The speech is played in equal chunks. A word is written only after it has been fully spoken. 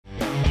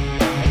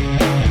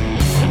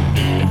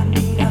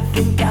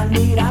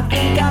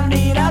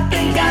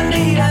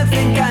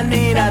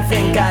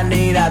think I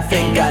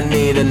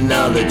need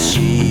another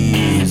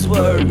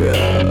cheeseburger.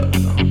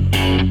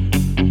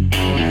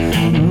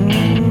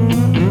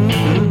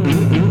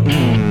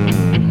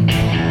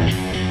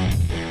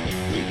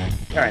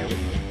 All right,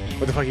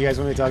 what the fuck you guys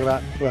want me to talk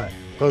about? What?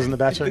 Closing The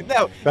Bachelor?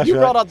 No, you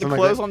brought up the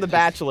close on The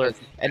Bachelor,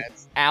 and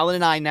Alan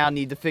and I now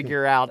need to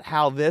figure out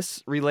how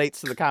this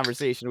relates to the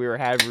conversation we were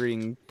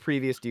having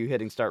previous to you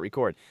hitting start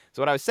record.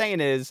 So what I was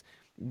saying is,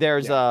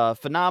 there's a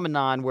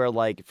phenomenon where,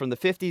 like, from the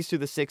 50s to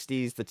the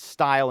 60s, the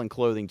style and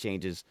clothing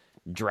changes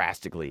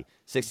drastically.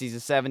 60s to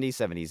 70s,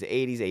 70s to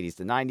 80s, 80s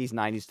to 90s,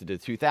 90s to the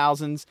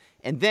 2000s,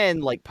 and then,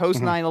 like, post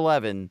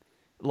 9/11,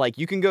 like,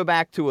 you can go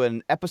back to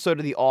an episode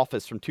of The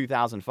Office from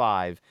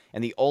 2005,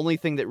 and the only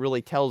thing that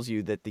really tells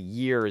you that the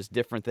year is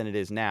different than it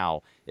is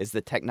now is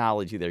the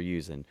technology they're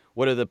using.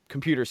 What do the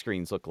computer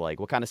screens look like?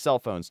 What kind of cell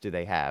phones do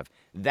they have?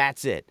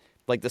 That's it.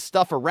 Like, the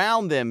stuff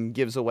around them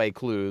gives away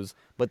clues,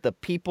 but the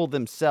people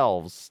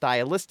themselves,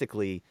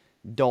 stylistically,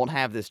 don't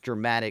have this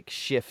dramatic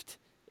shift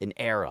in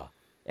era,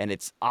 and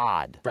it's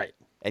odd. Right.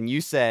 And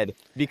you said,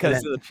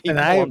 because of the people and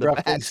I on The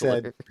abruptly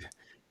Bachelor.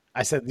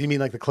 I said, you mean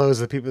like the clothes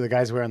the people, the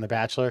guys wear on The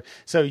Bachelor?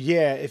 So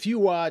yeah, if you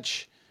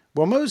watch,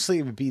 well, mostly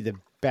it would be The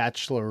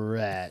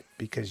Bachelorette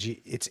because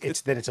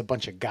it's a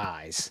bunch of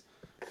guys,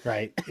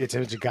 right? It's a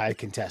bunch of guy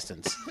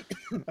contestants,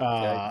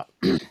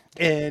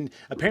 and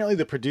apparently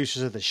the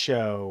producers of the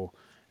show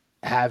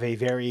have a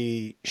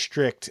very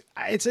strict.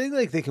 It's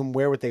like they can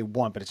wear what they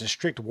want, but it's a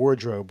strict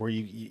wardrobe where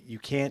you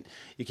can't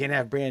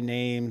have brand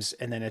names,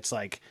 and then it's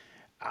like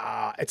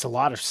it's a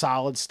lot of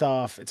solid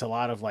stuff. It's a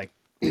lot of like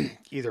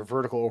either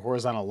vertical or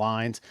horizontal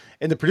lines,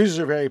 and the producers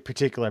are very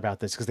particular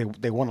about this because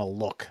they want a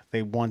look.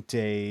 They want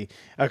I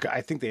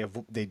think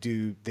they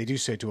do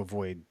so to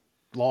avoid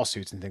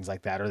lawsuits and things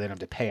like that, or they don't have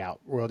to pay out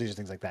royalties or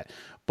things like that.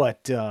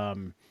 But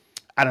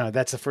I don't know.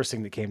 That's the first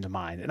thing that came to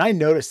mind, and I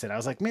noticed it. I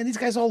was like, man, these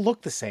guys all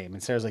look the same.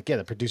 And Sarah's like, yeah,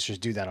 the producers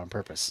do that on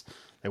purpose.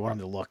 They want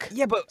them to look.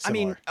 Yeah, but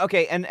similar. I mean,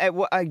 okay, and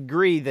I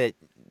agree that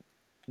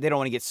they don't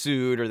want to get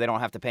sued or they don't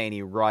have to pay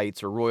any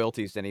rights or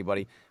royalties to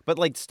anybody. But,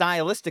 like,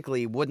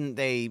 stylistically, wouldn't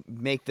they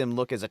make them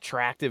look as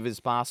attractive as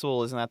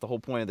possible? Isn't that the whole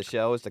point of the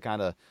show, is to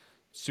kind of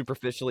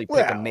superficially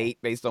pick a mate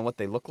based on what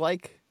they look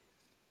like?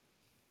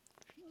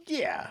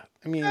 Yeah.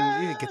 I mean,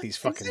 you get these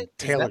fucking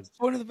tailored. Is that the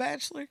point of The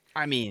Bachelor?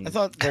 I mean, I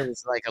thought there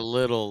was like a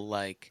little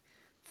like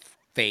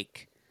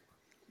fake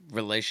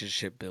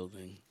relationship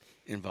building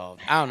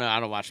involved. I don't know. I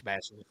don't watch The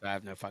Bachelor, so I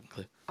have no fucking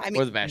clue.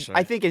 Or The Bachelor.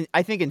 I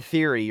think in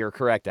theory you're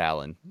correct,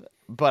 Alan.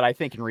 But I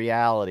think in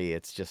reality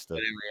it's just But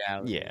in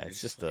reality,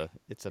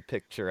 it's a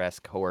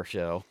picturesque horror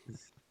show.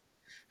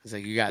 It's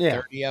like, you got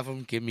 30 of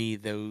them. Give me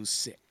those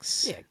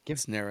 6. Yeah,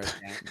 let's narrow it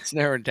down. Let's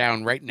narrow it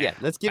down right now. Yeah,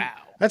 let's give. Wow.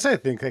 That's what I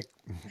think. Like,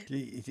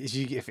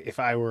 if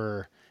I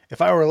were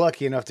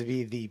lucky enough to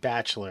be the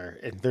Bachelor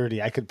in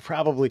 30, I could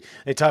probably.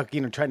 They talk,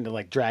 trying to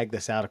like drag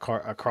this out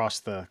across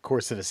the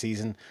course of the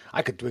season.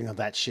 I could dwindle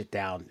that shit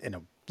down in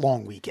a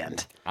long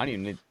weekend. I don't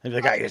even need. I'd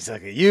be like, it's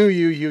like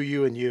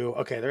you, and you.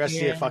 Okay, the rest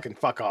of you fucking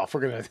fuck off.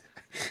 We're gonna.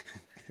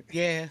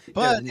 Yeah,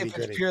 but if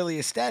it's purely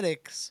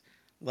aesthetics,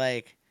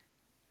 like,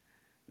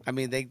 I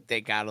mean,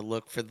 they got to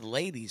look for the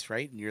ladies,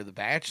 right? And you're the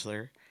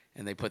Bachelor,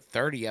 and they put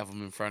 30 of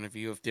them in front of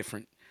you of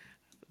different,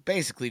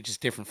 basically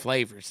just different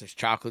flavors. There's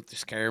chocolate,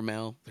 there's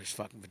caramel, there's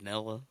fucking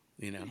vanilla,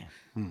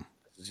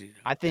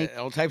 I think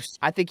all types.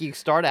 I think you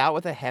start out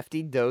with a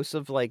hefty dose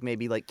of like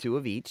maybe like 2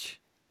 of each.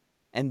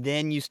 And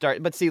then you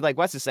start, but see, like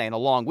Wes is saying, a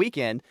long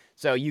weekend,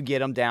 so you get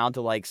them down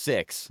to like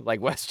 6. Like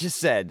Wes just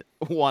said,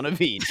 1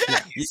 of each.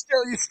 you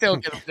still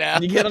get them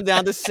down. You get them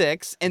down to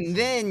 6, and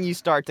then you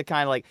start to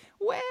kind of like,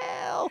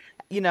 well,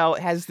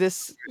 has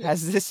this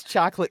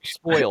chocolate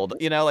spoiled?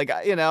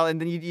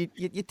 And then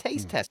you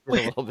taste test it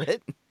a little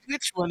bit.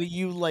 Which one of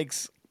you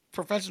likes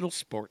professional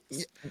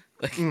sports?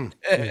 Yes. You know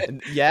what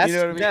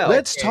I mean? No.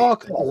 Let's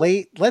talk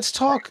late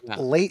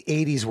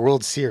 80s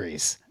World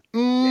Series.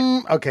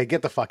 Okay,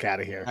 get the fuck out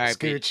of here, All right,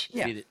 Scooch.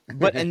 Yeah.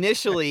 But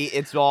initially,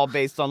 it's all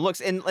based on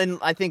looks. And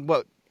I think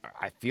what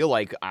I feel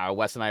like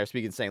Wes and I are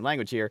speaking the same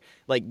language here.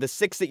 Like, the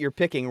 6 that you're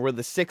picking were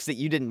the 6 that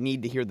you didn't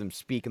need to hear them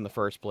speak in the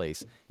first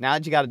place. Now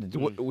that you got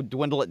to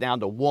dwindle it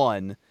down to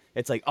 1,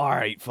 it's like, all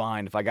right,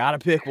 fine. If I got to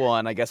pick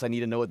one, I guess I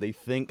need to know what they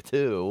think,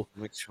 too.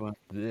 Which one?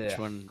 Yeah. Which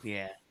one?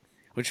 Yeah.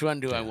 Which one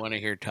do I want to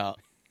hear talk?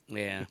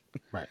 Yeah.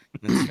 Right.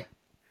 That's fair.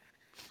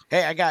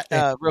 Hey, I got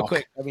real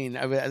quick. I mean,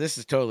 this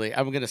is totally.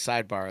 I'm gonna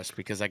sidebar us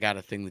because I got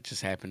a thing that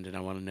just happened, and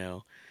I want to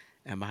know: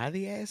 am I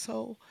the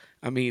asshole?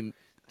 I mean,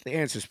 the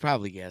answer is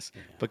probably yes,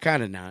 but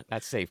kind of not.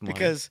 That's safe money.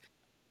 Because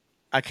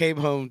I came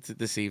home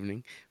this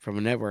evening from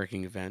a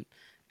networking event,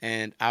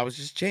 and I was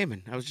just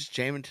jamming. I was just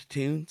jamming to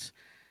tunes.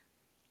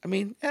 I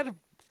mean, at a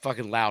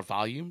fucking loud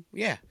volume.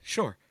 Yeah,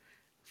 sure.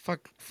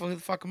 Fuck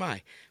am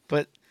I?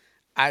 But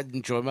I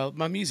enjoy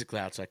my music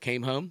loud, so I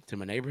came home to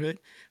my neighborhood,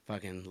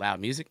 fucking loud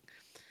music.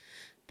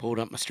 Pulled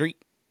up my street.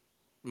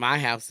 My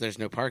house, there's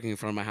no parking in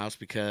front of my house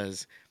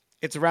because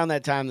it's around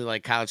that time that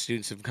like college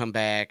students have come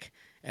back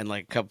and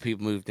like a couple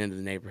people moved into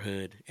the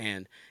neighborhood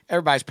and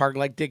everybody's parking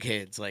like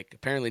dickheads. Like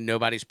apparently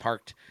nobody's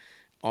parked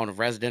on a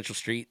residential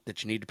street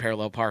that you need to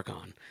parallel park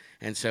on.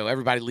 And so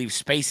everybody leaves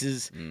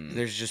spaces. And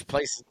there's just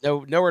places,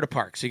 nowhere to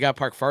park. So you got to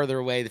park farther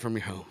away from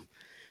your home.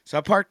 So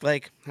I parked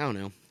like, I don't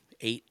know,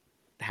 8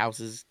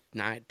 houses,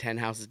 9, 10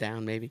 houses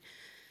down maybe.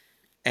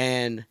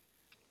 And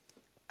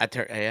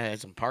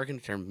as I'm parking,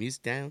 turn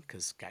music down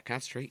because got to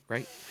concentrate,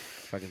 right?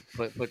 Fucking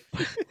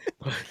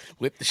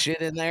whip the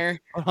shit in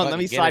there. Let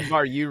me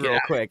sidebar you real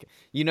quick.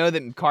 You know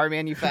that car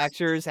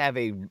manufacturers have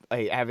a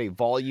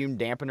volume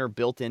dampener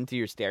built into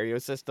your stereo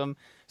system,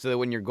 so that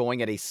when you're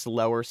going at a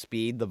slower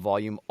speed, the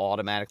volume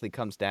automatically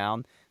comes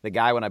down. The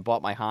guy when I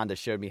bought my Honda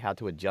showed me how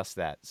to adjust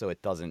that, so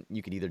it doesn't.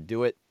 You could either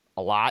do it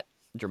a lot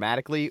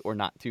dramatically or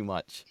not too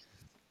much,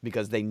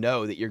 because they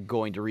know that you're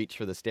going to reach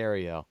for the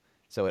stereo.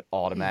 So it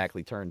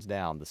automatically turns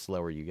down the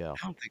slower you go.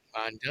 I don't think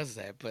mine does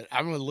that, but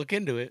I'm going to look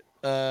into it.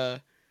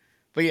 But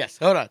yes,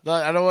 hold on.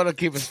 I don't want to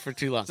keep us for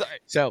too long. Sorry.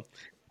 So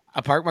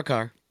I park my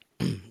car,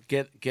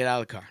 get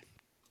out of the car.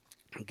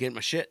 I'm getting my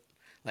shit,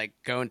 like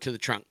going to the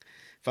trunk.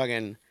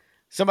 Fucking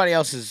somebody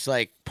else is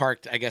like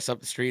parked, I guess,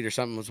 up the street or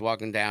something, was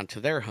walking down to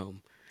their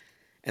home.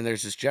 And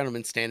there's this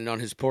gentleman standing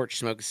on his porch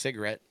smoking a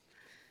cigarette.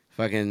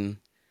 Fucking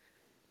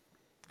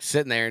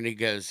sitting there, and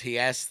he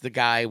asks the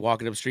guy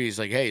walking up the street, he's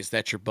like, "Hey, is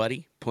that your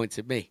buddy?"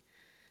 Pointing at me,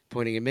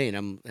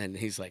 and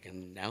he's like,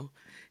 "No."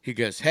 He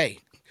goes, "Hey,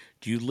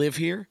 do you live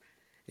here?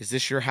 Is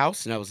this your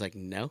house?" And I was like,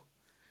 "No."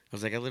 I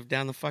was like, "I live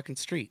down the fucking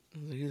street." I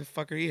was like, "Who the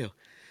fuck are you?"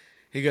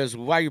 He goes,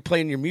 "Why are you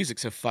playing your music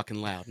so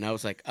fucking loud?" And I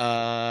was like,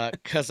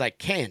 'Cause I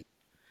can."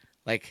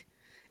 Like,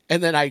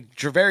 and then I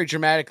very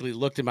dramatically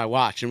looked at my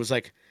watch and it was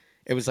like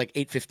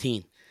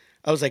 8:15.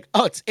 I was like,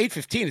 "Oh, it's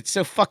 8:15. It's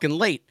so fucking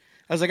late."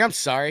 I was like, "I'm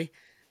sorry."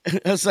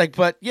 I was like,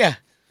 "But yeah,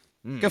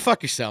 go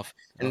fuck yourself."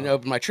 And then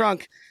opened my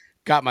trunk,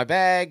 got my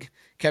bag,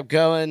 kept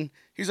going.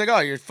 He's like, "Oh,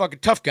 you're a fucking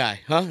tough guy,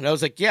 huh?" And I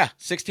was like, "Yeah,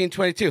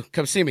 1622,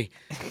 come see me."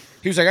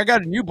 He was like, "I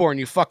got a newborn,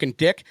 you fucking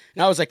dick."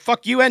 And I was like,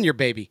 "Fuck you and your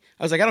baby."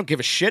 I was like, "I don't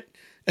give a shit."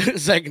 It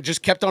was like,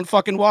 just kept on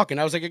fucking walking.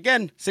 I was like,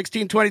 "Again,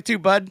 1622,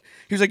 bud."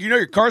 He was like, "You know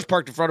your car's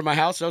parked in front of my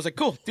house." And I was like,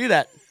 "Cool, do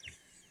that."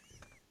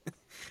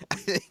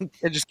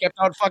 And just kept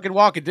on fucking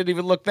walking, didn't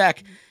even look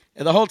back.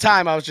 And the whole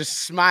time I was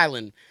just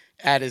smiling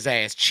at his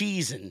ass,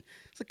 cheesing.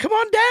 It's like, come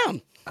on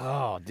down.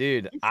 Oh,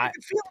 dude, I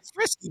feel it's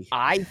risky.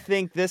 I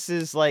think this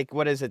is like,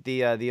 what is it?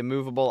 The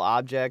immovable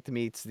object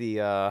meets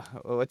the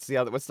what's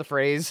the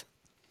phrase?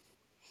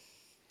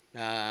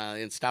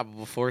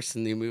 Unstoppable force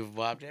and the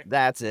immovable object.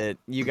 That's it.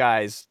 You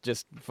guys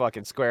just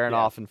fucking squaring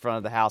off in front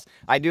of the house.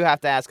 I do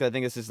have to ask, I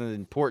think this is an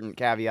important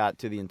caveat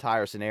to the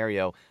entire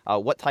scenario.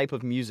 What type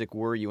of music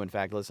were you, in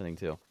fact, listening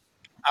to?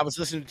 I was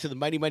listening to the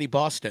Mighty Mighty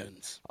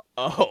Bosstones.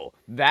 Oh,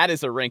 that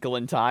is a wrinkle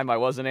in time I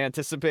wasn't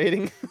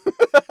anticipating.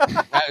 You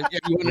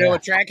want to know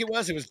what track it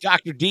was? It was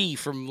Dr. D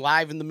from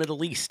Live in the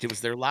Middle East. It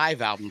was their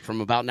live album from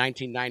about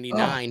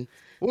 1999.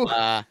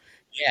 Yeah,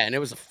 and it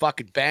was a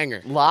fucking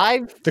banger.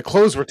 Live? The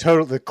clothes were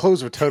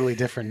totally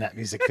different in that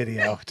music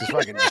video. Just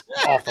fucking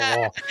off the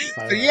wall.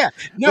 So, yeah,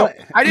 no,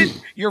 I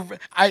didn't.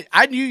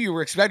 I knew you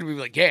were expecting to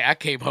be like, "Yeah, I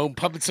came home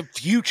pumping some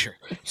Future.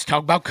 Let's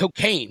talk about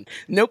cocaine."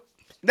 Nope.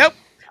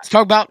 Let's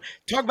talk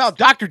about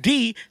Dr.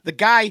 D, the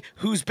guy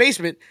whose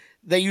basement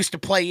they used to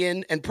play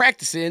in and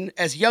practice in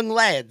as young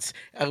lads.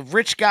 A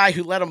rich guy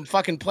who let them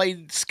fucking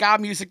play ska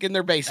music in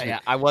their basement. Yeah,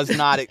 I was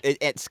not.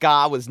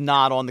 Ska was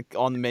not on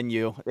the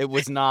menu. It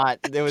was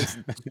not. There was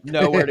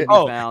nowhere to be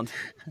found.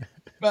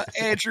 But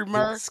Andrew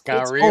Murr,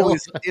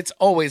 it's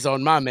always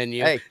on my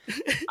menu. Hey,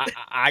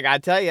 I gotta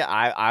tell you,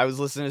 I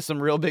was listening to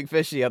some Real Big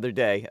Fish the other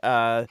day.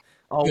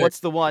 What's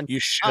the one? You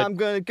should. I'm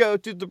gonna go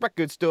to the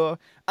record store.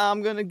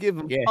 I'm gonna give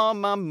them all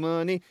my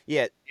money.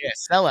 Yeah,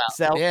 sell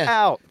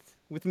out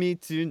with me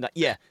tonight.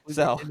 Yeah,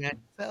 so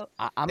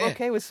I'm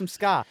okay with some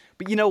ska.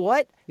 But you know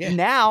what? Yeah.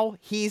 Now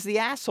he's the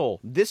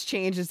asshole. This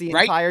changes the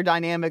entire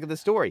dynamic of the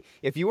story.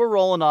 If you were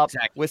rolling up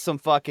with some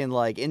fucking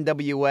like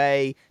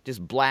NWA,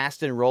 just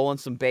blasting, rolling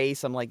some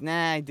bass, I'm like,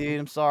 nah, dude,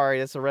 I'm sorry.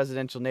 That's a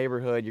residential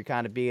neighborhood. You're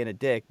kind of being a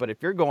dick. But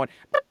if you're going,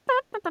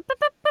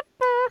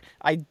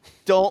 I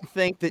don't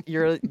think that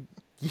you're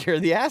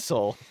the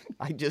asshole.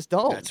 I just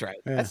don't. That's right.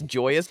 Yeah. That's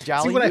joyous,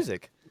 jolly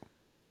music.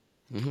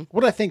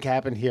 What I think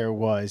happened here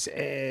was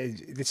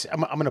I'm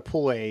going to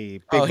pull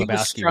a Big Lebowski he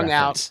was strung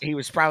reference. Out. He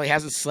was probably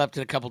hasn't slept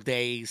in a couple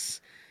days.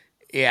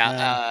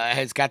 Yeah,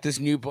 has got this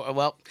new boy.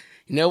 Well,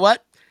 you know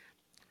what?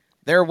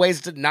 There are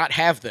ways to not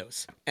have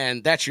those,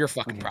 and that's your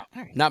fucking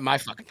problem, not my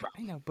fucking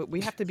problem. I know, but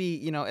we have to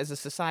be, as a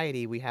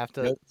society, we have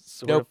to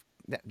well,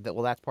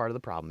 that's part of the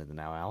problem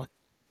now, Alan.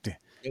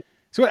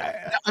 So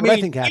I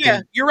think happened.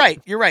 Yeah, you're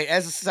right. You're right.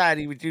 As a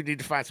society, we do need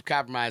to find some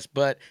compromise.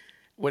 But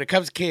when it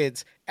comes to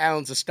kids,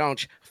 Alan's a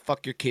staunch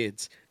fuck your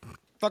kids.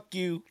 Fuck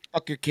you.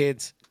 Fuck your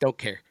kids. Don't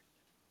care.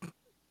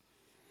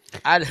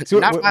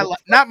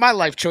 Not my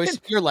life choice.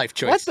 Your life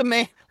choice.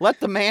 Let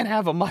the man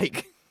have a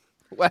mic.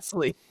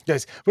 Wesley.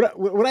 Guys,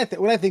 what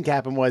I think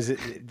happened was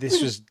this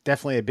was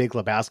definitely a Big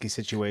Lebowski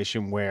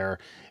situation where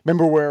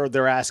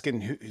they're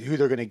asking who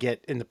they're going to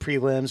get in the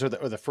prelims or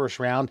the first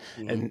round,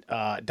 and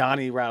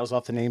Donnie rattles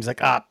off the names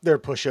like they're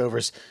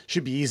pushovers,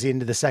 should be easy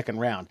into the second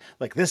round.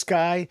 Like, this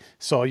guy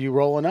saw you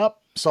rolling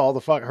up,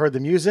 heard the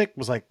music,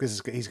 was like,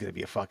 he's gonna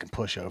be a fucking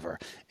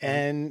pushover,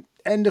 and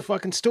end of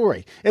fucking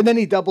story. And then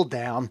he doubled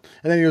down,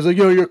 and then he was like,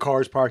 yo, your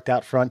car's parked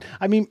out front.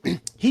 I mean,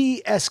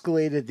 he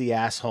escalated the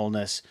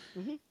assholeness.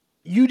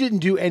 You didn't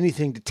do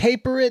anything to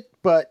taper it,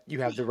 but you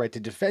have the right to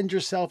defend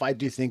yourself. I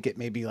do think it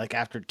maybe like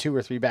after 2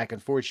 or 3 back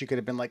and forth, you could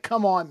have been like,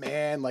 come on,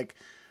 man, like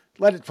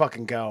let it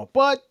fucking go.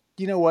 But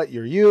you know what?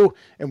 You're you,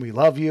 and we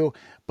love you.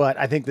 But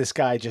I think this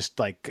guy just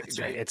like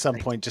at some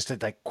point just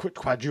had like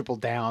quadruple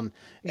down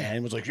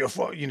and was like,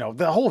 you know,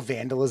 the whole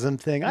vandalism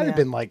thing. I'd have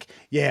been like,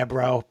 yeah,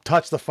 bro,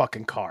 touch the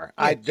fucking car.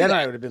 I would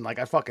have been like,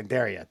 I fucking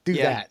dare you. Do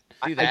that.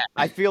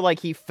 I feel like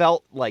he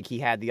felt like he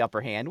had the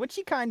upper hand, which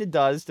he kind of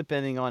does,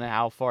 depending on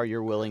how far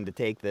you're willing to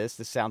take this.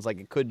 This sounds like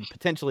it could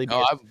potentially be.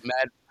 Oh,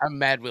 I'm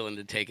mad willing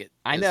to take it.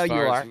 I know you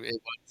are.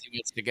 It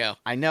wants to go.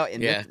 I know,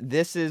 and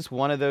this is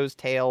one of those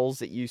tales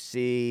that you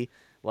see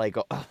like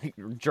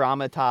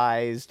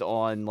dramatized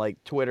on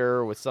like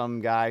Twitter with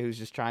some guy who's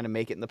just trying to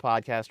make it in the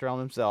podcast realm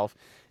himself.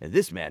 And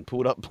this man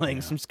pulled up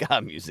playing some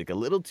ska music a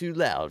little too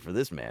loud for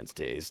this man's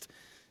taste.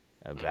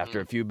 After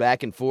a few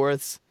back and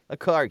forths, a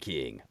car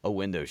keying, a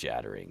window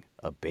shattering,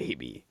 a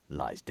baby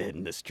lies dead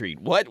in the street.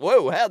 What?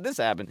 Whoa, how'd this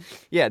happen?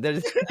 Yeah,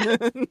 there's...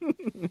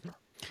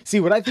 See,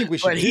 what I think we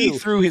should do... But he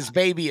threw his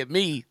baby at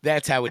me.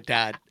 That's how it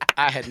died.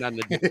 I had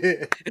nothing to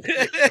do.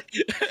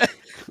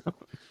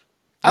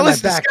 I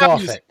listen to ska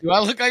music. Do I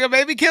look like a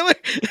baby killer?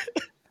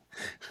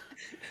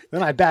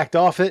 Then I backed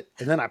off it,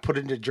 and then I put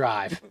it into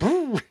drive.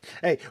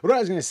 Hey, what I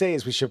was going to say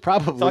is we should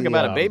probably... Talk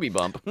about a baby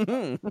bump.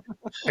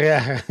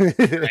 Yeah.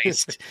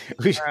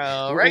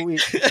 All right.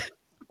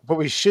 What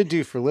we should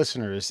do for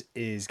listeners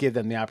is give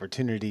them the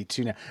opportunity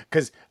to now,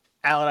 because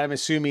Alan, I'm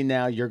assuming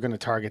now you're going to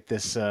target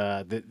this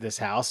this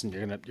house and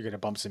you're gonna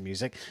bump some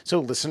music. So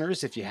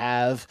listeners, if you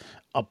have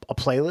a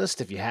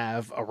playlist, if you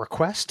have a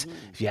request,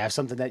 if you have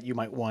something that you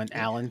might want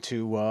Alan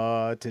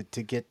to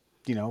get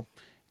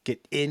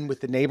get in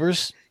with the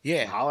neighbors,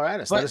 holler at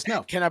us. Let us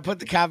know. Can I put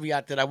the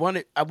caveat that I want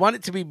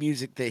it to be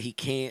music that he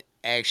can't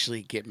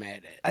actually get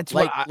mad at? That's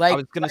what I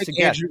was going to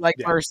suggest. Andrew,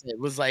 first it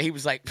was like he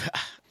was like.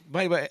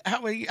 Wait,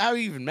 how are you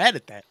even mad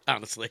at that,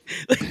 honestly?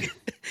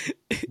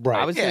 Right.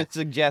 I was going to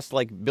suggest,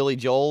 like, Billy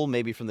Joel,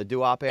 maybe from the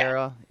doo-wop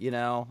era,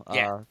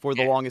 for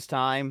the longest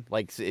time.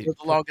 Like, for the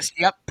longest,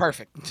 yep,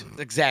 perfect.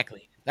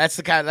 Exactly. That's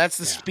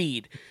the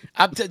speed.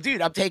 I'm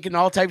taking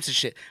all types of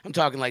shit. I'm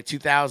talking like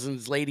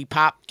 2000s lady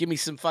pop. Give me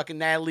some fucking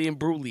Natalie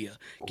Imbruglia.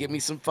 Give me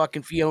some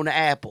fucking Fiona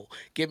Apple.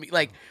 Give me,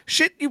 like,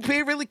 shit you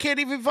really can't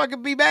even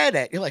fucking be mad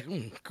at. You're like,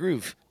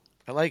 groove.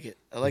 I like it.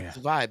 I like the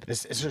vibe.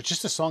 Is there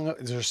just a song?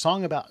 Is there a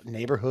song about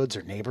neighborhoods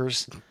or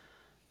neighbors?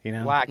 You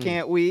know, why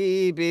can't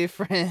we be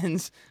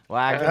friends?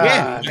 Why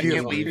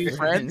can't we be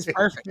friends?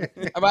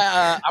 Perfect.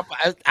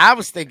 I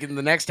was thinking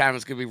the next time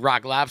it's gonna be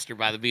Rock Lobster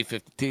by the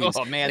B-52s.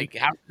 Oh man, like,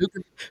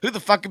 who the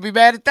fuck could be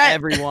mad at that?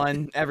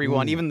 Everyone,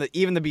 even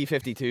the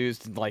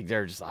B-52s, like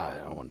they're just I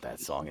don't want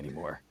that song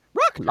anymore.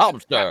 Rock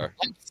Lobster,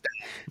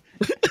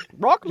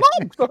 Rock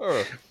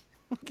Lobster.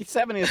 He's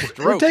having a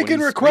stroke. We're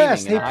taking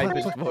requests.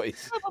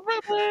 Voice.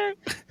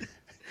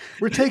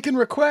 We're taking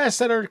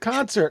requests at our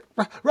concert.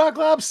 Rock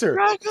Lobster.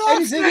 Rock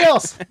Lobster. Anything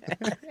else?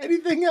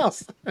 Anything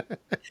else?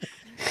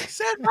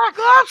 Said Rock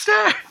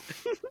Lobster.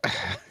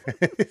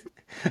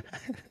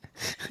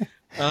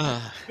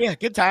 Yeah,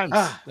 good times.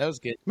 That was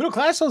good. Middle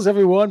Class Souls,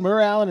 everyone.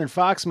 Murr, Allen, and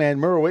Foxman.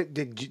 Murr,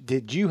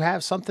 did you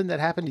have something that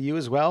happened to you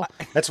as well?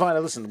 That's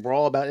fine. Listen, we're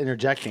all about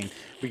interjecting.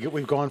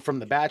 We've gone from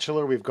The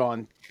Bachelor. We've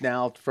gone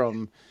now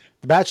from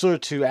The Bachelor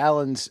to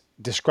Alan's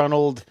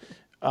disgruntled,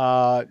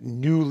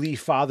 newly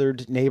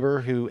fathered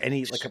neighbor who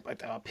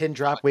a pin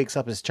drop wakes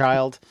up his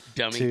child.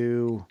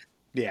 Dummy.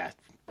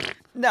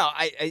 No,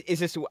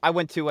 I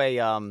went to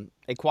a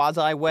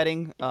quasi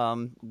wedding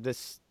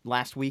this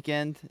last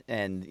weekend,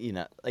 and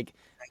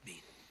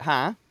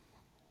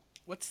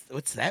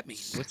What's that mean?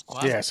 What's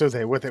quasi? Yeah, so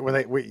you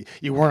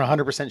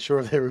weren't 100% sure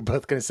if they were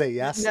both going to say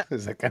yes. No.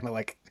 Is that kind of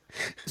like?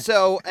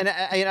 So and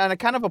I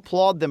kind of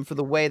applaud them for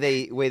the way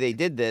they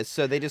did this.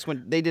 So they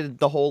did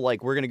the whole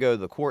like we're going to go to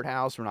the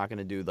courthouse. We're not going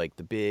to do like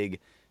the big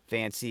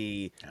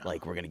fancy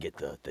like we're going to get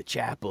the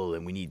chapel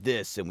and we need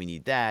this and we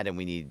need that and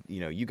we need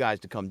you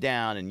guys to come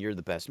down and you're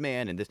the best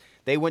man and this.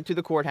 They went to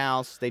the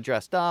courthouse. They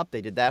dressed up.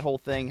 They did that whole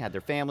thing. Had their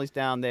families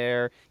down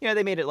there.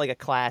 They made it like a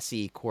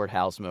classy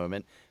courthouse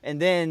moment. And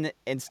then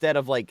instead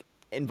of like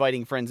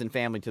inviting friends and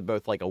family to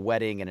both like a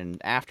wedding and an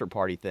after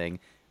party thing,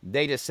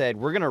 they just said,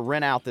 we're going to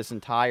rent out this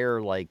entire,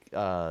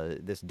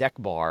 this deck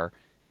bar,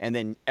 and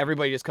then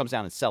everybody just comes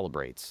down and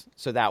celebrates.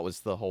 So that was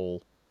the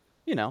whole,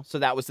 so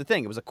that was the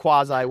thing. It was a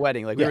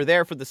quasi-wedding. Like, we were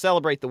there to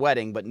celebrate the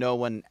wedding, but no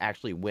one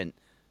actually went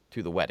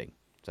to the wedding.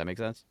 Does that make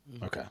sense?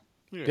 Okay.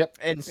 Yep.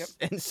 And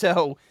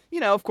so,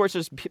 of course,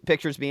 there's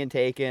pictures being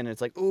taken, and it's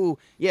like, ooh,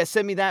 yeah,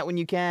 send me that when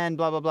you can,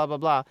 blah, blah, blah, blah,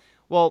 blah.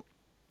 Well,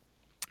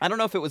 I don't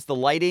know if it was the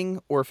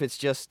lighting or if it's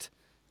just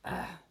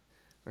that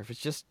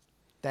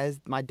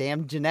is my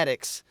damn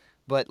genetics.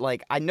 But,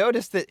 like, I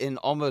noticed that in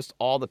almost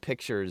all the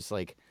pictures,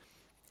 like,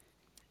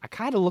 I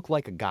kind of look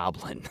like a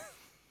goblin.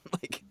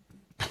 Like,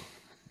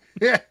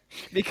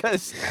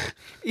 Because,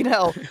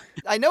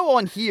 I know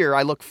on here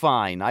I look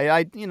fine.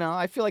 I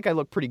feel like I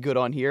look pretty good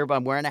on here, but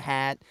I'm wearing a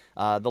hat.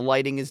 The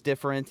lighting is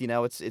different.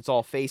 It's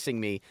all facing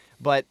me.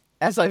 But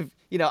as I'm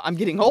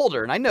getting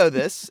older, and I know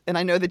this, and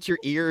I know that your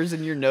ears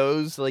and your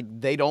nose, like,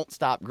 they don't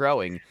stop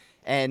growing.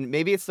 And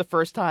maybe it's the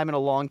first time in a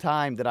long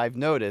time that I've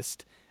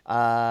noticed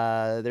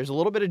there's a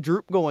little bit of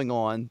droop going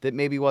on that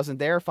maybe wasn't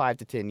there 5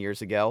 to 10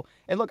 years ago.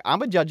 And look,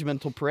 I'm a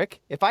judgmental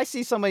prick. If I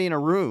see somebody in a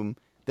room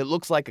that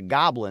looks like a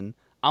goblin,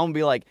 I'm going to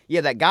be like,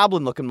 yeah, that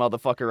goblin-looking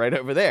motherfucker right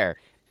over there.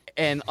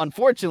 And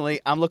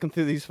unfortunately, I'm looking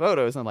through these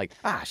photos, and I'm like,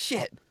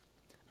 shit,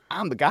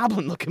 I'm the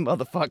goblin-looking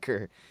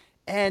motherfucker.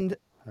 And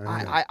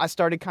I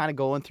started kind of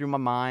going through my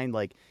mind,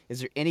 like, is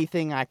there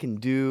anything I can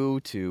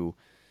do to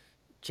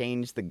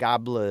change the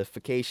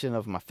goblification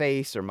of my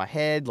face or my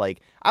head?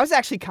 Like, I was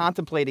actually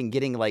contemplating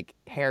getting, like,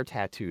 hair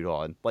tattooed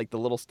on, like the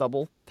little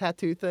stubble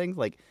tattoo thing.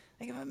 Like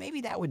maybe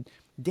that would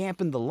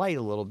dampen the light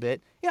a little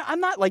bit. I'm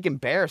not, like,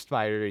 embarrassed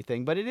by it or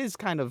anything, but it is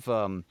kind of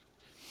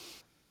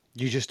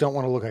you just don't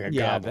want to look like a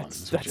goblin.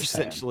 That's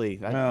essentially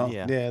yeah.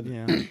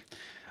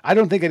 I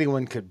don't think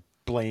anyone could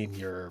blame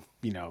your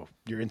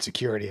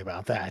insecurity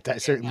about that. I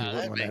certainly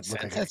wouldn't want to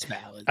look like that's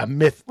valid. a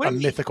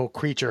mythical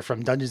creature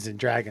from Dungeons and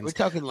Dragons. We're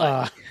talking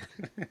like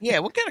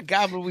what kind of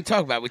goblin are we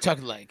talking about? We're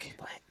talking like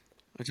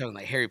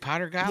Harry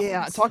Potter goblins?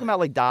 Yeah, talking about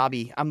like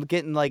Dobby. I'm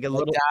getting like a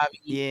little Dobby.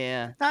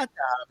 Yeah. Not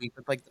Dobby,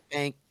 but like the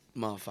bank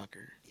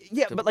motherfucker.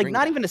 Yeah, but like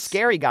not even a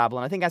scary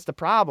goblin. I think that's the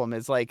problem.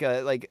 Is like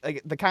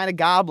the kind of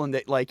goblin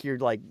that like you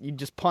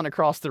just punt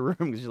across the room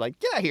because you're like,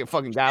 get out of here,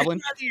 fucking goblin.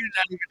 You're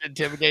not even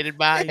intimidated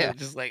by. You're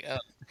just like, oh,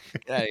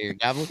 get out of here,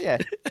 goblin. Yeah,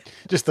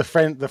 just the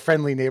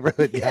friendly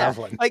neighborhood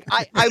goblin. Like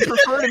I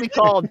prefer to be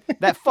called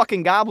that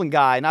fucking goblin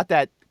guy, not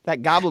that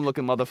goblin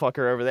looking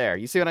motherfucker over there.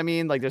 You see what I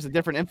mean? Like there's a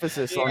different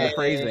emphasis on the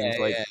phrasings.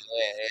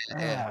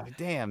 Oh,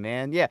 damn,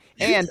 man. Yeah.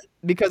 And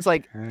because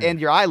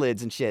and your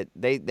eyelids and shit,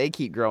 they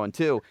keep growing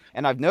too.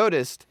 And I've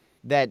noticed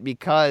that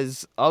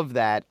because of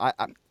that,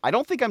 I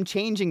don't think I'm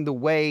changing the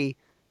way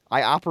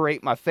I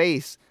operate my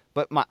face,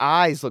 but my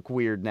eyes look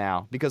weird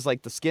now because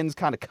like the skin's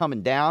kind of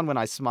coming down when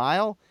I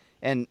smile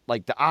and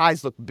like the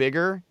eyes look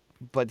bigger,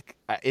 but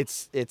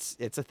it's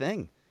a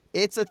thing.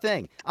 It's a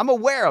thing. I'm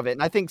aware of it,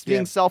 and I think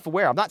being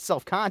self-aware. I'm not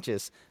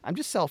self-conscious. I'm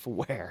just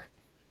self-aware.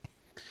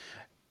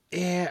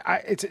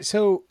 Yeah,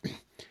 so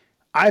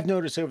I've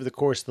noticed over the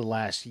course of the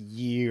last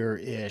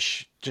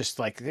year-ish, just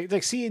like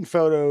seeing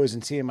photos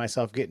and seeing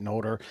myself getting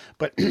older.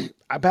 But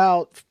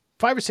about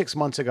 5 or 6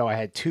 months ago, I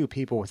had 2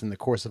 people within the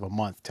course of a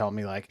month tell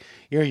me like,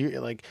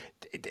 you're like,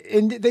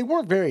 and they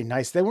weren't very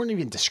nice. They weren't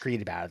even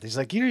discreet about it. It's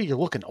like, you're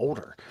looking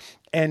older.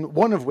 And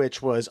one of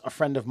which was a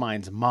friend of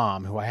mine's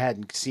mom who I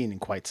hadn't seen in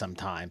quite some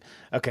time.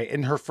 Okay.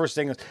 And her first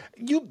thing was,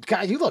 you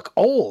look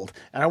old.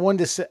 And I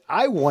wanted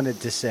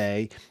to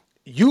say,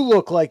 you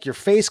look like your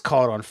face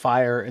caught on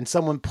fire and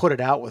someone put it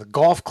out with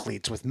golf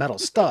cleats with metal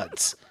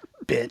studs,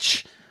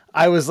 bitch.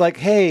 I was like,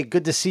 hey,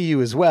 good to see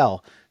you as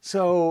well.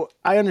 So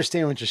I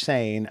understand what you're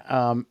saying.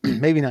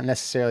 Maybe not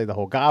necessarily the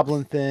whole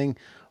goblin thing,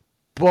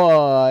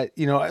 but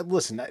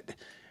listen,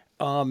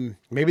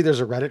 maybe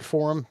there's a Reddit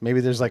forum. Maybe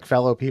there's like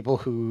fellow people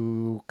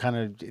who kind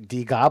of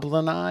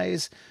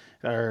de-goblinize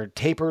or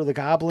taper the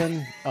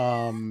goblin.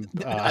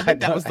 I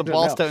think that was the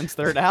Ballstones'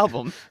 third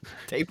album.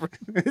 Taper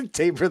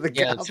the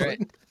goblin. That's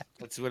right.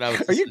 That's what I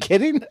was. Are you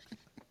kidding?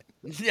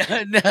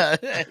 Yeah, no.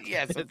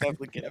 Yes, I'm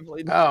definitely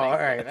kidding. Oh, all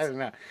right. I don't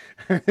know.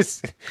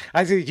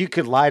 I think you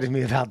could lie to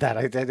me about that.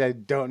 I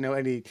don't know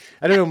I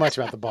don't know much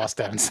about the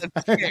Ballstones.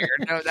 Fair.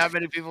 No, not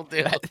many people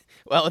do.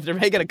 Well, if they're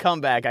making a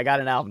comeback, I got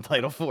an album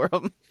title for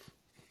them.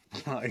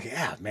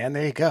 Yeah, man,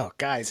 there you go.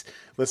 Guys,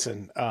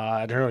 listen,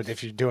 I don't know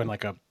if you're doing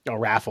like a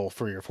raffle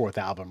for your 4th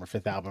album or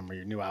 5th album or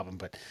your new album,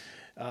 but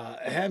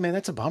hey, man,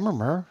 that's a bummer,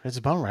 Mur. It's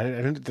a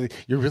bummer.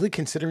 You're really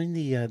considering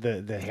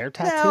the hair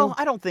tattoo? No,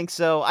 I don't think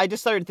so. I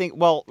just started thinking,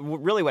 well,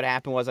 really what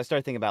happened was I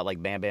started thinking about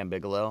like Bam Bam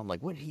Bigelow. I'm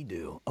like, what did he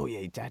do? Oh, yeah,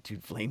 he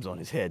tattooed flames on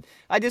his head.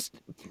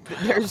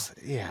 There's...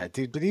 Yeah,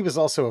 dude, but he was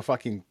also a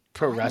fucking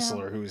pro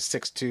wrestler who was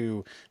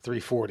 6'2",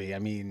 340. I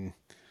mean...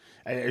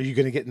 Are you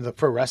going to get in the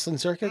pro wrestling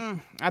circuit?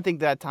 I think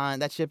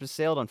that ship has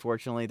sailed,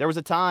 unfortunately. There was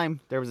a time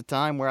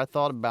where I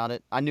thought about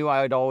it. I knew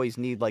I would always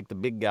need like the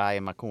big guy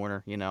in my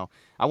corner,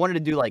 I wanted to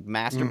do like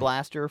Master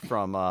Blaster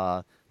from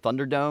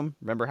Thunderdome.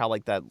 Remember how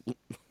like the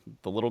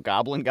little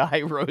goblin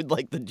guy rode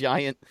like the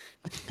giant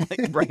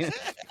like,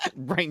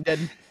 brain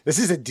dead. This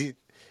is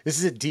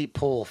a deep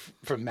pull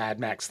from Mad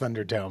Max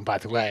Thunderdome, by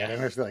the way. I don't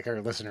know if like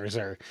our listeners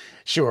are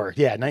sure.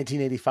 Yeah,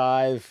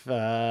 1985.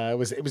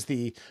 It was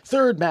the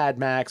 3rd Mad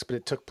Max, but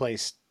it took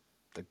place.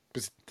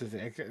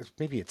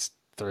 Maybe it's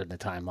 3rd in the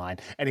timeline.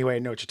 Anyway, I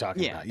know what you're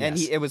talking about. Yes. And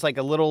it was like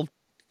a little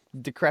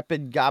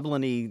decrepit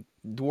goblin-y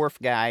dwarf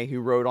guy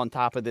who rode on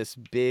top of this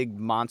big,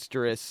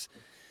 monstrous,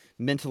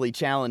 mentally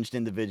challenged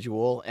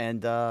individual,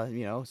 and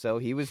so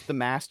he was the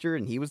master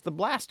and he was the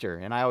blaster,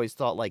 and I always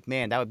thought like,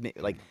 man, that would be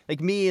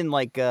like me and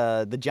like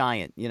the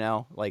giant,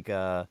 like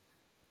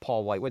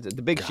Paul White. What's it?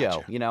 The Big Show.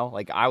 Gotcha. You know,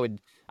 like I would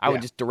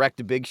just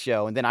direct a Big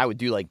Show, and then I would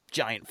do like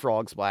giant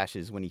frog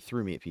splashes when he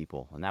threw me at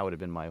people, and that would have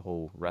been my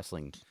whole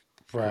wrestling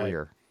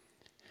career.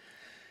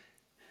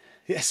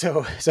 Yeah,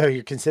 so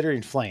you're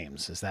considering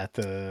Flames. Is that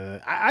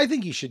the? I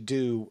think you should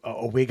do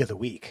a wig of the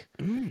week.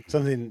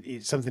 Something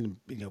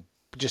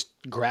just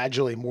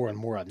gradually more and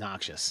more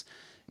obnoxious.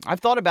 I've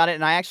thought about it,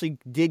 and I actually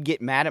did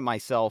get mad at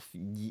myself.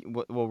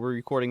 Well, we're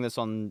recording this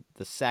on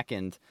the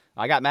 2nd.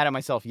 I got mad at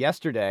myself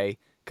yesterday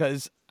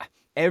because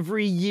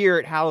every year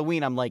at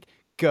Halloween, I'm like,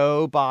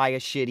 go buy a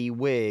shitty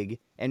wig,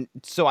 and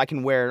so I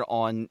can wear it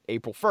on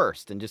April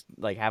 1st and just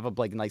like have a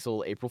nice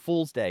little April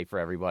Fool's Day for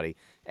everybody,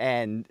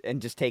 and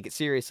just take it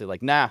seriously.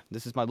 Like, nah,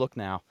 this is my look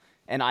now,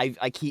 and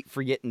I keep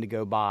forgetting to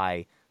go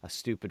buy a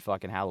stupid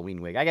fucking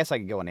Halloween wig. I guess I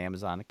could go on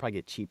Amazon. I could probably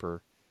get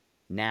cheaper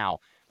now.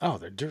 Oh,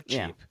 they're dirt cheap.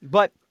 Yeah.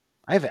 But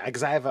I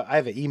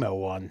have an emo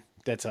one.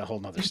 That's a whole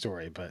nother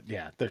story. But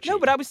yeah, they're cheap. No,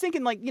 but I was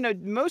thinking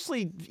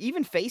mostly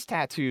even face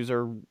tattoos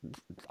are.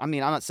 I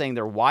mean, I'm not saying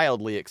they're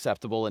wildly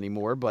acceptable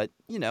anymore, but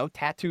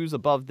tattoos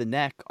above the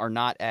neck are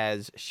not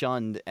as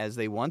shunned as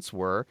they once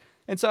were.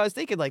 And so I was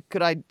thinking, like,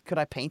 could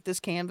I paint this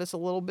canvas a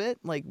little bit?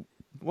 Like,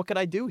 what could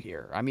I do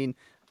here? I mean,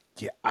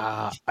 yeah,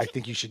 I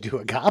think you should do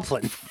a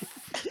goblin.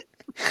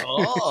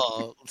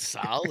 Oh,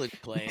 solid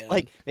plan.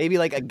 Like maybe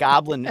like a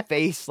goblin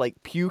face,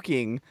 like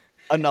puking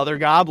another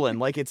goblin,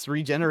 like it's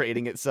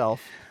regenerating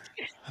itself,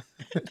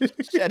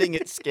 shedding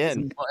its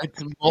skin.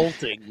 It's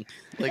molting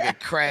like a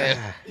crab.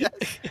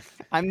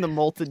 I'm the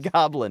molted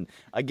goblin.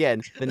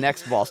 Again, the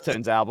next Boss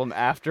Tones album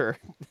after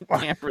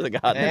Tamper the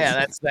Goddess.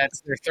 Yeah,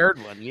 that's their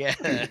third one. Yeah,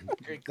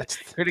 That's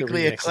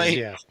critically the remixes,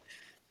 acclaimed.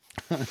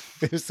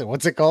 Yeah. So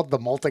what's it called? The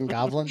Molten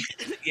Goblin?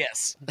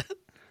 Yes,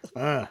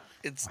 Uh,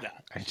 it's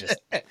not. I just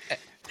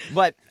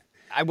But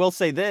I will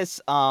say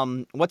this: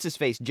 what's his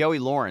face? Joey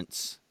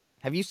Lawrence.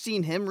 Have you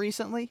seen him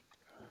recently?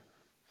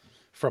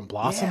 from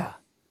Blossom. Yeah.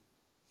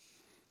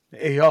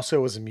 He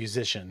also was a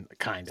musician,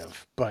 kind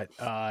of, but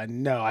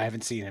no, I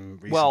haven't seen him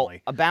recently. Well,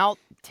 about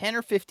 10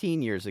 or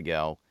 15 years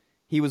ago,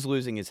 he was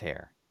losing his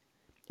hair,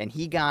 and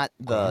he got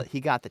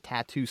the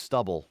tattoo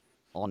stubble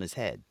on his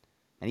head,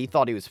 and he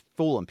thought he was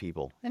fooling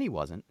people, and he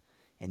wasn't.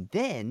 And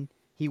then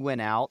he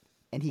went out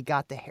and he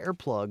got the hair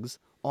plugs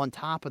on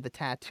top of the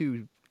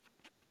tattoo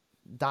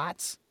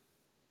dots,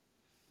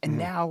 and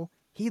now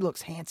he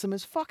looks handsome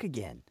as fuck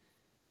again.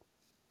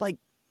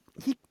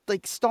 He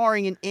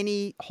starring in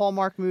any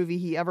Hallmark movie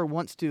he ever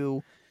wants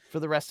to for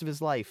the rest of his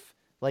life,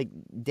 like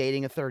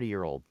dating a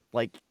 30-year-old.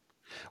 Like,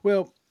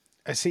 Well,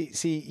 see,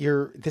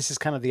 this is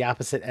kind of the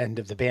opposite end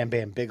of the Bam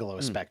Bam Bigelow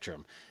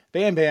spectrum.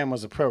 Bam Bam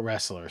was a pro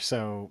wrestler,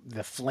 so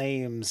the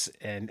Flames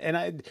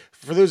and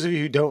for those of you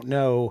who don't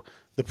know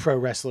the pro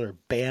wrestler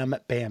Bam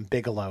Bam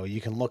Bigelow,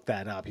 you can look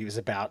that up. He was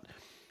about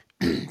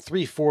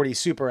 340,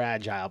 super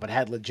agile, but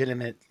had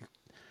legitimate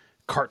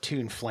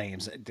cartoon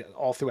flames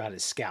all throughout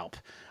his scalp.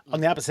 On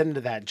the opposite end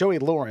of that, Joey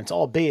Lawrence,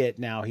 albeit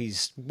now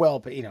he's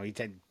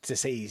to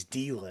say he's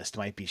D-list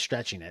might be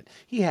stretching it.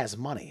 He has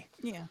money.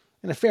 yeah,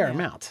 And a fair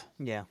amount.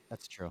 yeah,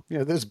 that's true.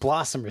 Those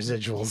Blossom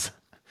residuals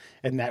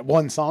and that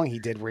one song he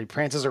did where he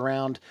prances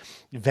around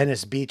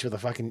Venice Beach with a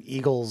fucking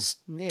Eagles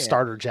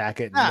starter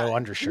jacket and no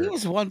undershirt. He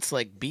was once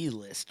like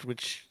B-list,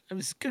 which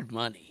was good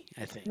money,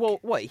 I think. Well,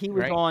 what he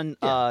was on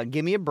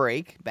Give Me a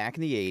Break back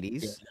in the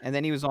 80s, and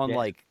then he was on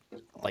like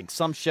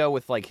some show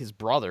with like his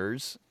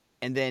brothers,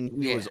 and then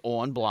he was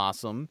on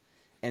Blossom,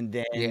 and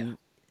then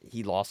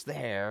he lost the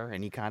hair,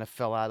 and he kind of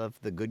fell out of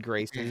the good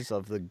graces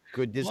of the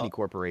good Disney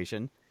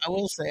Corporation. I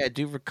will say I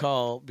do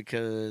recall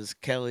because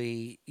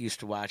Kelly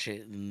used to watch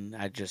it, and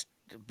I just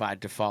by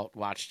default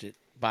watched it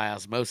by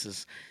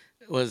osmosis.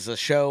 It was a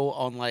show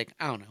on like,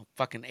 I don't know,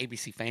 fucking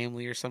ABC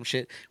Family or some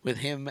shit with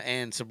him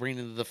and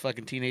Sabrina the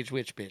fucking teenage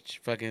witch bitch.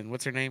 Fucking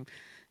what's her name?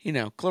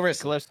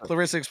 Clarissa.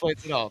 Clarissa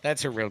Explains It All.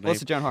 That's her real name.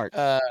 Melissa Joan Hart.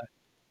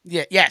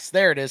 Yes,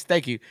 there it is.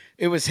 Thank you.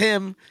 It was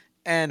him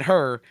and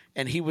her,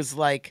 and he was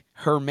like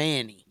her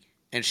Manny,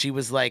 and she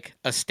was like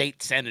a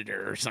state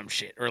senator or some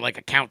shit, or like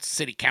a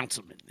city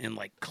councilman in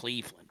like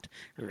Cleveland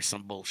or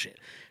some bullshit.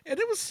 And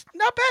it was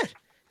not bad.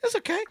 It was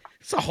okay.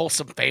 It's a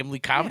wholesome family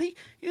comedy,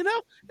 It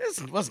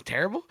wasn't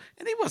terrible,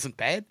 and he was't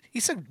bad. He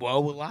said "whoa"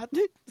 a lot.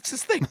 It's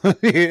his thing.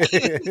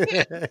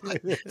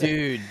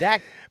 Dude,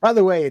 that. By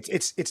the way,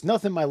 it's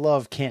Nothing My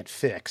Love Can't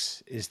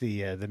Fix is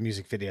the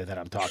music video that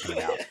I'm talking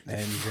about,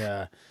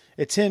 and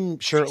it's him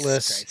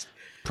shirtless,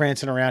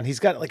 prancing around.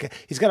 He's got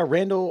a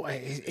Randall.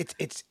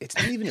 It's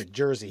not even a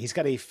jersey. He's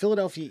got a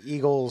Philadelphia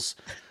Eagles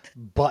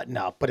button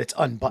up, but it's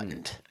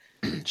unbuttoned,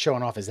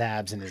 showing off his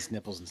abs and his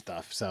nipples and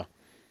stuff. So.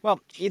 Well,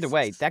 either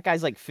way, that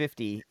guy's like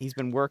 50. He's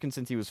been working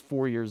since he was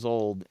 4 years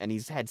old, and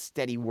he's had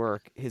steady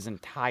work his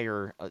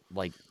entire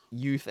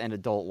youth and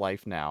adult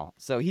life now.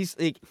 So he's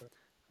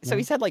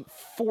he's had like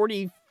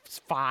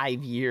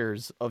 45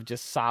 years of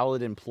just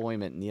solid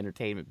employment in the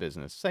entertainment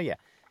business. So yeah,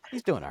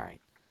 he's doing all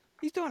right.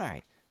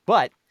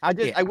 But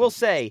I will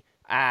say,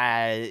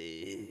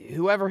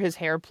 whoever his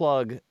hair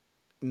plug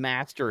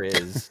master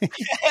is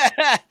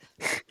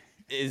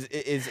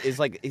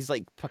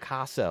like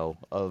Picasso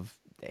of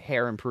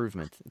hair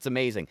improvement. It's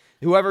amazing.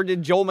 Whoever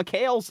did Joel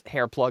McHale's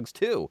hair plugs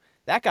too,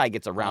 that guy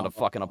gets a round of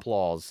fucking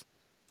applause.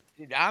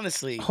 Dude,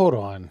 honestly, Hold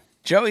on.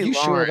 Joey You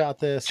Lawrence, sure about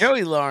this?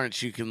 Joey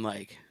Lawrence, you can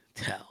like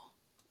tell,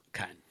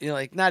 kind. You're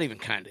like not even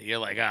kind of. You're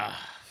like, yeah.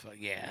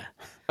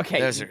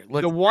 Okay, Those are-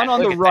 the one on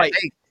the look at right,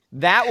 that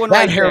that one That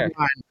right there. hairline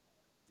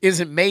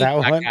isn't made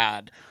That by one?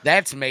 God.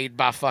 That's made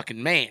by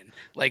fucking man.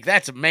 Like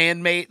that's a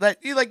man-made. Like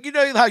you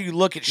know how you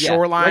look at Yeah,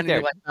 Shoreline right and there.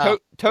 you're like,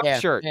 Taupe yeah,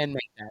 shirt. man made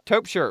that.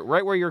 Taupe shirt,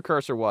 right where your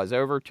cursor was,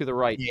 over to the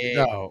right.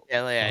 Yeah, No.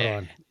 yeah. Hold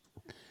on.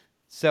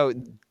 So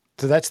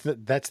So that's the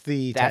that's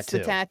tattoo.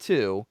 the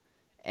tattoo.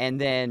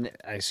 And then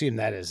I assume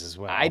that is as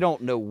well. I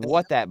don't know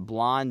what that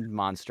blonde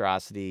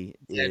monstrosity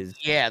is.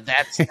 Yeah,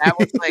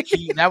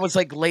 that was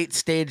like late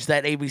stage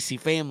that ABC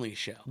Family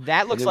show.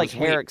 That looks it like was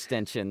hair weird.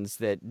 extensions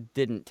that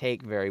didn't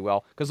take very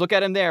well. Because look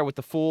at him there with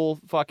the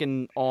full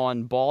fucking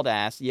on bald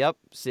ass. Yep,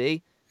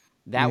 see?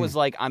 That was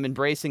like, I'm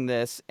embracing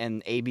this,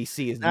 and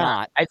ABC is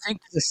not. I think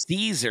the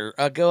Caesar.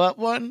 Go up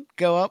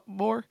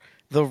more.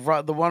 The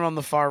one on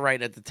the far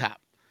right at the top.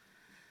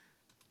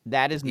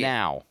 That is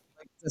now.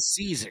 The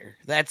Caesar.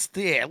 That's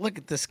look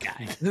at this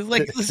guy.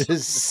 Like The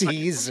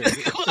Caesar.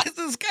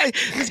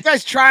 This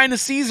guy's trying to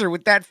Caesar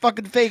with that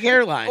fucking fake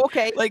hairline.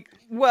 Okay. Like,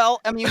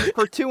 Well, I mean,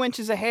 for 2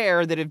 inches of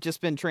hair that have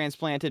just been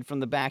transplanted from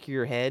the back of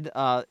your head,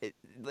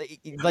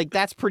 like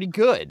that's pretty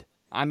good.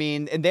 I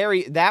mean, and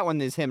that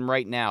one is him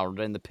right now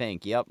in the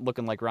pink. Yep,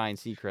 looking like Ryan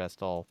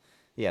Seacrest. All,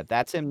 yeah,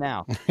 that's him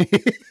now.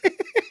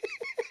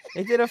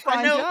 They did a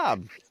fine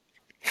job.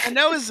 I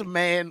know as a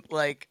man,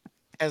 like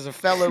as a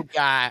fellow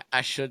guy,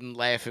 I shouldn't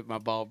laugh at my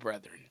bald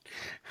brethren.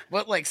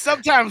 But like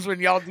sometimes when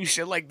y'all do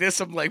shit like this,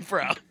 I'm like,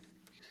 bro.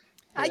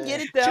 I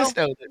get it though. Just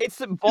own it. It's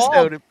Just bald.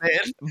 own it,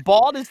 man.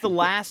 Bald is the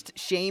last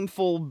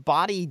shameful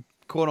body,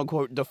 quote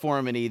unquote,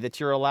 deformity that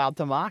you're allowed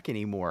to mock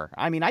anymore.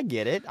 I mean, I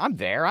get it. I'm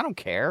there. I don't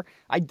care.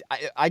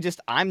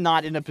 I'm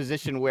not in a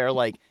position where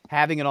like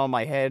having it on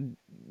my head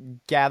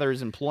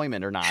gathers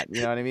employment or not.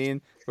 You know what I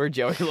mean? Where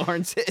Joey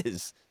Lawrence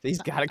is. He's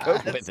got to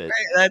cope with it.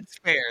 That's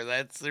fair.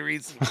 That's the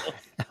reason.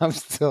 I'm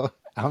still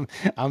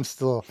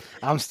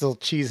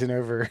cheesing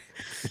over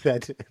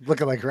that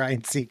looking like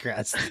Ryan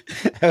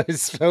Seacrest. That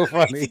was so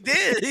funny. He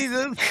did.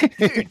 Dude,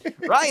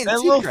 Ryan That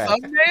little Seacrest.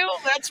 thumbnail.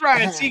 That's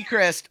Ryan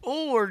Seacrest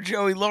or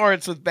Joey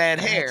Lawrence with bad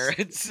hair.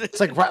 It's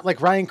like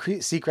Ryan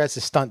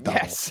Seacrest's stunt double.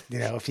 Yes. You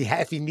know, if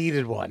he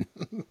needed one.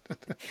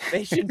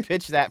 They should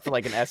pitch that for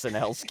like an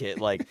SNL skit.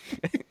 Like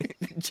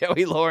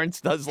Joey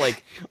Lawrence does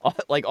like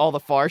all the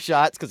far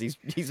shots because he's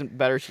in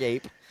better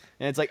shape,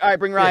 and it's like, all right,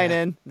 bring Ryan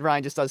in.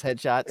 Ryan just does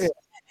headshots.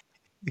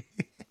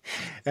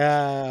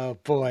 Oh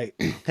boy.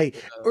 Hey,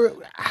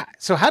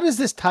 so how does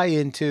this tie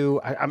into?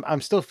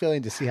 I'm still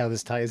failing to see how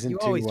this ties into. You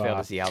always fail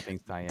to see how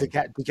things tie in.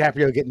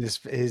 DiCaprio getting his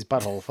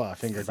butthole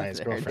fingered by his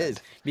There it girlfriend. is.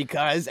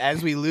 Because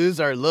as we lose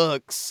our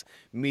looks,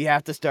 we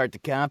have to start to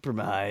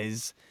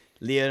compromise.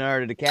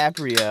 Leonardo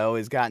DiCaprio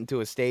has gotten to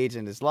a stage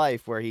in his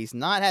life where he's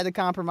not had to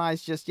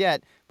compromise just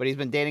yet, but he's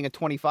been dating a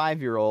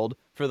 25-year-old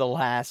for the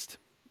last,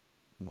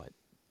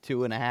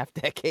 2.5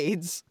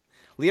 decades?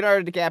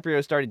 Leonardo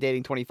DiCaprio started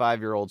dating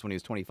 25-year-olds when he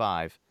was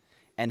 25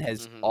 and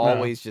has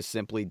always just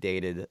simply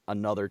dated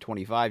another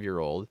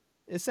 25-year-old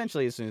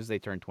essentially as soon as they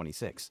turned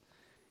 26.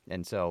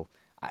 And so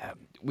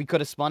we could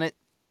have spun it,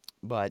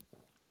 but...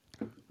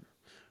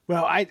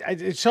 Well, I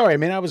sorry. I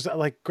mean, I was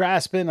like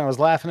grasping. I was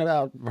laughing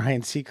about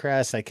Ryan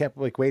Seacrest. I kept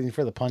like waiting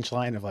for the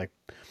punchline of like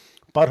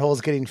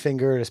buttholes getting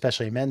fingered,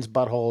 especially men's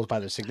buttholes by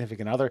their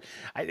significant other.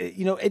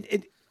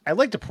 I'd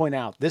like to point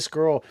out this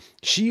girl.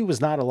 She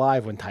was not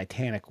alive when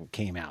Titanic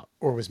came out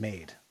or was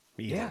made.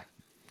 Either.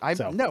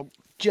 Yeah, no.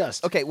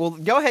 Just Okay. Well,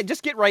 go ahead.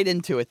 Just get right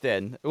into it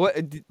then.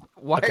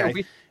 Why okay. are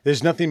we?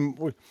 There's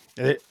nothing.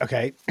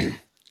 Okay.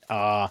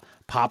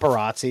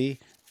 Paparazzi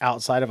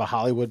outside of a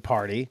Hollywood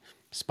party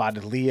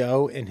spotted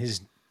Leo in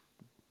his,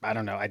 I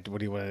don't know,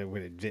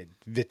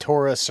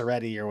 Vittoria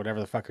Soretti or whatever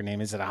the fuck her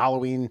name is, at a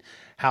Halloween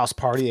house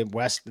party in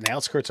the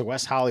outskirts of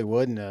West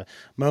Hollywood. In a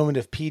moment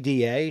of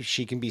PDA,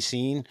 she can be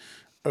seen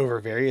over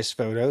various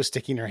photos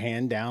sticking her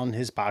hand down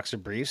his boxer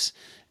briefs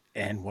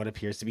and what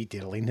appears to be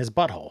diddling his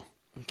butthole.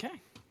 Okay.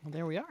 Well,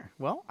 there we are.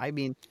 Well, I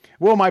mean,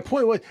 my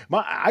point was,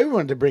 I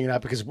wanted to bring it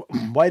up because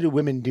why do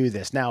women do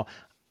this? Now,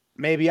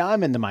 maybe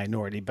I'm in the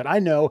minority, but I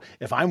know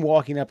if I'm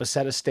walking up a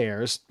set of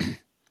stairs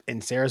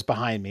and Sarah's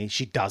behind me,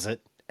 she does it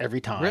every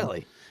time.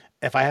 Really?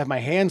 If I have my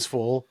hands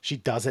full, she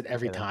does it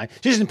every time.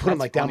 She doesn't put them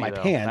like down my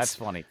pants. That's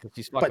funny.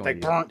 She's But fucking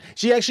like,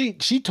 with you.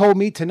 she told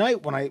me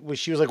tonight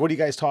she was like, "What are you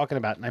guys talking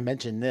about?" And I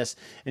mentioned this,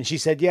 and she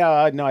said,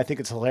 "Yeah, no, I think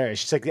it's hilarious."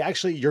 She's like,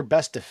 "Actually, your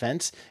best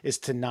defense is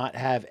to not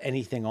have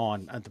anything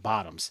on at the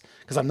bottoms,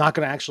 because I'm not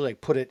going to actually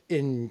like put it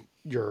in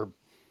your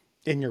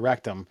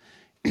rectum.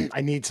 I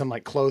need some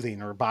like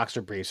clothing or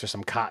boxer briefs or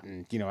some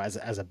cotton,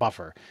 as a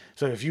buffer.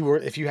 So if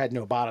you had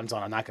no bottoms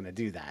on, I'm not going to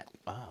do that."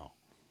 Oh,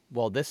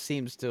 well, this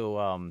seems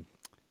to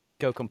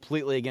go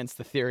completely against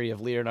the theory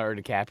of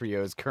Leonardo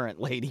DiCaprio's current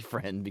lady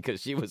friend,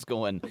 because she was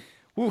going,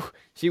 whew,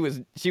 she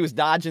was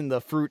dodging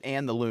the fruit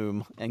and the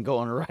loom and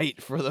going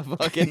right for the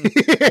fucking.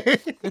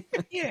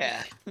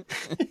 Yeah,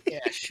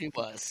 she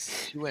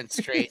was. She went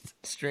straight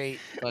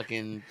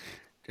fucking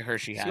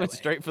Hershey She Highway. went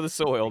straight for the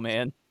soil,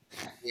 man.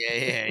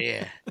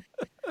 Yeah.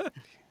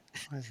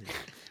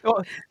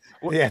 Well,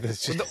 Yeah,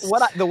 that's just...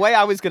 the way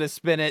I was going to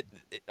spin it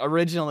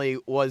originally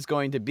was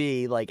going to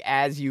be like,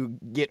 as you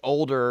get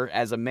older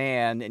as a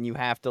man and you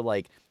have to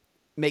like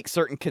make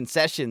certain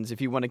concessions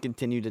if you want to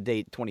continue to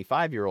date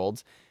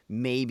 25-year-olds,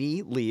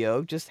 maybe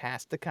Leo just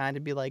has to kind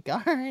of be like,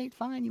 all right,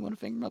 fine, you want to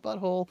finger my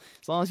butthole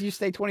as long as you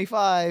stay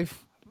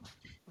 25.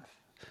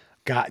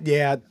 God,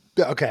 yeah.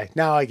 Okay,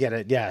 now I get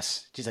it.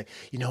 Yes. She's like,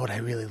 you know what I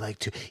really like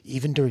to,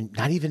 even during,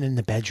 not even in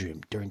the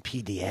bedroom, during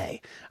PDA,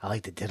 I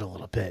like to diddle a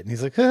little bit. And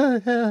he's like,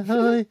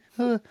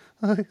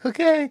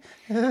 okay,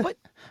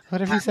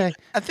 whatever you say.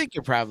 I think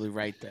you're probably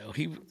right though.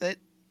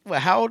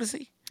 How old is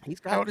he? He's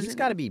got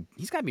to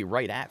be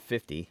right at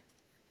 50.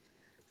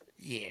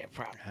 Yeah,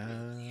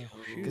 probably.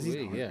 Because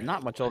he's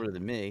not much older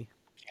than me.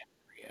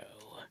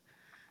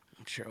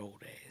 I'm sure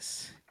old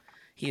ass.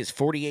 He is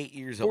 48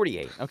 years old.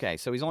 48. Okay,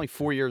 so he's only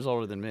 4 years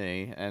older than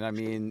me, and I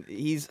mean,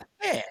 he's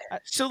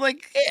So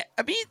like, yeah,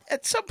 I mean,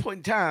 at some point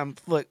in time,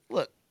 look,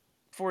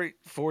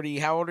 40.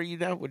 How old are you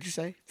now? What'd you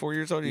say? 4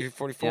 years old? You're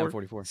 44. Yeah, I'm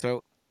 44.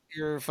 So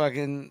you're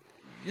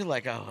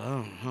like, oh,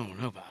 I don't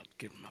know about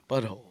getting my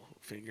butthole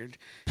fingered,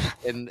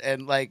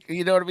 and like,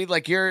 you know what I mean?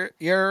 Like you're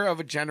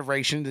of a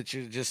generation that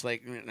you're just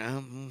like,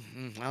 no,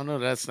 I don't know.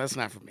 That's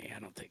not for me. I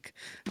don't think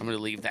I'm gonna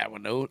leave that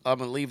one. No, I'm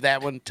gonna leave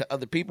that one to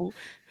other people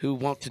who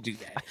want to do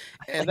that,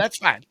 and that's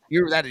fine.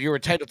 You're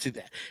entitled to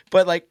that.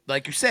 But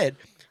like you said,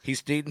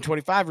 he's dating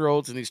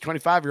 25-year-olds, and these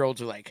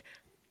 25-year-olds are like,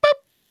 boop,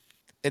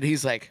 and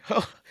he's like,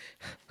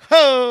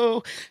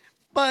 ho.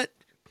 But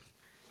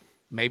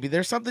maybe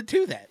there's something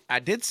to that. I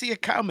did see a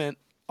comment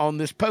on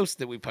this post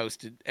that we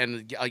posted,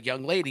 and a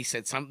young lady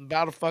said something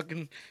about a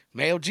fucking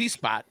male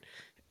G-spot.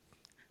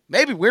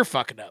 Maybe we're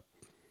fucking up,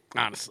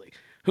 honestly.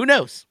 Who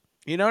knows?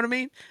 You know what I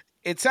mean?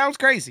 It sounds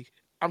crazy.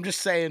 I'm just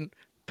saying,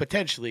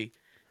 potentially,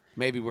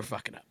 maybe we're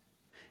fucking up.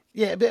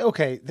 Yeah, but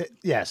okay.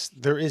 Yes,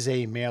 there is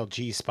a male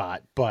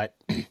G-spot, but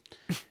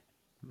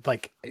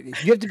like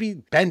you have to be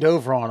bent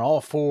over on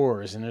all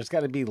fours, and there's got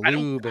to be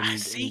lube. But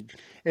she's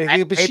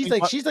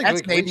like,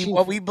 that's maybe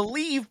what we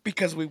believe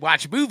because we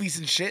watch movies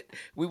and shit.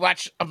 We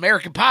watch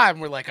American Pie,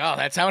 and we're like, oh,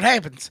 that's how it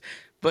happens.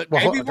 But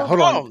maybe we're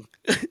wrong.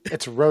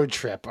 It's Road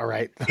Trip, all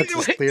right.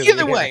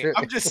 Either way,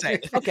 I'm just saying.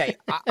 Okay,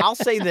 I'll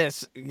say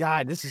this.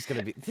 God, it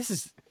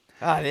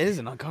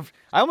isn't uncomfortable.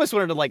 I almost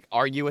wanted to like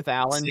argue with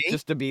Alan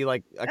just to be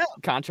like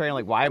contrary.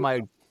 Like, why am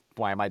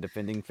I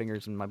defending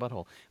fingers in my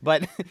butthole?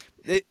 But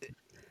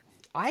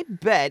I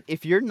bet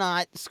if you're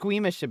not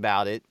squeamish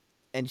about it,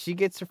 and she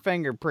gets her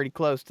finger pretty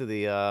close to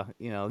the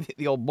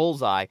the old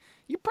bullseye,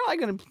 you're probably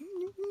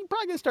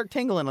gonna start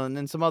tingling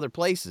in some other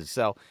places.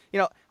 So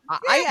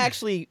I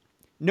actually,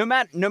 no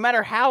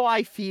matter how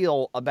I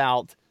feel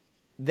about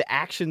the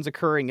actions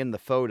occurring in the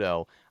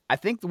photo, I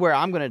think where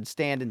I'm gonna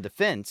stand in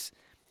defense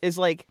is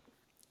like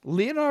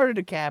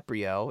Leonardo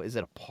DiCaprio is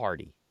at a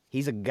party.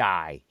 He's a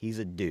guy. He's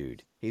a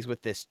dude. He's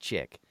with this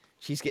chick.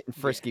 She's getting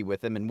frisky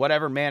with him in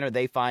whatever manner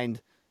they find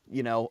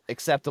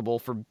acceptable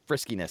for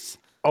friskiness.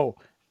 Oh.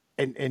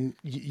 And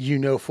you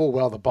know full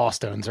well the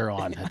Bosstones are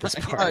on at this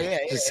party.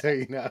 Just so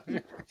you know.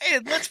 Hey,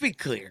 let's be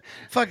clear.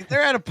 Fuck it,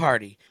 they're at a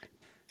party,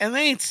 and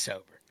they ain't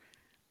sober.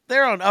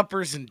 They're on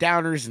uppers and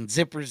downers and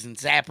zippers and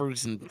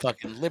zappers and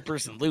fucking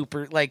lippers and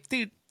looper. Like,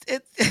 dude,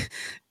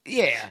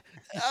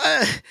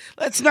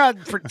 let's not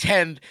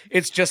pretend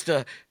it's just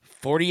a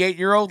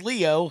 48-year-old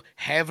Leo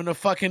having a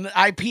fucking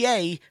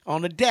IPA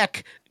on a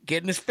deck,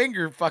 getting his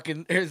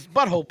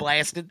butthole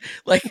blasted.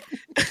 Like.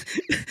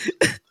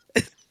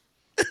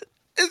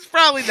 It's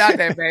probably not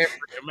that bad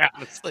for him,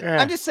 honestly.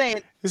 I'm just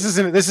saying this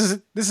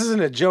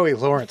isn't a Joey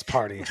Lawrence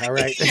party, all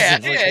right? Yeah,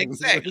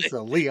 exactly. It's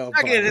a Leo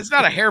party. It's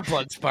not a hair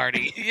plugs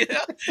party. You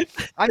know?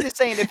 I'm just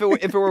saying if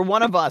it were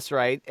one of us,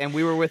 right, and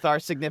we were with our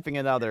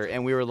significant other,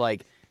 and we were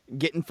like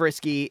getting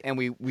frisky, and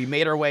we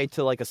made our way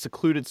to like a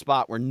secluded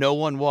spot where no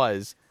one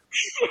was,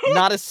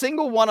 not a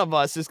single one of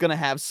us is gonna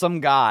have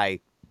some guy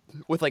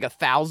with like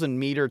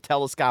 1,000-meter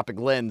telescopic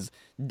lens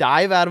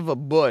dive out of a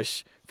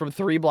bush from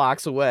 3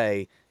 blocks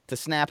away to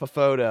snap a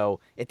photo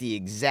at the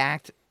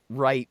exact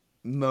right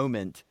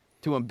moment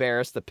to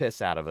embarrass the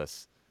piss out of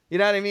us. You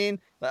know what I mean?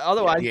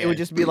 Otherwise, it would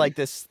just be like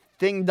this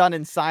thing done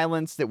in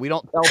silence that we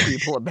don't tell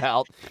people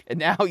about. And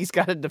now he's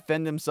got to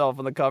defend himself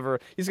on the cover.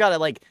 He's got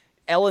to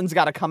Ellen's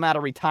got to come out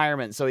of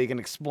retirement so he can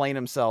explain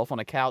himself on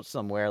a couch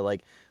somewhere.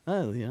 Like,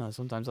 oh,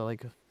 sometimes I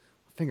like a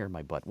finger in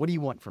my butt. What do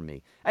you want from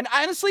me? And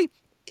honestly,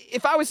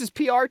 if I was his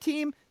PR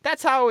team,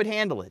 that's how I would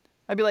handle it.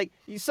 I'd be like,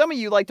 some of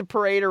you like to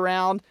parade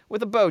around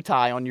with a bow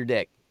tie on your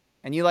dick.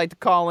 And you like to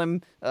call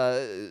him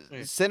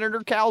Senator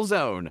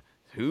Calzone,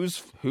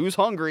 who's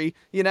hungry,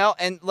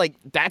 and like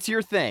that's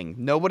your thing.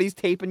 Nobody's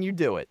taping you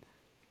do it.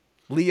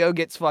 Leo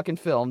gets fucking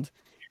filmed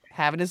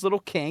having his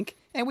little kink,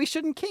 and we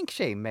shouldn't kink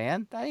shame,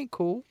 man. That ain't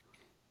cool,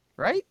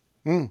 right?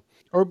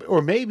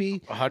 Or maybe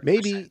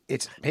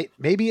 100%.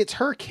 maybe it's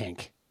her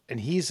kink, and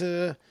he's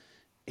a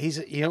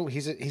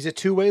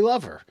two-way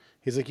lover.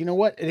 He's like, you know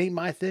what? It ain't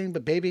my thing,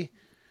 but baby,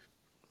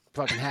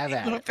 fucking have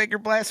at Little it. finger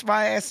blast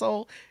my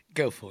asshole.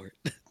 Go for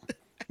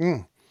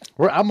it.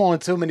 I'm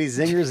on so many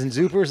zingers and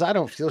zoopers, I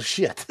don't feel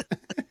shit.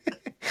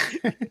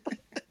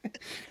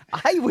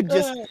 I would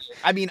just,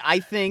 I mean, I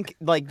think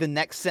like the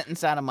next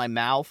sentence out of my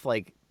mouth,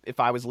 like if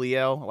I was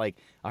Leo, like,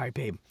 all right,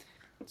 babe,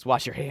 let's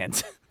wash your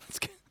hands. Let's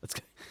go.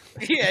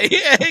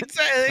 Yeah,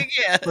 exactly.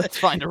 Yeah. Let's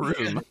find a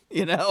room,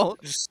 you know?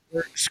 Just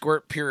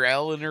squirt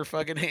Purell in her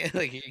fucking hand.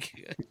 Like,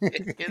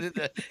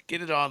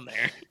 get it on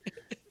there.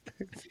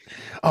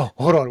 Oh,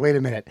 hold on, wait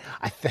a minute.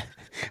 I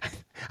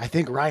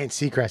think Ryan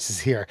Seacrest is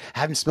here.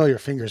 Have him smell your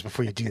fingers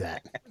before you do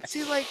that.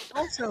 See, like,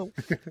 also,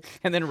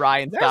 And then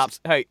Ryan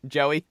stops. Hey,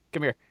 Joey,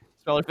 come here.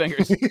 Smell her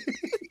fingers.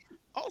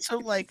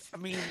 like, I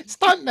mean,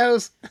 Stunt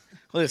nose.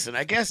 listen.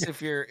 I guess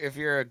if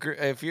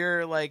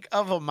you're like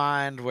of a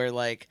mind where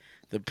like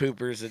the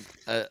pooper's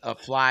a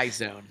fly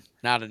zone,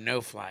 not a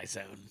no-fly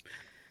zone,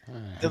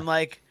 then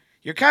like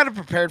you're kind of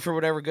prepared for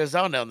whatever goes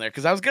on down there.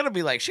 Because I was gonna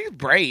be like, she's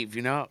brave,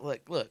 you know.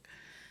 Like, look,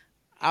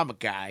 I'm a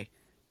guy.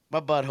 My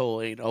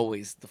butthole ain't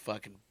always the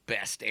fucking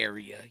best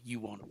area you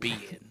want to be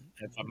in.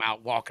 If I'm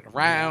out walking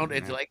around,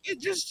 it's like it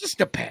just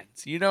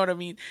depends. You know what I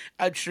mean?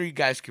 I'm sure you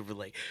guys can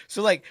relate.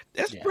 So like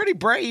that's pretty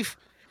brave.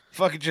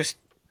 Fucking just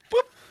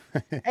whoop.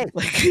 Hey,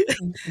 like,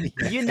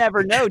 you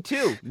never know,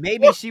 too.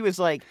 Maybe she was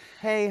like,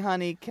 "Hey,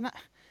 honey, can I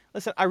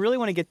listen? I really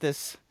want to get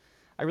this.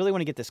 I really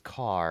want to get this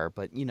car,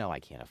 but you know I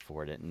can't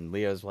afford it." And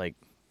Leo's like,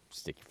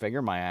 "Stick your finger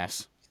in my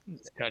ass,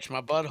 Touch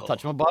my butthole.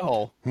 touch my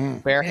butthole,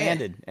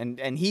 barehanded."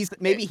 And he's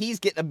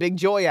getting a big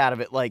joy out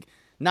of it, like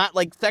not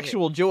like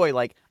sexual joy,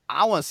 like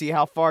I want to see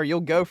how far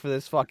you'll go for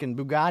this fucking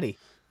Bugatti.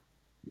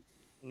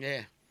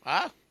 Yeah.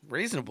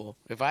 Reasonable.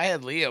 If I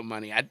had Leo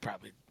money, I'd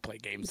probably play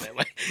games that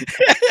way.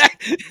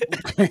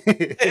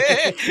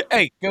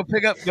 Hey, go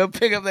pick up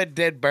that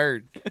dead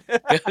bird.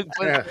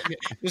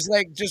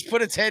 Just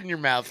put its head in your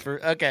mouth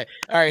for okay.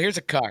 All right, here's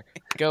a car.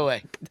 Go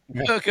away.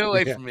 Go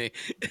away from me.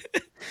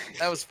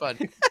 That was fun.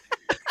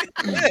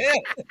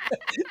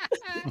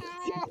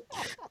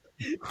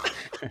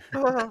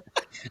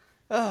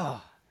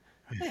 Oh,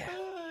 yeah.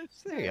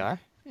 There you are.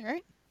 All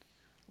right.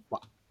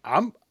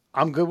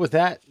 I'm good with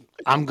that.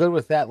 I'm good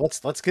with that.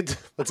 Let's get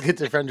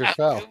to friend or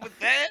foe. With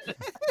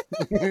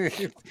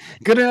that?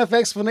 Good enough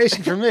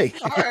explanation for me.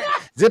 Right.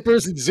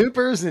 Zippers and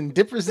zoopers and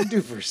dippers and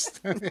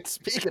doopers.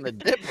 Speaking of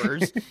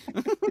dippers.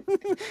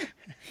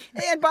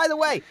 And by the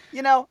way,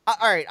 you know, all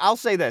right, I'll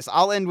say this.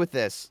 I'll end with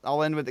this.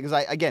 Because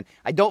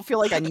I don't feel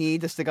like I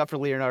need to stick up for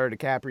Leonardo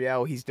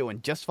DiCaprio. He's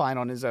doing just fine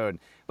on his own.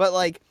 But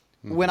like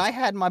when I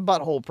had my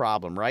butthole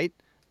problem, right?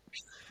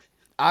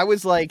 I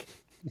was like,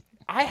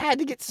 I had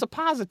to get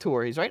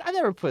suppositories, right? I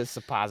never put a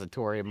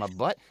suppository in my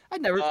butt. I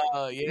never.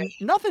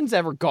 Nothing's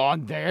ever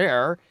gone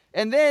there.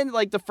 And then,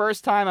 like the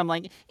first time, I'm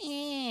like,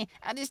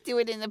 I'll just do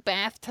it in the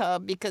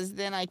bathtub because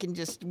then I can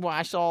just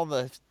wash all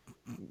the,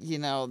 you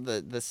know,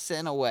 the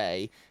sin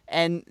away.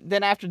 And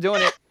then after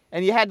doing it,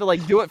 and you had to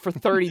like do it for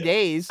 30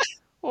 days.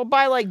 Well,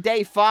 by like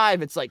day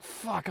 5, it's like,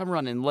 fuck, I'm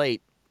running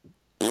late.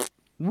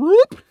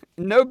 Whoop.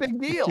 No big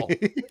deal.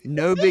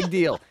 No big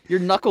deal. You're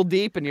knuckle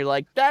deep and you're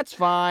like, that's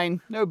fine.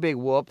 No big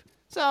whoop.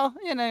 So,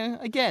 you know,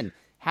 again,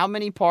 how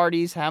many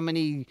parties, how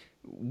many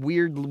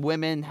weird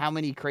women, how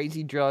many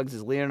crazy drugs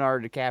is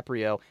Leonardo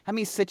DiCaprio? How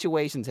many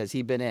situations has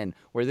he been in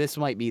where this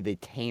might be the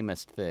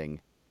tamest thing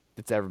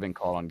that's ever been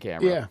caught on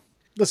camera? Yeah.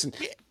 Listen,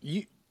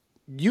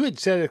 you had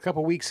said a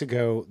couple weeks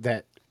ago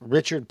that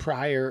Richard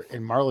Pryor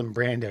and Marlon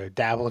Brando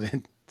dabbled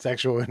in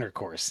sexual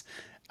intercourse.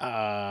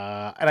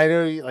 And I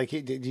know like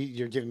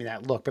you're giving me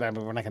that look, but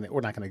we're not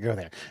gonna go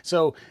there.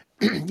 So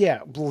yeah,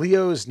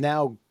 Leo's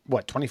now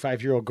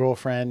 25-year-old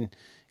girlfriend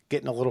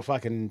getting a little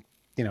fucking,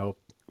 you know,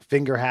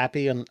 finger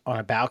happy on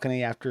a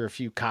balcony after a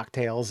few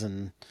cocktails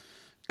and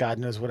God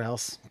knows what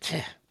else.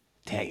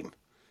 Tame.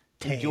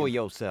 Enjoy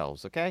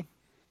yourselves, okay?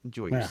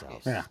 Enjoy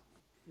yourselves. Yeah.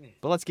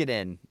 But let's get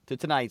in to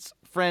tonight's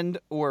friend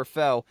or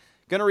foe.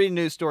 Gonna read a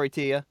news story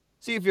to you.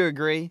 See if you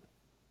agree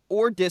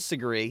or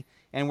disagree.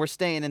 And we're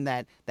staying in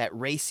that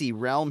racy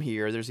realm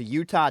here. There's a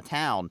Utah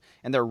town,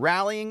 and they're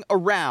rallying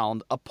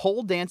around a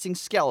pole dancing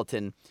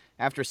skeleton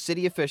after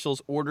city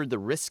officials ordered the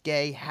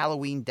risque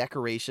Halloween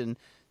decoration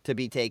to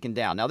be taken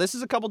down. Now, this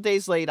is a couple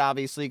days late,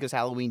 obviously, because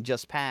Halloween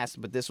just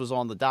passed, but this was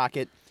on the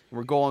docket.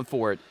 We're going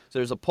for it. So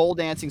there's a pole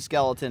dancing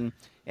skeleton,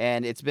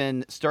 and it's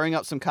been stirring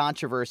up some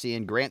controversy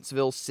in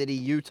Grantsville City,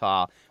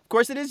 Utah. Of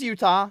course, it is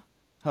Utah,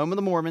 home of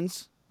the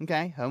Mormons,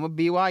 okay, home of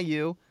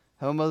BYU,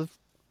 home of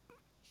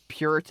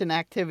Puritan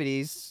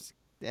activities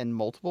and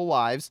multiple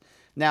wives.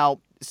 Now,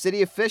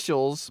 city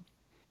officials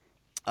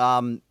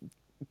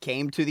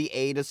came to the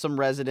aid of some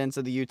residents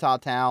of the Utah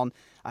town.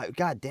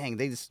 God dang,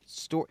 they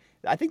just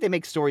I think they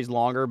make stories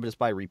longer just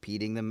by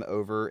repeating them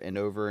over and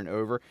over and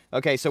over.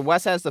 Okay, so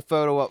Wes has the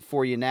photo up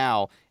for you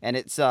now, and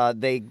it's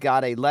they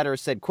got a letter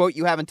said, quote,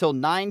 "You have until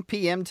 9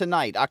 p.m.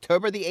 tonight,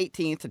 October the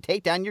 18th, to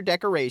take down your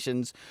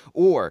decorations,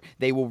 or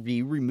they will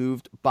be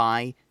removed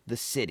by the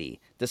city.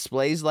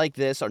 Displays like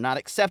this are not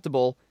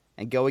acceptable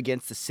and go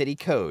against the city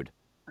code."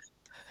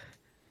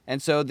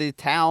 And so the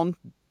town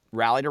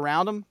rallied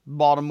around him,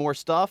 bought him more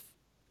stuff.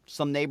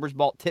 Some neighbors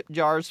bought tip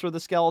jars for the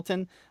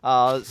skeleton.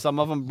 Some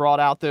of them brought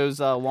out those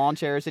lawn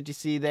chairs that you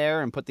see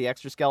there and put the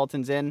extra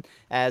skeletons in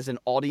as an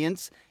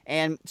audience.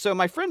 And so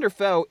my friend or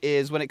foe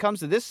is, when it comes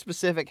to this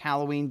specific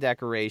Halloween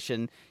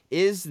decoration,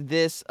 is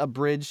this a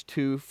bridge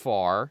too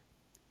far?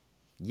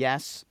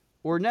 Yes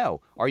or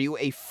no? Are you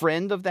a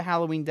friend of the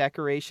Halloween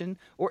decoration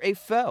or a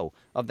foe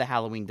of the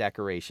Halloween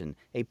decoration?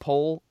 A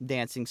pole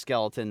dancing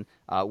skeleton.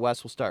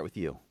 Wes, we'll start with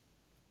you.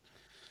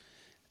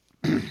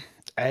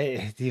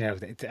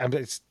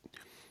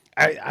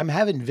 I'm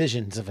having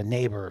visions of a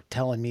neighbor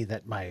telling me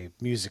that my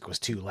music was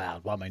too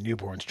loud while my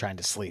newborn's trying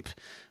to sleep.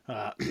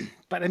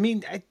 But I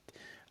mean,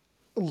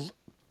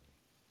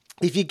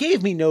 if you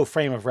gave me no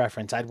frame of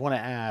reference, I'd want to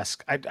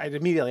ask, I'd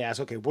immediately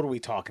ask, okay, what are we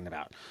talking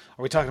about?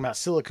 Are we talking about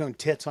silicone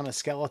tits on a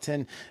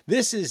skeleton?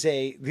 These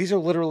are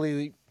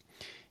literally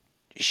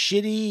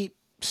shitty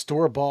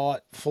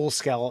store-bought full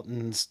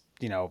skeletons,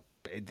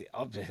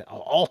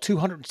 all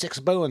 206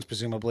 bones,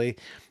 presumably.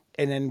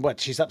 And then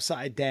she's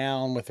upside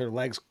down with her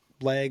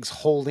legs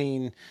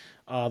holding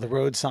the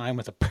road sign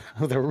with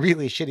a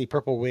really shitty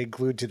purple wig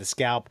glued to the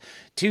scalp.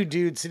 Two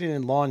dudes sitting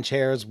in lawn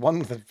chairs, one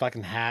with a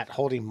fucking hat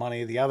holding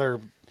money, the other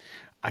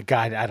a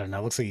guy, I don't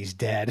know, looks like he's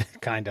dead,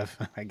 kind of,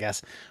 I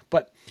guess.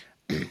 But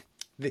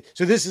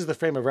so this is the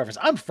frame of reference.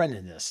 I'm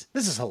friending this.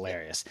 This is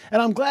hilarious.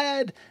 And I'm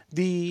glad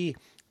the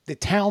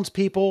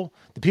townspeople,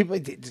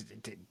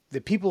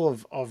 the people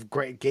of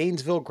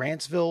Gainesville,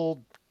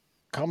 Grantsville,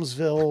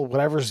 Cumsville,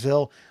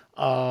 whateversville,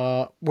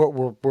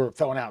 we're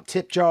throwing out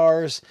tip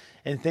jars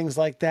and things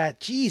like that.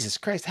 Jesus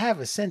Christ,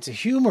 have a sense of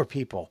humor,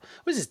 people.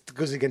 What is this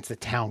goes against the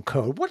town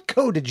code? What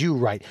code did you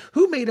write?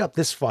 Who made up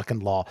this fucking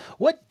law?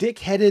 What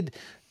dick-headed,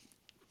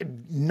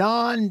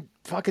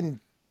 non-fucking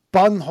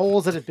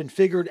bunholes that have been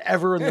figured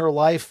ever in their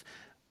life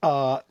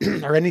or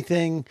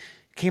anything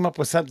came up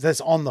with something that's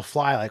on the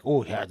fly, like,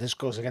 oh yeah, this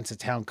goes against the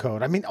town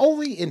code. I mean,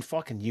 only in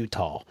fucking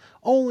Utah.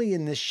 Only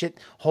in this shit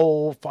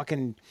hole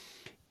fucking...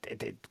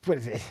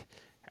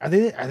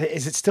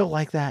 Is it still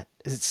like that?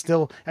 Is it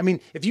still, I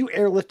mean, if you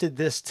airlifted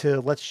this to,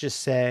 let's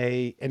just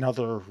say,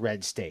 another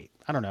red state,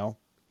 I don't know,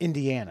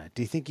 Indiana,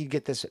 do you think you'd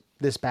get this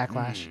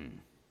backlash?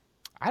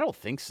 I don't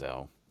think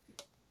so.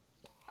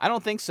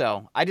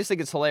 I just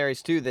think it's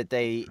hilarious, too, that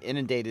they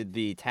inundated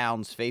the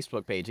town's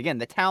Facebook page. Again,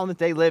 the town that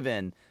they live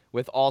in,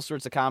 with all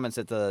sorts of comments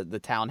that the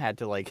town had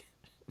to, like,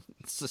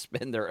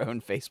 suspend their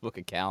own Facebook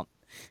account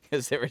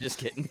because they were just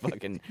getting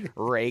fucking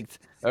raked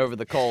over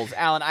the coals.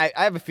 Alan, I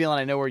have a feeling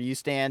I know where you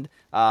stand,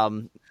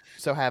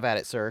 so have at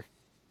it, sir.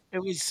 It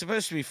was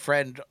supposed to be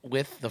friend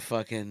with the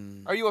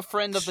fucking... Are you a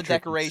friend of the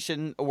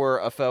decoration or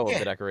a foe of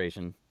the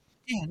decoration?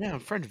 Yeah, no, I'm a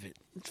friend of it.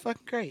 It's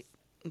fucking great.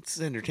 It's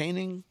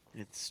entertaining.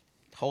 It's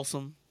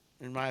wholesome,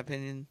 in my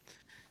opinion.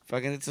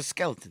 Fucking, it's a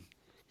skeleton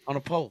on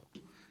a pole.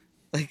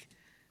 Like,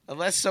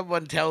 unless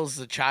someone tells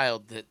the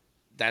child that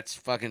that's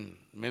fucking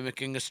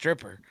mimicking a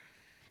stripper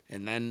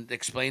and then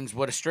explains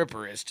what a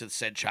stripper is to the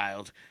said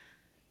child,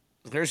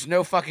 there's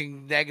no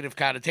fucking negative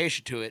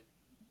connotation to it.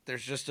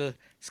 There's just a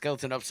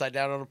skeleton upside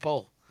down on a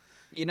pole.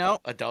 You know,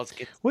 adults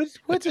get...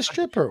 What's a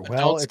stripper?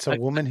 Well, it's a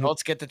woman who...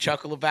 Adults get to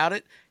chuckle about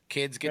it.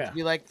 Kids get to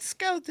be like,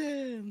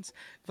 skeletons.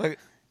 Like,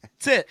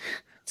 that's it.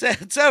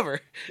 It's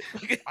over.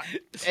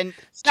 And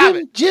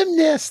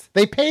gymnasts.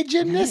 They pay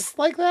gymnasts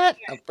like that?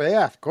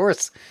 Yeah, of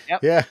course.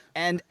 Yep. Yeah.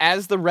 And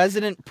as the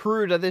resident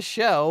prude of this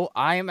show,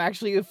 I am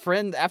actually a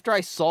friend. After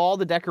I saw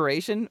the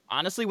decoration,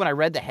 honestly, when I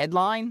read the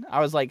headline, I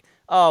was like,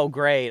 oh,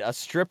 great, a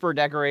stripper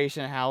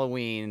decoration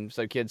Halloween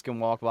so kids can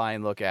walk by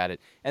and look at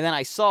it. And then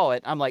I saw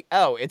it. I'm like,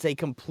 oh, it's a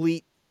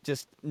complete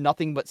just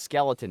nothing but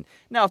skeleton.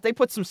 Now, if they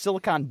put some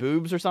silicone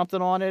boobs or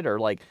something on it, or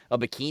like a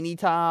bikini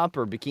top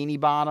or bikini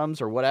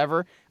bottoms or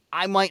whatever,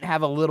 I might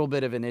have a little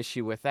bit of an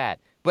issue with that.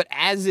 But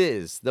as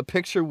is, the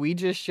picture we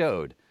just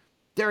showed,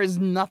 there is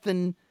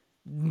nothing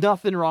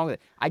wrong with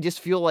it. I just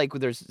feel like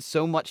there's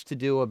so much to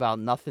do about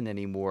nothing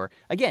anymore.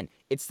 Again,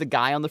 it's the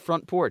guy on the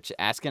front porch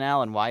asking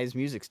Alan why his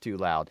music's too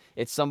loud.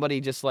 It's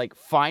somebody just like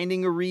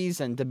finding a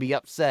reason to be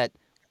upset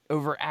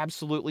over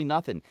absolutely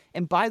nothing.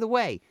 And by the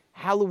way,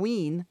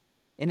 Halloween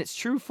in its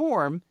true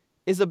form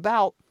is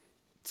about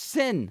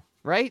sin,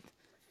 right?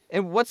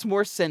 And what's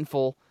more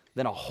sinful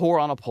than a whore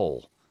on a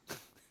pole?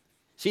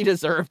 She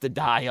deserved to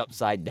die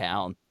upside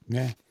down.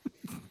 Yeah.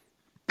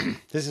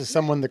 This is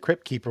someone the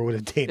Crypt Keeper would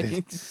have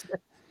dated.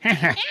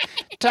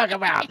 Talk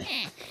about.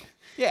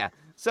 Yeah.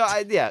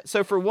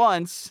 So for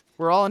once,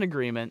 we're all in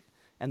agreement,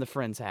 and the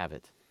friends have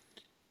it.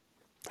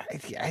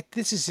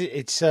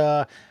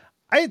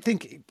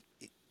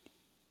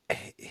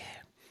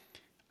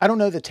 I don't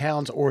know the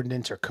town's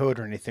ordinance or code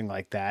or anything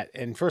like that.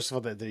 And first of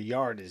all, the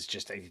yard is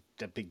just a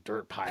big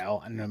dirt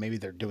pile. I don't know, maybe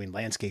they're doing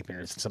landscaping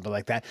or something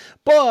like that.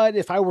 But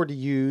if I were to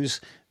use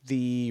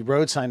the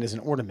road sign as an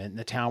ornament and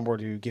the town were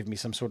to give me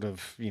some sort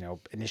of,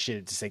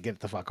 initiative to say,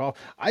 get the fuck off,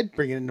 I'd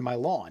bring it into my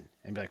lawn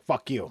and be like,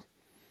 fuck you.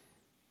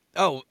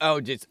 Oh,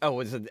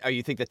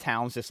 you think the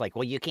town's just like,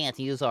 well, you can't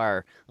use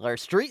our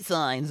street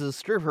signs as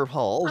stripper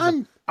poles?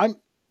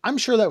 I'm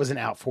sure that was an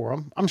out for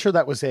them. I'm sure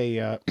that was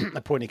a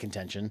point of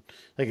contention.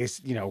 Like,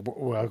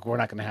 we're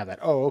not going to have that.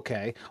 Oh,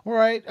 okay. All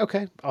right.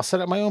 Okay. I'll set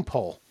up my own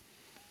pole.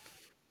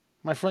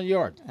 My front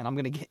yard. And I'm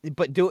going to get,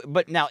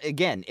 but now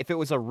again, if it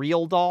was a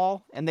real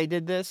doll and they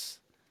did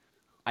this,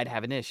 I'd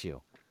have an issue.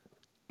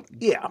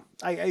 Yeah.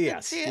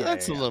 Yes. Yeah,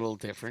 that's a little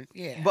different.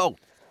 Yeah.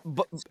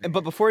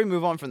 But before we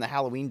move on from the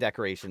Halloween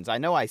decorations, I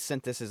know I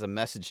sent this as a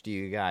message to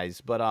you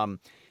guys, but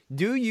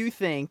do you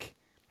think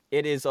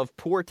it is of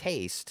poor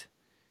taste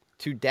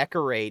to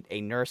decorate a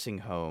nursing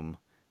home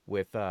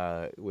with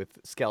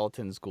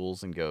skeletons,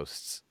 ghouls, and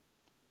ghosts?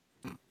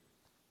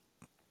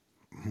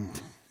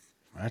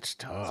 That's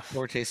tough.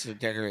 Poor taste to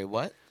decorate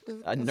what?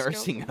 A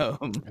nursing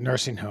home. A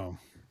nursing home.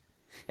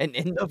 An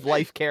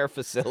end-of-life care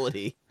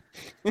facility.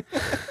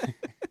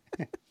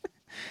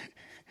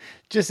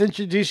 Just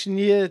introducing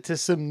you to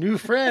some new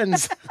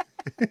friends.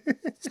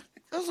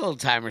 Those old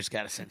timers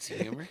got a sense of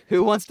humor.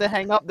 Who wants to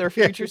hang up their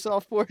future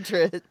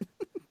self-portrait?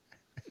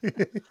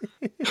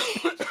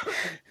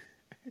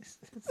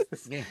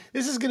 Yeah.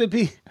 This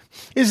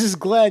is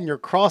Glenn, your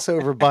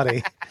crossover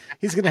buddy.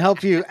 He's going to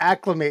help you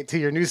acclimate to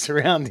your new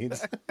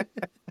surroundings.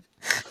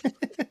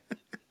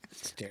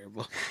 It's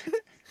terrible.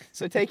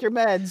 So take your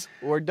meds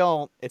or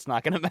don't. It's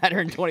not going to matter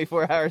in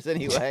 24 hours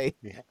anyway.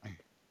 Yeah.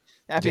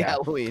 Happy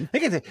Halloween. I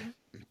get to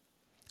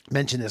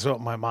mention this. Well,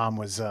 my mom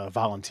was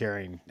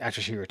volunteering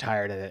after she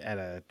retired at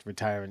a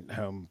retirement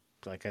home,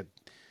 like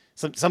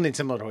something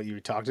similar to what you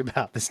talked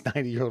about. This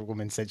 90-year-old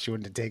woman said she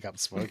wanted to take up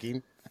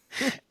smoking.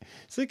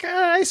 It's like,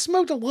 I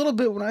smoked a little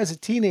bit when I was a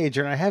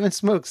teenager, and I haven't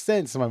smoked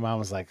since. And my mom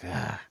was like,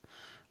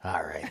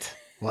 all right,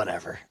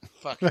 whatever.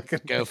 Fucking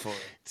go for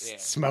it. Yeah.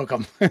 Smoke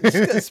them. She's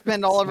going to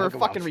spend all of her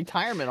fucking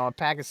retirement on a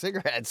pack of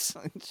cigarettes.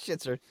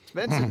 Shits are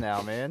expensive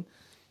now, man.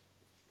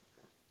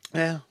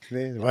 Yeah,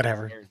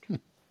 whatever.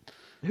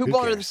 Who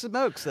bought her the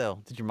smokes, though?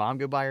 Did your mom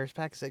go buy her a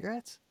pack of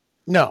cigarettes?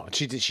 No,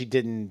 she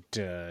didn't.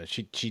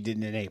 She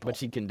didn't enable. But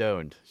she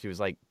condoned. She was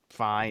like,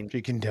 fine.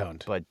 She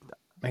condoned. But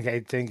like,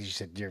 I think she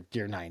said,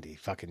 "You're 90.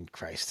 Fucking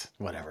Christ,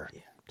 whatever.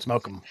 Yeah.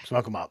 Smoke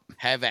them up.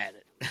 Have at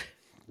it."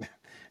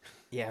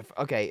 Yeah.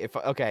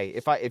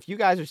 If you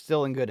guys are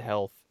still in good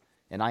health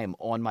and I am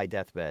on my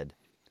deathbed,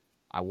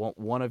 I want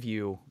one of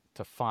you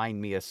to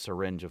find me a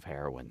syringe of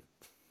heroin.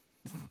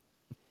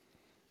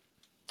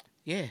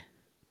 Yeah.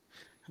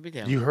 I'll be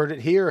down. You heard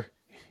it here.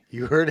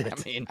 You heard it. I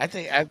mean, I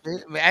think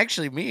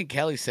actually me and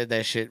Kelly said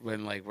that shit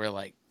when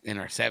we're in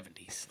our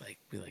 70s.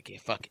 Be like, yeah,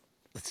 fuck it.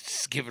 Let's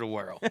just give it a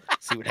whirl.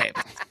 See what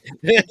happens.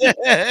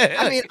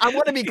 I mean, I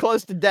want to be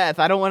close to death.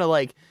 I don't want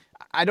to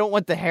I don't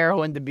want the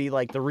heroin to be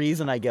the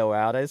reason I go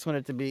out. I just want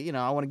it to be,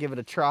 I want to give it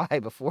a try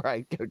before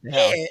I go down.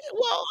 Yeah,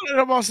 well, and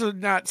I'm also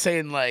not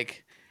saying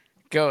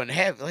go and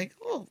have a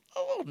little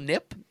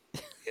nip, a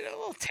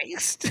little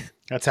taste.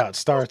 That's how it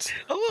starts.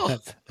 A little.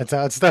 That's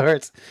how it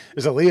starts.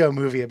 There's a Leo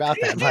movie about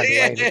that, by the way.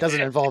 And it doesn't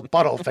involve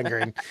butthole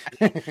fingering.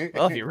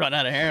 Well, if you run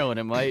out of heroin,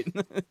 it might.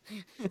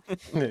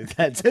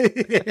 That's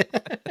it.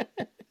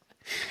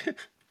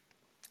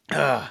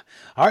 All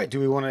right. Do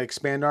we want to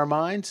expand our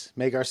minds,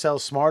 make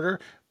ourselves smarter,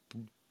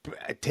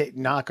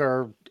 knock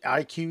our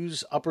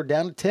IQs up or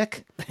down a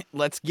tick?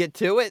 Let's get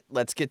to it.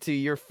 Let's get to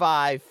your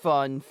 5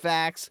 fun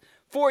facts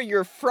for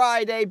your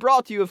Friday.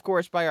 Brought to you, of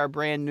course, by our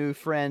brand new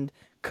friend,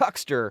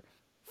 Cuckster.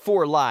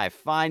 For life.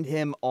 Find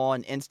him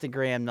on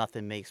Instagram.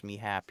 Nothing makes me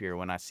happier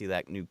when I see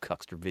that new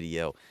Cuckster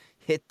video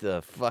hit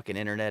the fucking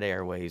internet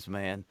airwaves,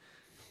 man.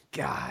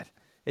 God,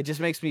 it just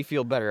makes me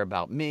feel better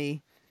about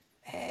me.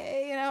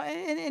 Hey,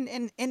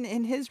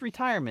 in his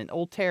retirement,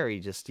 old Terry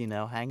just,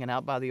 hanging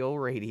out by the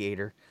old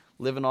radiator,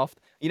 living off.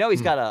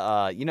 He's got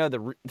a,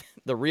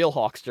 the real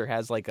Hawkster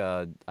has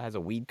has a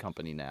weed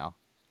company now.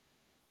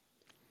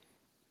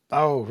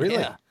 Oh, really?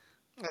 Yeah.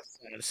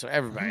 So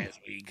everybody has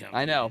weed company.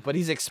 I know, but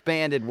he's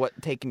expanded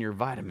what taking your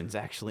vitamins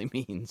actually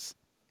means.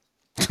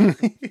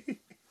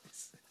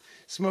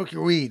 Smoke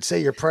your weed,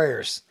 say your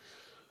prayers,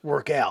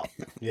 work out.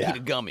 Yeah. Eat a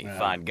gummy,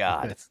 find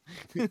God.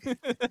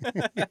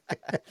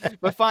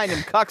 But find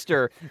him,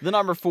 Cuckster, the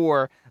number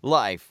 4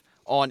 life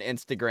on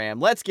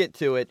Instagram. Let's get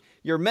to it.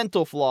 Your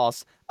mental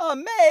floss,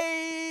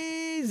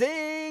 amazing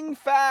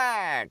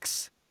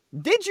facts.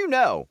 Did you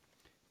know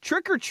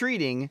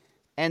trick-or-treating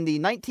and the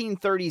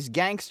 1930s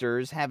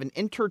gangsters have an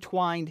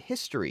intertwined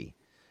history?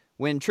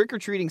 When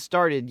trick-or-treating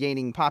started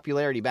gaining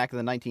popularity back in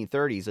the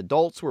 1930s,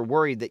 adults were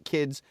worried that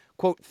kids,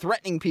 quote,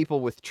 threatening people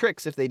with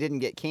tricks if they didn't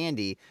get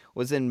candy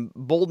was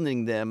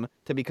emboldening them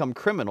to become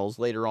criminals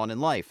later on in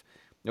life.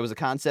 It was a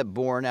concept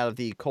born out of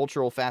the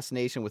cultural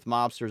fascination with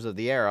mobsters of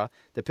the era.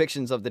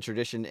 Depictions of the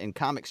tradition in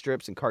comic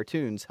strips and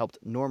cartoons helped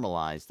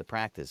normalize the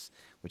practice,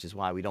 which is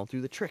why we don't do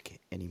the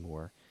trick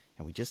anymore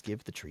and we just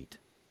give the treat.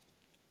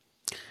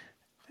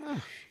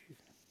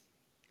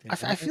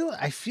 I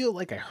feel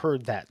like I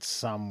heard that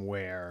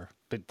somewhere,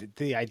 but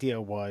the idea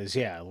was,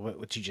 yeah,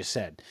 what you just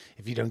said.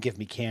 If you don't give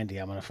me candy,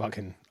 I'm gonna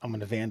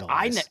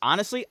vandalize.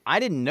 Honestly, I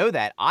didn't know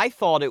that. I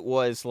thought it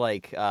was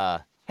like,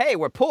 hey,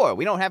 we're poor,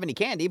 we don't have any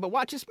candy, but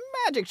watch this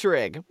magic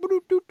trick.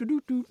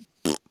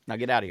 Now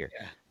get out of here.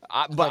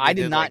 Yeah. But I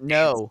did not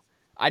know.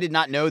 I did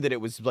not know that it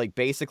was like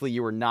basically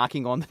you were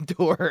knocking on the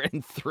door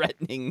and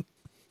threatening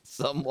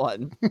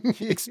someone,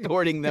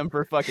 extorting them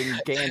for fucking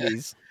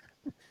candies.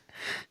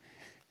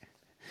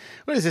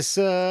 What is this?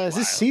 Is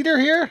this cedar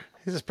here?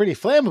 This is pretty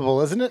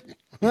flammable, isn't it?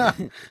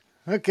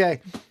 Okay.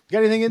 Got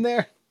anything in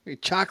there?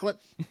 Chocolate?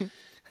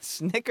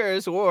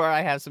 Snickers, or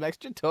I have some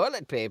extra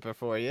toilet paper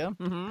for you.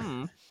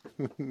 Mm-hmm.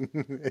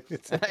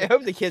 I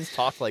hope the kids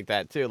talk like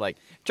that too, like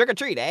trick or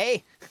treat, eh?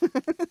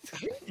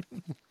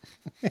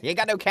 You ain't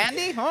got no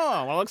candy?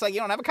 Oh, well, it looks like you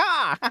don't have a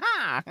car.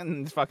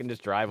 And fucking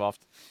just drive off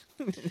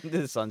to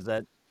the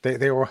sunset.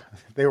 They were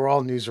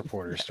all news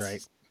reporters,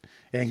 right?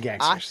 And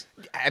gangsters.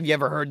 Have you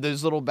ever heard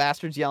those little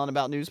bastards yelling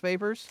about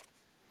newspapers?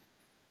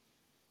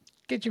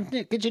 Get your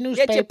newspaper.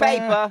 Get your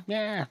paper.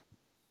 Yeah.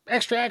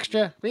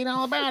 Extra. Read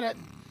all about it.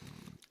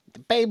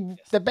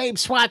 The babe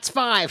swats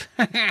 5.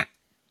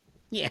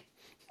 Yeah.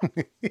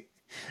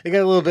 They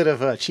got a little bit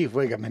of Chief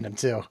Wiggum in them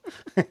too.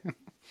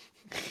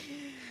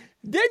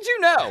 Did you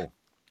know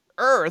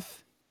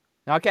Earth?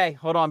 Okay,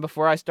 hold on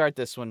before I start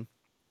this one.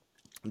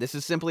 This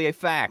is simply a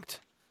fact.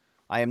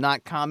 I am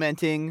not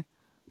commenting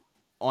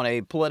on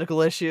a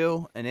political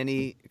issue in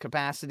any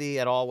capacity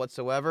at all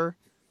whatsoever.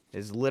 It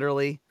is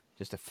literally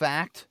just a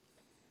fact.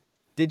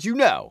 Did you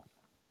know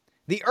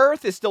the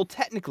Earth is still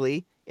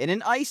technically in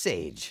an ice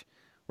age?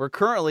 We're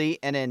currently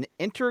in an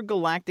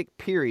intergalactic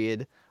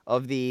period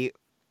of the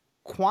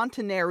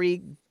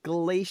Quaternary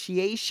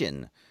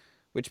glaciation,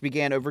 which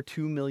began over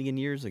 2 million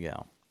years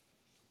ago.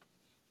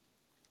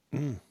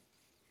 I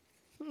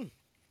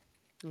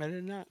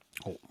did not.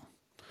 Oh.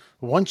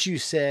 Once you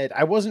said,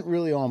 I wasn't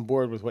really on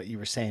board with what you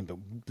were saying, but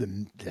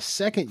the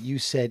second you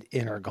said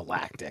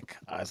intergalactic,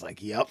 I was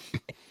like, yep,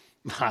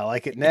 I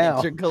like it now.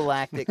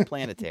 Intergalactic,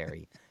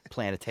 planetary,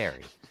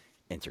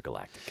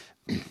 intergalactic.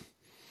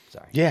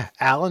 Sorry. Yeah,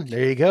 Alan,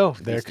 there you go.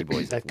 That could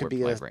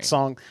be a brain.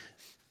 song.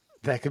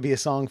 That could be a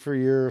song for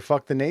your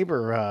 "Fuck the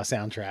Neighbor"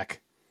 soundtrack.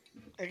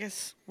 I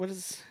guess what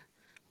does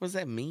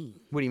that mean?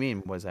 What do you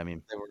mean? What does that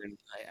mean?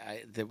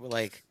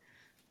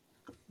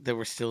 They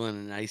were still in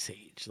an ice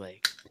age.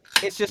 Like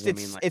it's just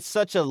it's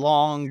such a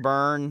long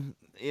burn,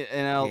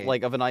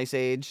 like of an ice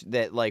age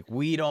that like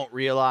we don't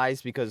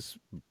realize because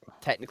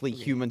technically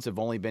humans have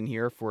only been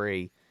here for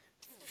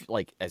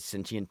as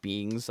sentient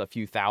beings a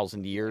few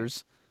thousand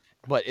years,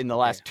 but in the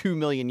last 2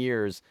 million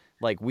years,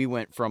 like we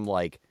went from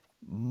like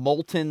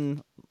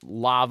molten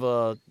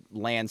lava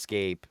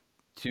landscape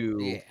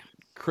to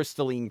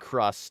crystalline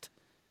crust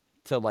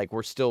to like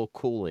we're still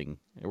cooling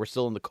and we're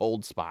still in the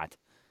cold spot.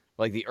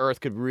 Like the Earth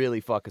could really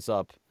fuck us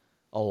up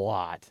a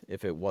lot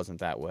if it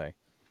wasn't that way.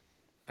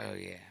 Oh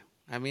yeah,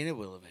 I mean it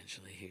will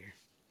eventually here.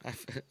 I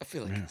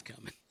feel like it's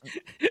coming.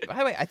 By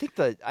the way, I think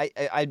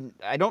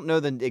I don't know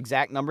the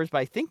exact numbers, but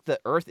I think the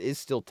Earth is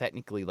still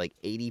technically like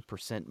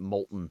 80%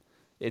 molten.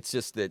 It's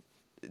just that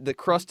the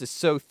crust is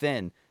so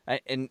thin.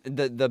 And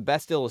the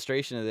best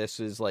illustration of this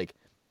is like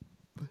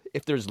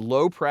if there's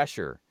low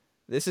pressure.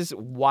 This is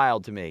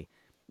wild to me.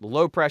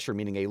 Low pressure,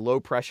 meaning a low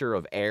pressure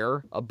of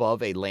air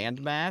above a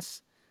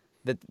landmass,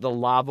 that the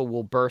lava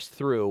will burst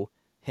through,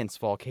 hence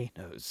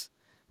volcanoes.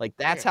 Like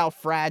that's how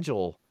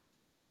fragile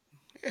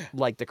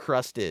like the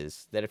crust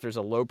is, that if there's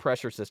a low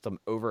pressure system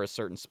over a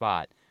certain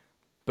spot,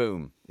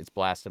 boom, it's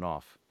blasting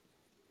off.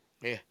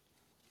 Yeah.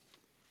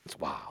 It's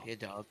wild. Yeah,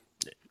 dog.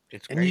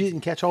 It's and crazy. You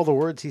didn't catch all the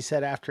words he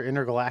said after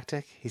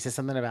intergalactic? He said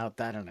something about,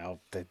 I don't know,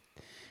 it's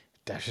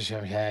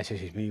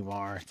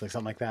like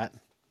something like that.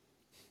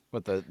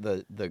 What,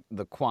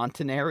 the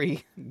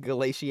quaternary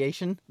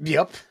glaciation?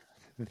 Yep.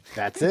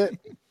 That's it.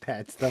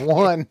 That's the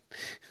one.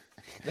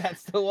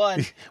 That's the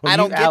one. When I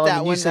don't get Alan,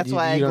 that one. That's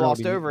why I don't know what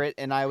glossed over it,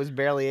 and I was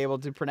barely able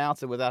to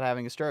pronounce it without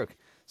having a stroke.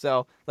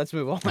 So let's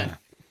move on.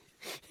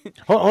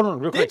 Hold on,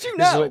 real quick. Did you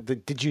know?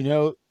 Did you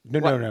know?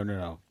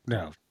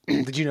 No.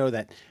 Did you know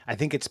that I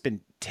think it's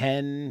been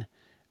 10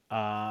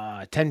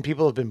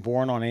 people have been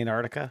born on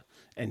Antarctica,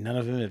 and none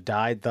of them have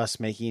died, thus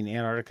making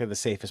Antarctica the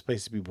safest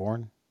place to be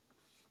born?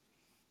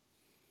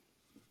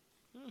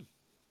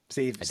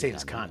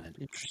 Safest continent.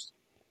 Interesting.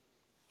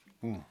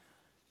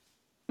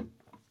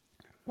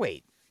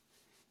 Wait.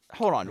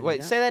 Hold on.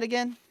 Wait, say that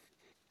again?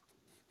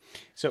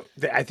 So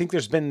I think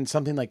there's been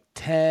something like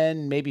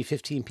 10, maybe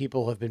 15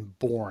 people have been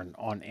born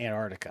on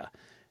Antarctica.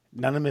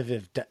 None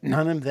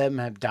of them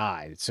have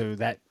died. So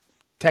that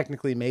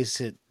technically makes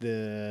it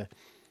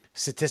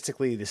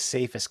statistically the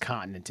safest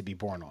continent to be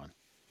born on.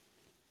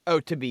 Oh,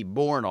 to be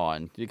born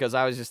on, because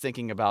I was just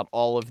thinking about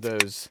all of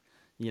those,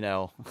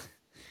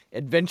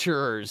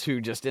 adventurers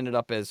who just ended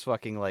up as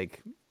fucking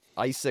like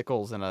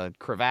icicles in a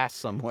crevasse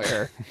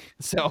somewhere.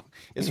 So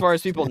as far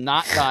as people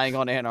not dying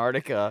on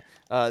Antarctica,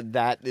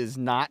 that is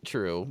not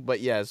true.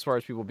 But yeah, as far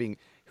as people being,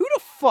 who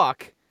the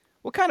fuck,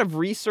 what kind of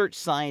research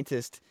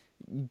scientist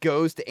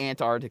goes to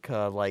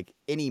Antarctica like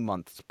any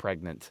month's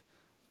pregnant?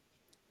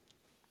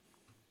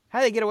 How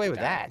do they get away with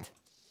that?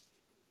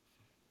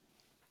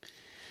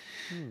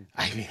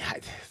 I mean,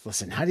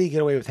 listen, how do you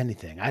get away with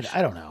anything? I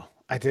don't know.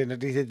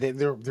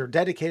 They're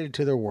dedicated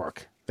to their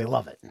work. They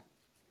love it.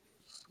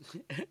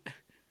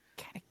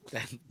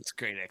 That's a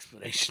great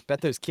explanation.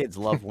 Bet those kids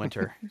love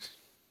winter.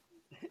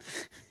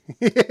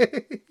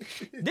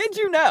 Did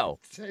you know?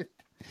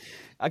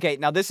 Okay,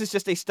 now this is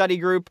just a study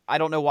group. I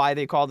don't know why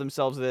they call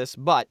themselves this,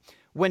 but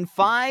when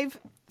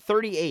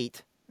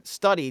 538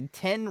 studied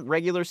 10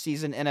 regular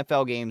season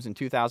NFL games in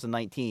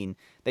 2019,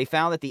 they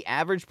found that the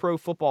average pro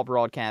football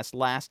broadcast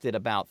lasted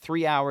about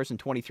 3 hours and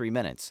 23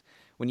 minutes.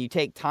 When you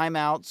take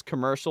timeouts,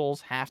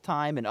 commercials,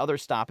 halftime, and other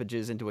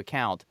stoppages into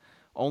account,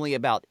 only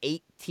about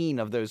 18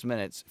 of those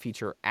minutes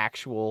feature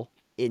actual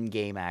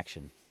in-game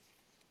action.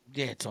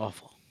 Yeah, it's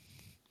awful.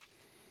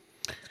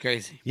 It's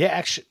crazy. Yeah,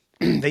 actually,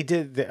 they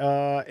did.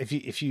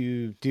 If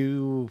you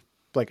do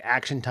like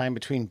action time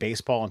between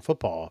baseball and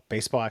football,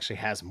 baseball actually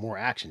has more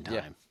action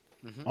time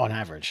on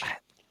average.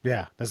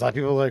 Yeah, there's a lot of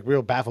people like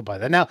real baffled by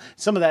that. Now,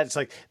 some of that it's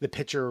like the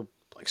pitcher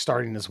like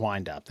starting his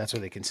wind up. That's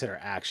what they consider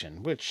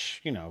action.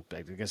 Which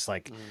I guess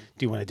like,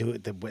 do you want to do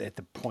it at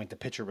the point the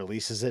pitcher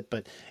releases it?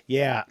 But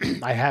yeah,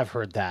 I have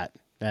heard that,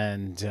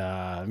 and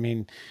I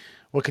mean,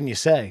 what can you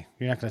say?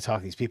 You're not going to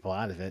talk these people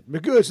out of it.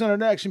 But good, it's not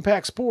an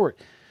action-packed sport.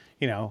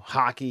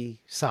 Hockey,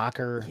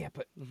 soccer. Yeah,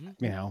 but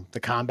the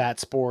combat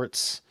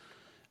sports,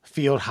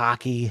 field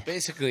hockey.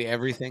 Basically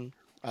everything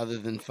other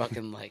than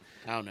fucking like,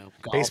 I don't know,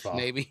 golf Baseball.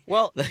 Maybe.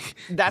 well,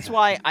 that's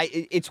why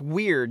it's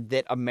weird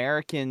that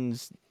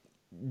Americans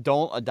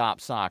don't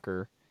adopt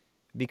soccer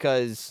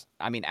because,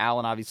 I mean,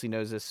 Alan obviously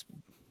knows this.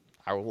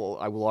 I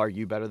will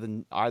argue better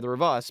than either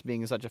of us,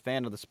 being such a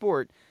fan of the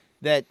sport,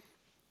 that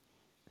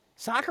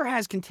soccer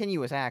has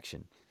continuous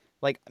action.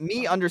 Like,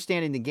 me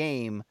understanding the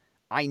game,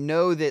 I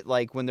know that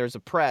like when there's a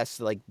press,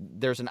 like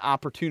there's an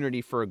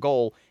opportunity for a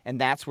goal, and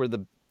that's where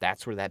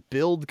that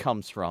build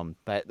comes from.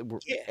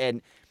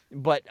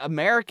 But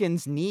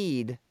Americans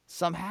need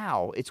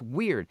somehow, it's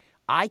weird.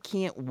 I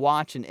can't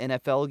watch an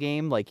NFL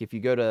game. Like if you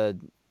go to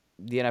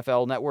the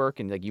NFL Network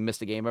and like you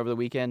missed a game over the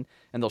weekend,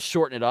 and they'll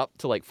shorten it up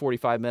to like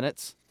 45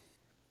 minutes.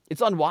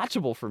 It's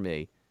unwatchable for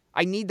me.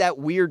 I need that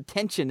weird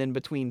tension in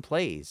between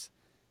plays.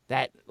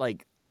 That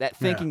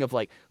thinking of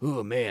like,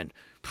 oh man,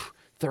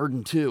 3rd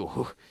and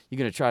 2. You're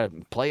gonna try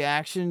to play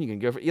action. You can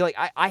go for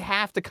I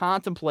have to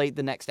contemplate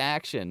the next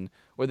action,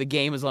 or the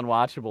game is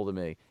unwatchable to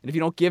me. And if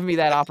you don't give me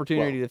that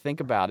opportunity to think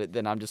about it,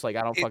 then I'm just like,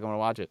 I don't fucking want to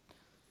watch it.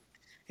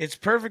 It's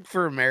perfect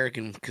for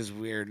Americans because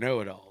we're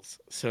know-it-alls.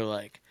 So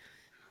like,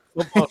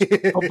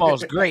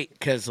 football's great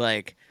because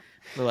like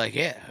we're like,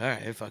 yeah, all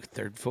right, fucking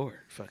 3rd and 4,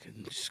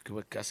 fucking just go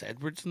with Gus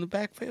Edwards in the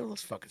backfield.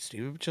 Let's fucking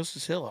Steven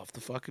Justice Hill off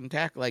the fucking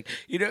tackle. Like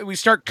we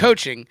start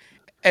coaching,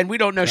 and we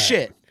don't know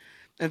shit,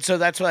 and so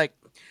that's like.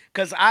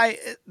 Because I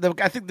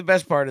think the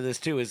best part of this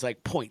too is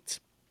like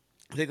points.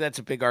 I think that's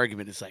a big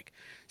argument. It's like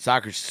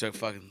soccer's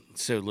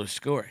so low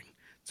scoring.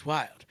 It's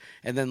wild.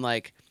 And then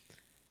like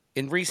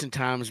in recent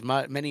times,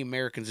 many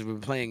Americans have been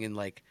playing in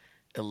like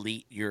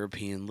elite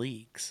European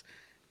leagues,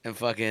 and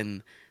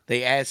fucking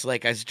they ask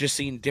like I've just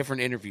seen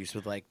different interviews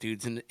with like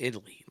dudes in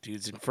Italy,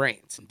 dudes in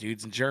France, and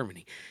dudes in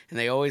Germany, and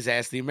they always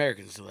ask the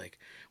Americans like,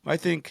 well, I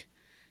think,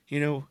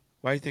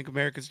 why do you think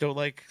Americans don't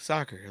like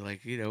soccer?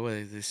 Like,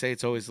 they say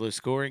it's always low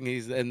scoring.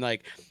 And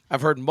like,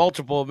 I've heard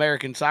multiple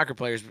American soccer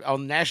players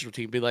on the national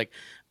team be like,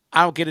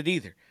 I don't get it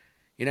either.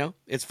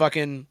 It's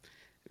fucking,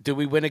 did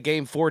we win a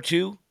game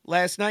 4-2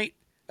 last night?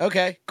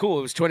 Okay, cool.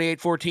 It was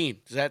 28-14.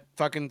 Does that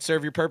fucking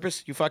serve your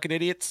purpose, you fucking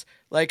idiots?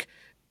 Like,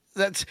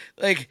 that's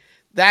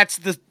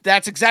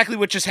exactly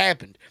what just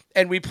happened.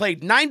 And we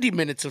played 90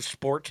 minutes of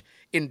sport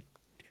in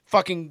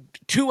fucking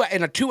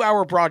in a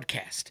 2-hour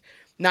broadcast,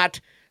 not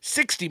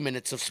 60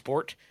 minutes of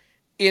sport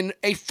in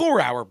a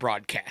 4-hour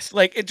broadcast.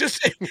 Like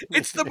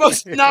it's the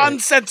most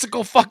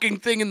nonsensical fucking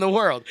thing in the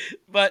world,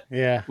 but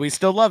we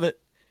still love it.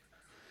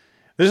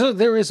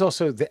 There is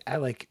also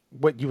like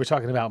what you were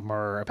talking about,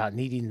 Murr, about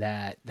needing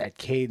that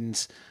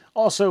cadence.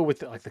 Also with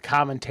the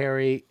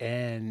commentary,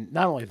 and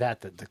not only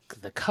that,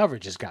 the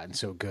coverage has gotten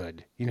so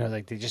good.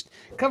 Like they just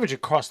coverage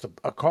across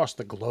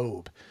the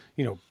globe.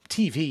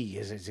 TV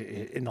is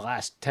in the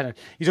last 10.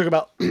 You talk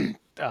about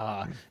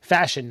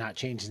fashion not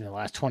changing in the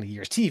last 20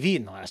 years. TV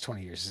in the last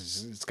 20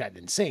 years it's gotten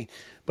insane.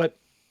 But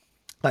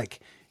like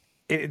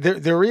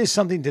there is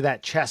something to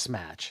that chess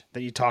match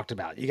that you talked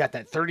about. You got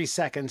that 30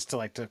 seconds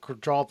to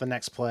draw up the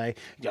next play.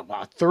 Yeah,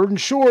 wow, 3rd and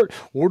short.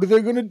 What are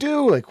they gonna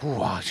do? Like,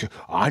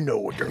 I know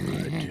what they're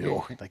gonna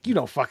do. Like, you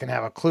don't fucking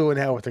have a clue in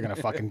hell what they're gonna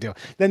fucking do.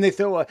 Then they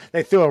throw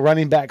a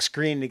running back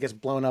screen and it gets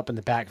blown up in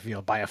the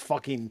backfield by a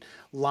fucking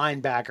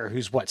linebacker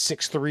who's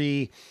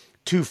 6'3",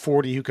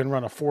 240 who can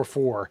run a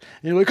 4.4. And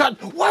you're like,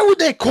 God, why would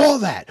they call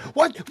that?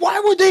 Why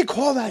would they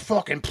call that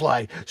fucking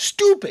play?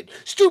 Stupid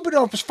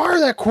offense. Fire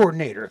that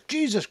coordinator.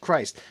 Jesus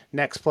Christ.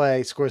 Next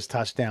play, scores a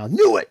touchdown.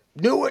 Knew it.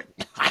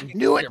 I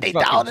knew it. They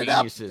dialed it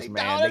up. They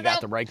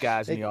got the right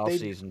guys in the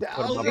offseason.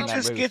 It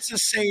just gets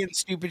us saying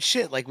stupid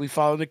shit like we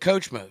fall into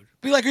coach mode.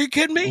 Be like, are you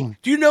kidding me?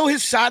 Do you know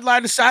his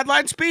sideline to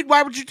sideline speed?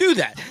 Why would you do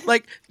that?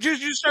 Like,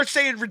 just you start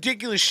saying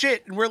ridiculous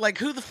shit, and we're like,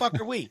 who the fuck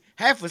are we?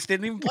 Half of us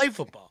didn't even play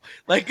football.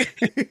 Like,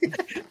 what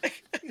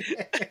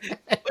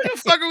the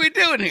fuck are we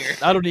doing here?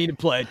 I don't need to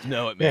play it to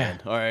know it, man.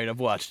 All right, I've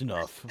watched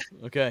enough.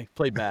 Okay,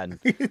 played Madden.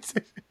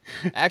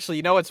 Actually,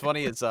 you know what's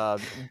funny is, oh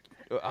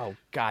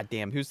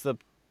goddamn, who's the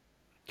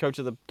coach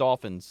of the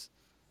Dolphins?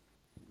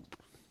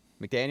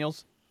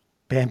 McDaniels?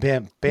 Bam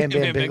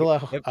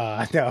Bigelow.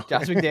 No,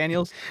 Josh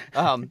McDaniels.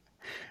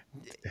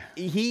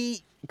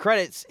 He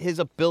credits his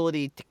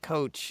ability to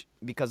coach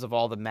because of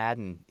all the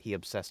Madden he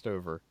obsessed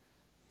over,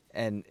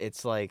 and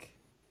it's like,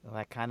 well,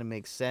 that kind of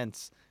makes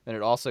sense. And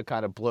it also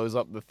kind of blows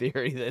up the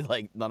theory that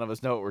like none of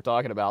us know what we're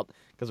talking about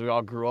because we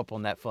all grew up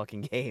on that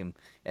fucking game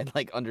and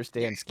like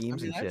understand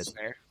schemes and shit.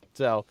 Fair.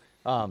 So,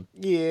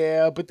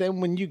 yeah, but then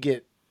when you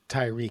get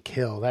Tyreek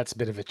Hill, that's a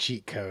bit of a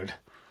cheat code.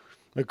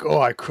 Like,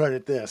 oh, I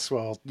credit this.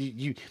 Well,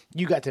 you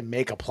got to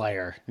make a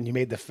player, and you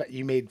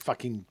made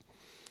fucking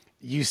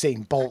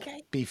Usain Bolt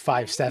be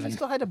 5'7". You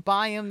still had to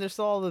buy him. There's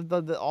all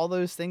all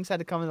those things had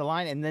to come in the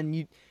line, and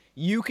then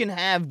you can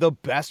have the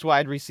best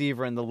wide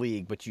receiver in the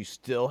league, but you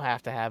still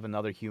have to have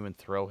another human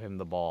throw him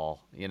the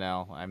ball. You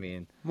know, I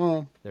mean,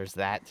 well, there's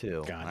that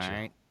too. Gotcha. All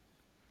right?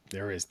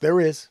 There is.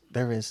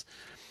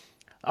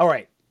 All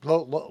right,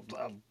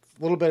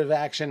 little bit of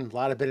action, a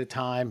lot of bit of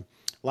time,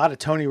 a lot of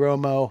Tony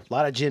Romo, a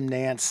lot of Jim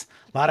Nantz,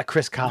 a lot of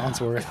Chris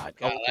Collinsworth,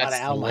 a lot of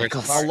Al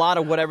Michaels. A lot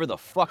of whatever the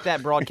fuck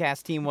that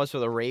broadcast team was for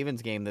the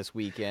Ravens game this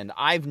weekend.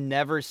 I've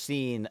never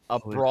seen a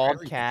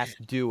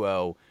broadcast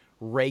duo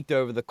raked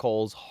over the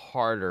coals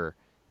harder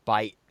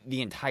by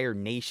the entire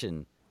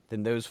nation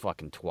than those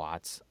fucking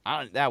twats.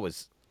 That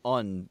was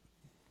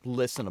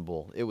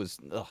unlistenable. It was,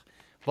 ugh.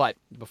 But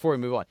before we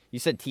move on, you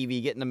said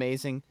TV getting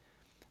amazing.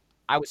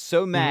 I was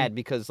so mad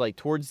because like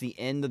towards the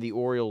end of the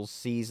Orioles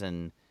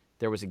season,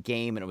 there was a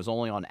game and it was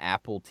only on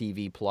Apple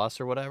TV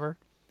Plus or whatever.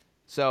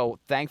 So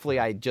thankfully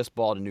I just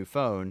bought a new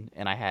phone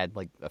and I had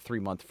like a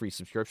 3-month free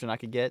subscription I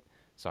could get.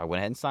 So I went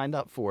ahead and signed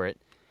up for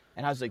it.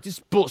 And I was like, this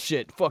is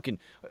bullshit. Fucking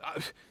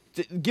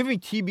give me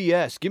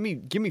TBS,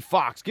 give me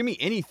Fox, give me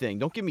anything.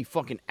 Don't give me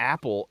fucking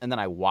Apple. And then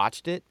I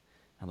watched it.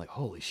 I'm like,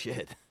 holy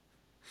shit.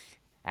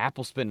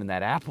 Apple spending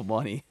that Apple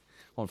money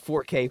on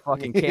 4K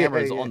fucking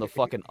cameras on the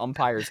fucking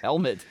umpire's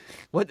helmet.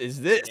 What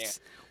is this?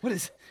 What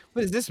is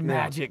this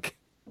magic?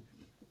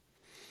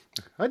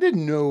 I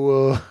didn't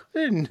know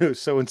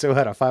so and so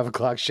had a 5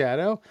 o'clock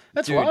shadow.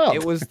 That's wild.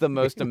 It was the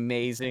most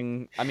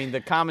amazing. I mean,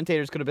 the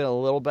commentators could have been a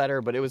little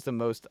better, but it was the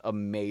most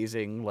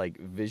amazing like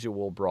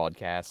visual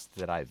broadcast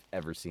that I've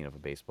ever seen of a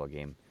baseball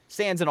game.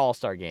 Sans an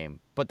all-star game,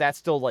 but that's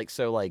still like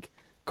so like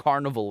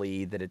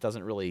carnival-y that it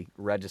doesn't really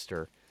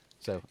register.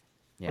 So,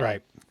 yeah.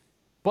 Right.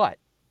 But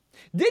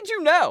did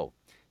you know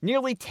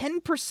nearly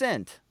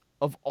 10%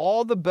 of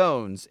all the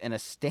bones in a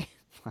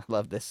I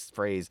love this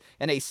phrase,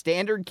 in a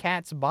standard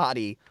cat's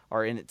body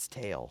are in its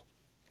tail?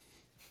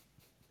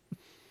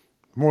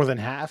 More than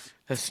half?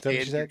 A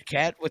standard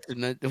cat? What's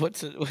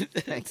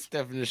the next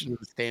definition of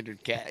a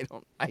standard cat?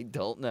 I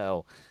don't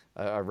know.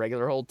 A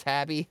regular old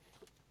tabby?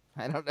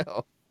 I don't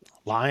know.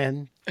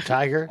 Lion,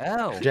 tiger,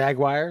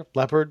 jaguar,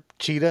 leopard,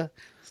 cheetah,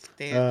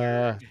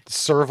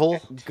 serval.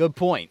 Good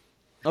point.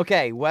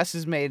 Okay, Wes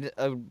has made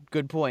a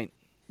good point.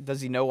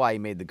 Does he know why he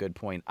made the good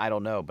point? I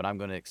don't know, but I'm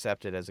going to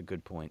accept it as a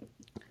good point.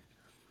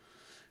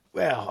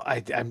 Well,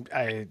 I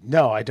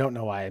don't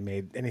know why I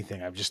made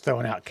anything. I'm just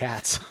throwing out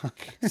cats.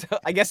 So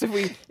I guess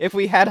if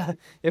we had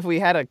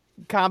a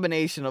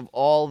combination of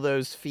all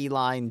those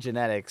feline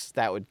genetics,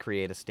 that would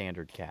create a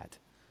standard cat.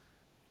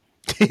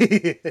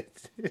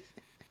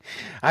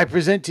 I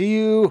present to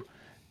you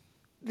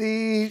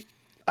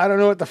I don't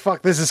know what the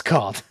fuck this is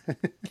called.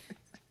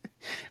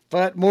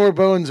 But more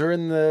bones are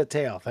in the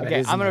tail than it is in the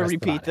rest of the body. I'm going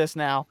to repeat this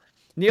now.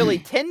 Nearly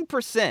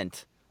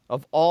 10%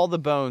 of all the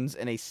bones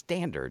in a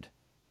standard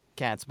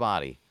cat's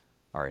body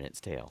are in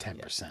its tail.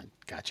 10%. Yeah.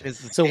 Gotcha.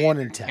 Is so 1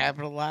 in 10.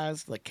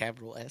 Capitalized, like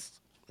capital S,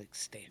 like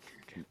standard.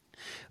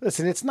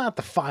 Listen, it's not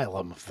the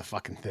phylum of the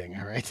fucking thing,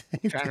 all right?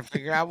 Trying to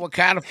figure out what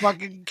kind of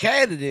fucking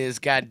cat it is,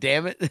 god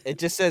damn it. It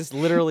just says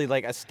literally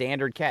like a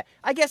standard cat.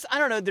 I guess, I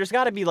don't know, there's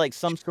got to be like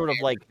some sort of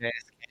like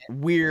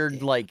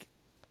weird like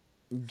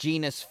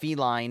genus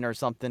feline or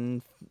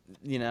something,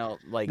 you know,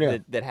 like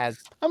that has.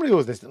 I'm gonna go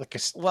with this, like a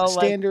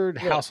standard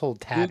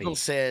household tabby. Google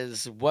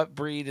says, "What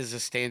breed is a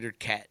standard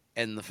cat?"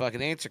 And the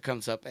fucking answer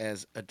comes up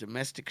as a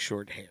domestic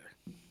short hair.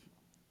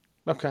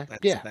 Okay,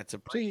 that's a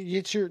So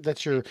breed.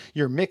 that's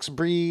your mixed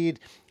breed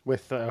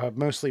with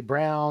mostly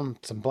brown,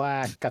 some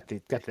black. Got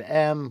the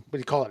M. What do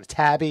you call it? A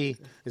tabby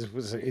is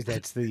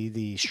that's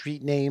the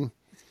street name.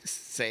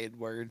 Saying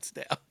words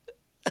now.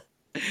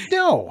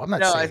 No, I'm not.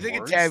 No, saying I think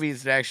words. a tabby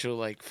is an actual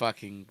like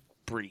fucking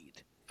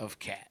breed of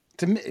cat.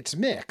 It's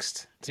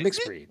mixed. It's a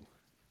mixed breed.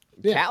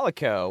 Yeah.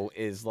 Calico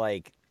is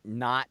like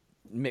not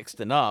mixed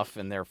enough,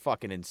 and they're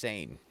fucking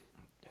insane.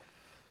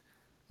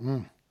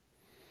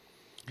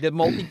 The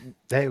multi.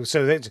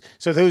 So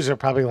those are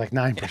probably like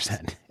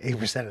 9%,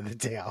 8% of the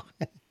tail.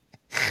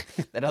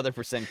 That other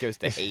percent goes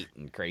to 8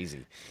 and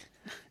crazy.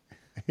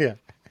 Yeah.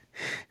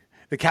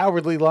 The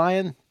Cowardly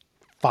Lion,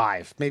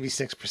 5, maybe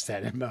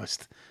 6% at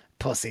most.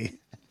 Pussy.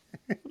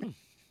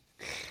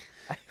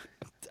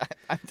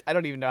 I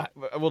don't even know.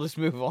 We'll just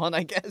move on,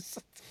 I guess.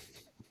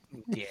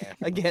 Yeah.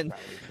 Again,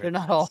 they're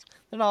not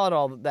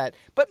all that.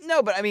 But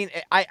I mean,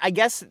 I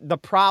guess the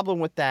problem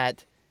with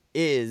that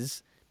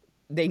is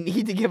they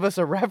need to give us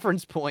a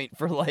reference point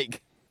for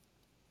like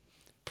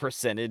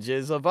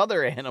percentages of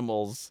other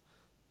animals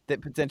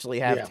that potentially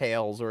have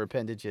tails or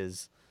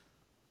appendages.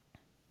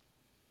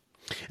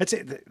 That's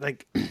it.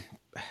 Like,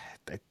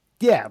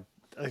 yeah,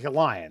 like a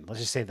lion. Let's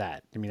just say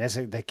that. I mean,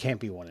 that can't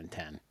be 1 in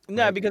 10.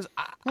 No, right? because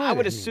I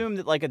would assume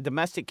that like a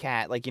domestic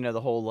cat, like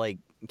the whole like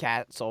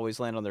cats always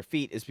land on their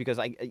feet is because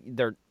I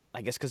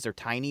guess because they're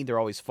tiny, they're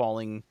always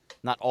falling.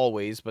 Not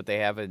always, but they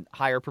have a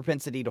higher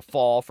propensity to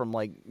fall from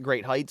like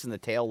great heights, and the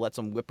tail lets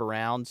them whip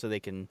around so they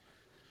can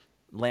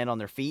land on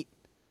their feet.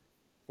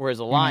 Whereas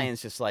a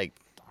lion's just like,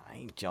 I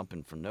ain't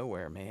jumping from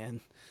nowhere,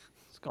 man.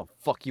 It's gonna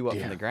fuck you up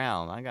from the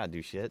ground. I gotta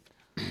do shit.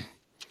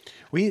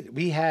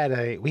 We had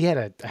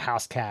a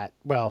house cat.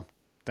 Well,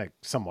 like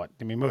somewhat.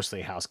 I mean,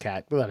 mostly a house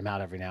cat. We let him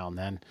out every now and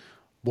then.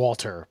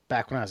 Walter,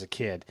 back when I was a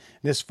kid.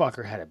 This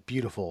fucker had a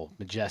beautiful,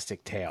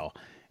 majestic tail.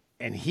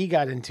 And he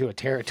got into a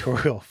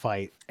territorial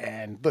fight.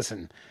 And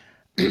listen,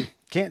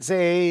 can't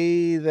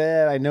say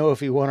that I know if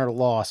he won or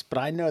lost, but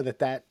I know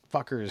that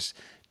fucker's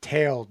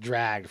tail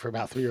dragged for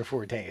about 3 or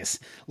 4 days.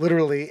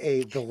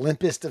 Literally the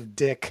limpest of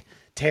dick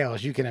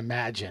tails you can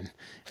imagine.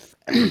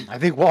 I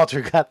think Walter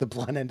got the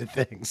blunt end of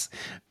things.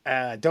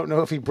 Don't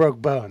know if he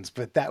broke bones,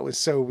 but that was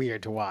so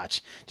weird to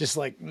watch. Just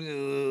like,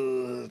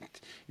 those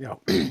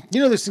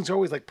things are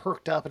always like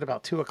perked up at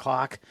about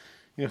 2:00.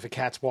 If a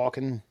cat's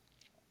walking.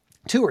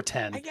 2 or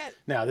 10.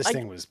 No, this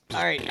thing was.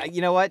 All right,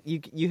 you know what?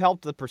 You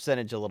helped the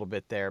percentage a little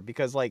bit there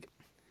because like,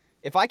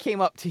 if I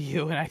came up to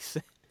you and I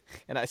said,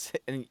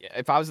 and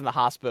if I was in the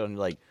hospital and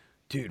you're like,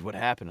 dude, what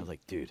happened? I was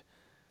like, dude,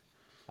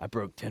 I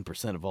broke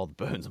 10% of all the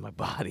bones in my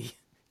body.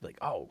 Like,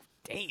 oh,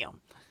 damn.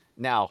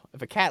 Now,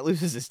 if a cat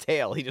loses his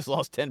tail, he just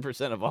lost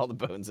 10% of all the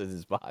bones in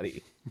his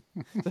body.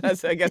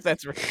 I guess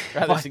that's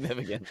rather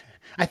significant.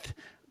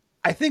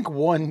 I think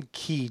one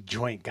key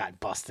joint got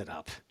busted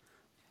up.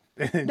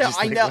 No,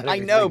 I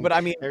know, but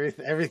I mean,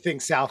 everything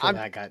south of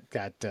that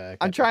got.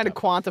 I'm trying to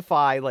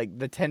quantify like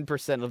the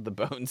 10% of the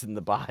bones in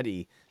the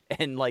body,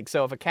 and like,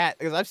 so if a cat,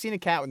 because I've seen a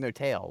cat with no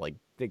tail, like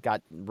they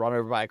got run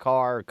over by a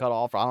car, or cut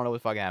off, or I don't know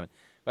what fucking happened,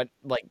 but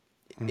like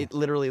it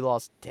literally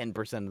lost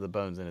 10% of the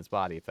bones in its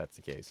body, if that's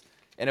the case.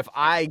 And if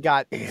I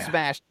got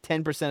smashed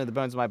 10% of the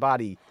bones in my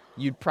body,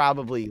 you'd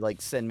probably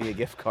like send me a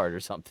gift card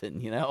or something,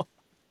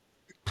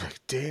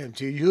 Damn,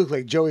 dude, you look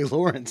like Joey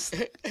Lawrence.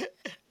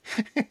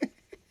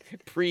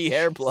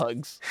 Pre-hair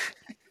plugs.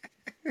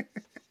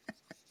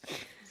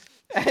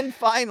 And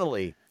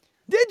finally,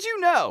 did you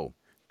know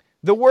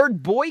the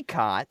word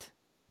boycott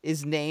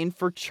is named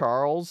for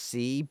Charles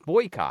C.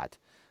 Boycott,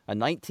 a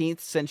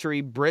 19th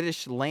century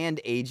British land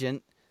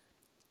agent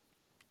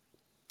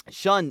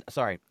shunned.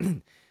 Sorry.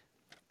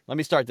 Let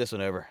me start this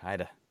one over. I had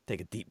to take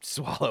a deep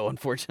swallow,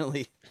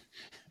 unfortunately.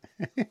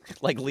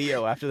 Like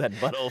Leo after that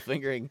butthole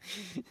fingering.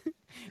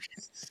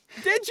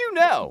 Did you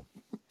know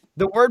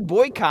the word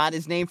boycott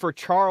is named for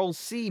Charles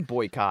C.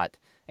 Boycott,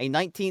 a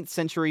 19th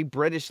century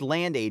British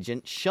land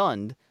agent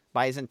shunned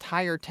by his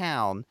entire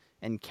town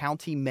in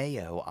County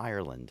Mayo,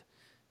 Ireland.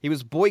 He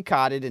was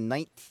boycotted in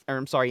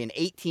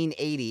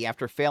 1880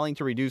 after failing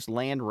to reduce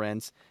land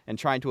rents and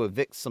trying to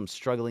evict some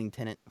struggling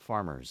tenant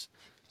farmers.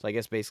 So I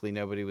guess basically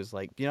nobody was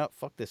like,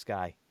 fuck this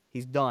guy.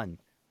 He's done.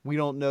 We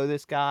don't know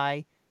this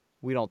guy.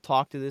 We don't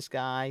talk to this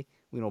guy.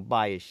 We don't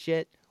buy his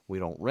shit. We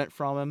don't rent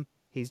from him.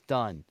 He's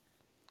done.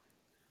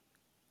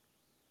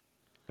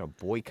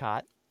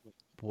 Boycott.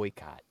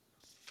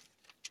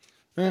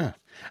 Yeah,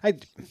 I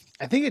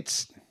think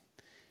it's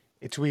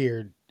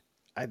weird.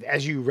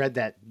 As you read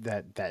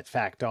that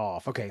fact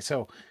off, okay,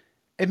 so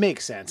it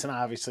makes sense, and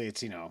obviously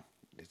it's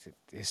it's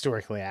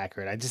historically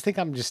accurate. I just think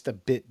I'm just a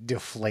bit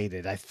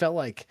deflated. I felt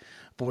like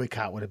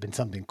boycott would have been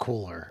something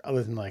cooler,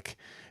 other than like,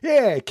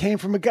 it came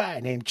from a guy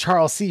named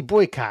Charles C.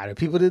 Boycott who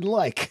people didn't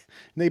like,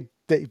 and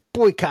they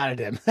boycotted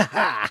him.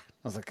 I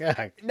was like,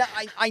 No,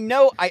 I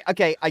know.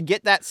 I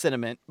get that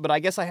sentiment, but I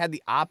guess I had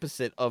the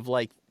opposite of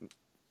like,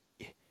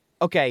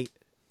 okay,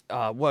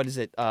 what is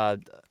it?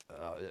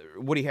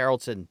 Woody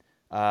Harrelson,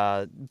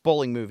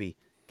 bowling movie,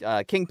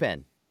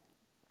 Kingpin.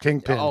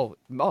 Oh,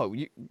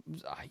 you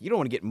don't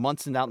want to get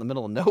Munson out in the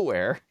middle of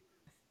nowhere.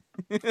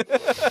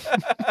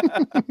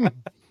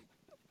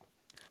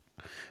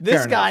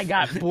 This guy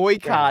got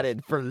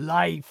boycotted for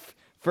life,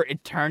 for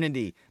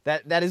eternity.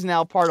 That is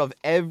now part of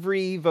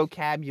every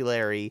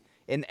vocabulary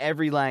in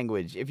every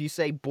language. If you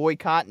say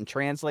boycott and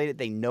translate it,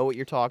 they know what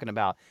you're talking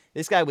about.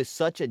 This guy was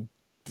such a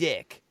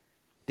dick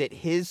that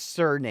his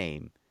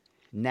surname,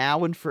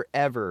 now and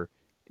forever,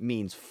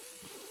 means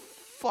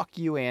fuck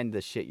you and the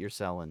shit you're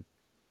selling.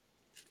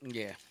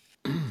 Yeah,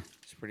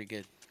 it's pretty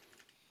good.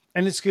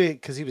 And it's good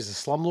because he was a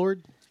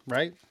slumlord,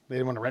 right? They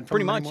didn't want to rent from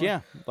Pretty him much,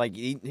 anymore? yeah. Like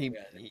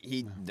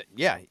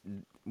yeah.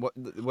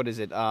 What is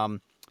it?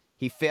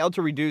 He failed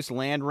to reduce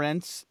land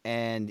rents,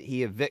 and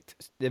he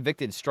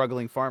evicted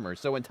struggling farmers.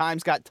 So when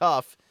times got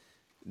tough,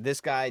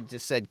 this guy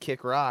just said,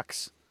 "Kick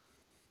rocks."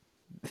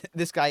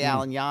 This guy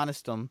Alan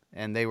Giannised him,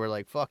 and they were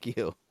like, "Fuck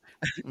you."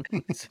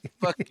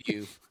 Fuck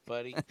you,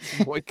 buddy.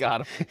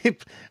 Boycott him.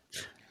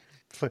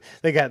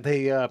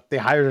 They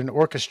hired an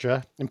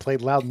orchestra and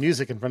played loud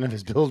music in front of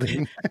his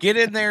building. Get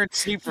in there and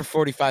sleep for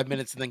 45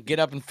 minutes, and then get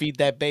up and feed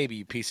that baby,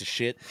 you piece of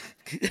shit.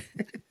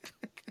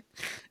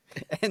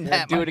 And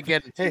that do it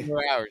again in 2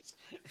 more hours.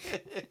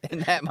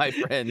 And that, my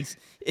friends,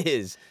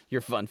 is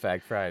your Fun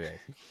Fact Friday.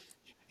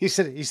 You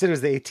said it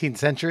was the 18th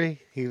century.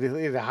 He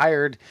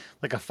hired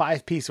like a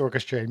 5-piece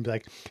orchestra and be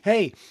like,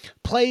 "Hey,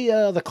 play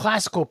the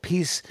classical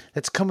piece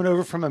that's coming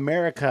over from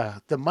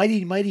America, the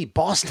Mighty Mighty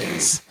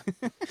Bostons."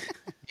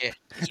 Yeah,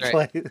 that's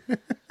right.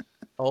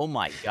 Oh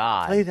my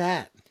God! Play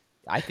that.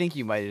 I think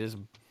you might have just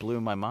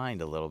blew my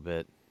mind a little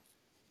bit,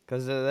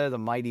 because they're the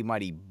Mighty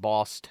Mighty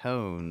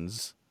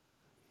Bosstones,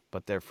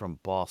 but they're from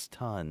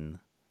Boston.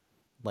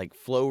 Like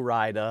Flo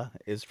Rida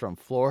is from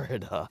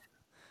Florida.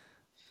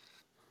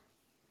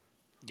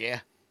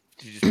 Yeah.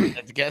 Did you just put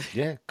that together?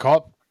 Yeah,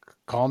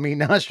 call me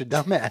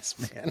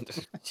Nostradamus, man.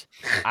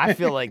 I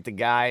feel like the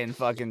guy in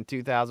fucking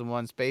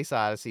 2001 Space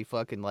Odyssey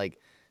fucking like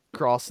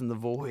crossing the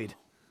void.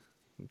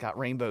 Got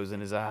rainbows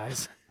in his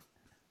eyes.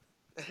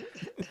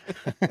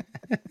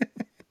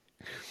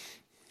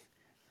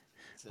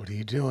 What are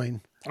you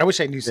doing? I wish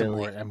I knew some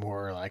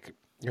more like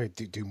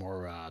do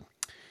more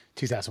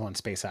 2001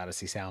 Space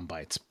Odyssey sound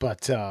bites.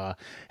 But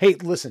hey,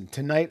 listen,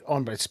 tonight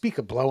on but speak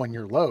of blowing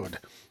your load.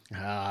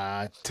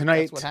 Tonight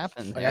That's what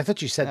happened. I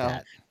thought you said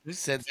that. Who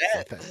said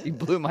that? You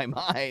blew my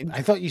mind.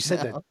 I thought you said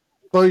that.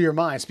 Blow your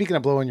mind. Speaking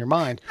of blowing your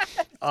mind,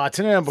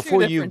 tonight on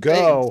Before You different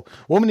Go,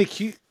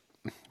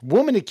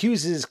 woman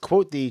accuses,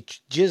 quote, the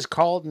Jizz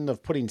Carlton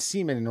of putting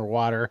semen in her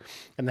water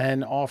and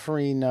then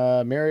offering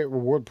Marriott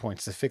reward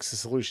points to fix the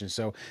solution.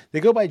 So they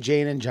go by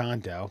Jane and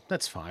John Doe,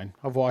 that's fine,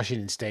 of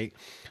Washington State,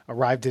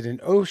 arrived at an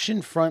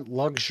oceanfront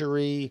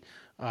luxury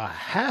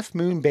Half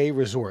Moon Bay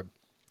resort.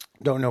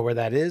 Don't know where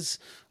that is.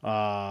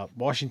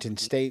 Washington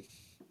State.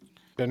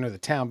 Don't know the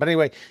town. But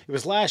anyway, it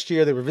was last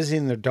year. They were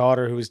visiting their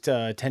daughter who was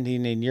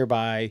attending a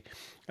nearby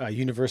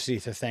university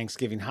for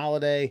Thanksgiving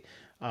holiday.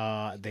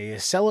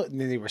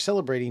 They were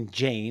celebrating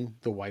Jane,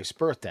 the wife's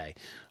birthday.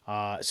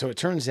 So it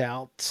turns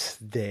out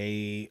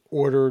they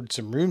ordered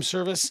some room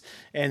service,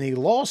 and the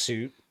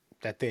lawsuit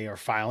that they are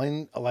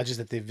filing alleges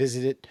that they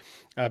visited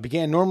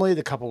began normally.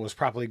 The couple was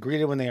properly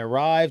greeted when they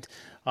arrived.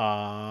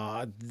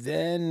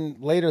 Then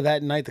later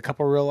that night, the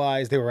couple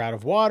realized they were out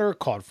of water,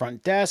 called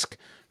front desk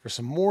for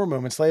some more.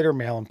 Moments later,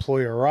 male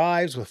employer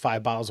arrives with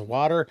 5 bottles of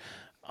water.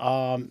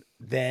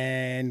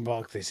 Then,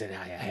 well, they said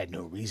I had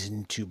no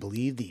reason to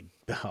believe the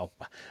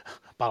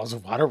bottles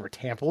of water were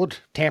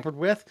tampered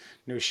with.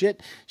 No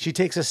shit. She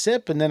takes a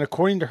sip, and then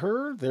according to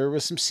her, there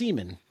was some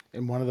semen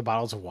in one of the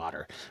bottles of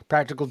water.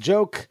 Practical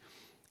joke,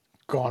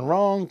 gone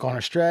wrong, gone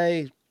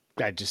astray.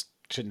 That just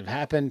shouldn't have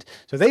happened.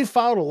 So they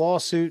filed a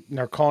lawsuit, and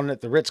they're calling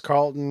it the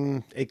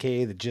Ritz-Carlton,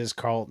 a.k.a. the Jizz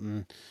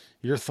Carlton.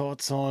 Your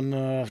thoughts on,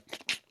 well,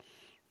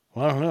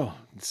 I don't know,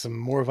 some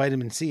more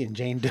vitamin C in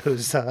Jane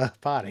Doe's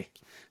body.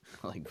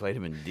 Like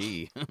vitamin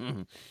D.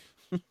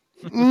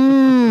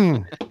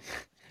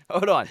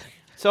 Hold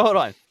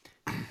on.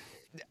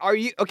 Are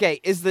you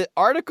okay? Is the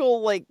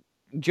article like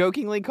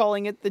jokingly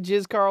calling it the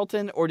Jizz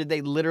Carlton, or did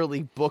they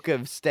literally book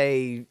a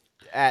stay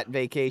at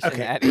vacation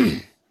at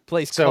a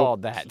place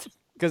called that?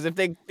 Because if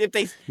they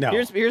no.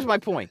 Here's my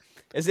point: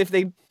 is if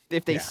they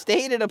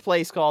stayed at a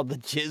place called the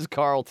Jizz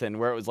Carlton,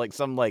 where it was like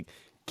some like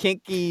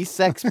kinky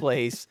sex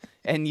place,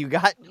 and you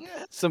got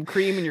some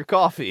cream in your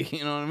coffee,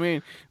 you know what I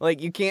mean?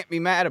 Like you can't be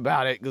mad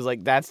about it because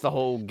like that's the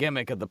whole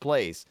gimmick of the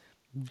place.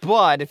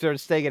 But if they're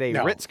staying at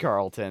a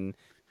Ritz-Carlton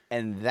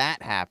and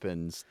that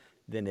happens,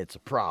 then it's a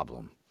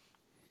problem.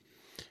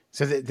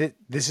 So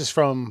this is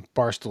from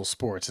Barstool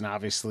Sports, and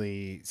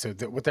obviously,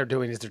 what they're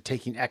doing is they're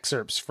taking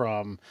excerpts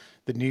from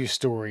the news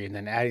story and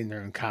then adding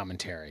their own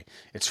commentary.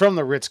 It's from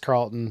the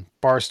Ritz-Carlton.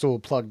 Barstool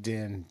plugged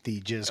in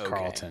the Jizz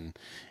Carlton,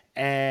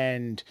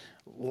 and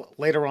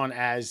later on,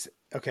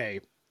 after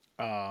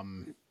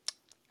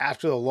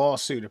the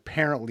lawsuit,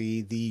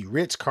 apparently the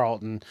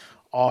Ritz-Carlton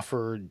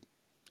offered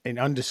an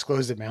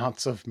undisclosed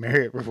amounts of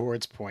Marriott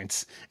rewards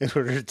points in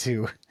order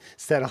to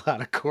settle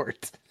out of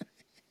court.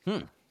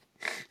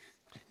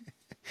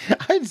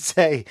 I'd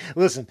say,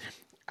 listen,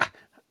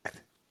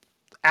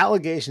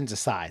 allegations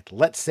aside,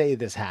 let's say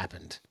this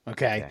happened.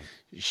 Okay.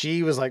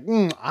 She was like,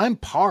 I'm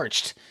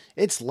parched.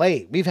 It's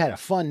late. We've had a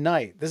fun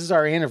night. This is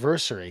our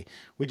anniversary.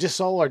 We just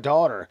saw our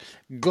daughter.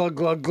 Glug,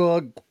 glug,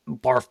 glug.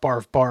 Barf,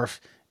 barf, barf.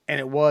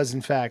 And it was,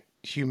 in fact,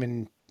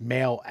 human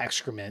male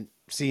excrement,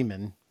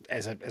 semen,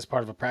 as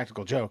part of a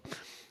practical joke.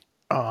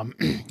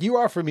 You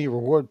offer me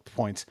reward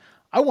points.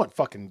 I want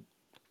fucking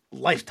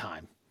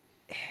lifetime.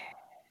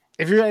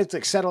 If you're going to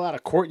like settle out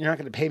of court and you're not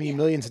going to pay me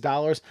millions of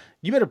dollars,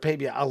 you better pay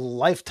me a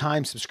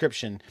lifetime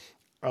subscription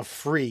of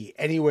free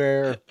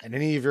anywhere at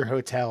any of your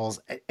hotels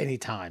at any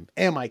time,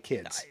 and my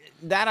kids.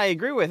 That I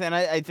agree with, and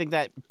I think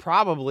that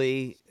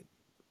probably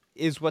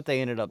is what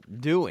they ended up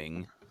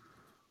doing.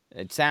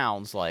 It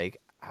sounds like,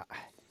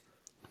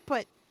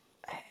 but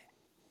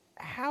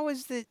how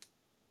is that?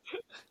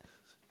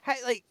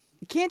 Like,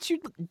 can't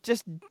you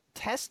just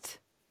test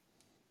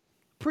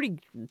pretty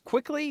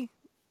quickly?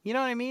 You know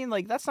what I mean?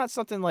 Like, that's not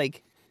something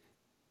like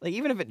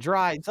even if it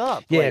dries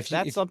up, Yeah, like,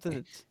 that's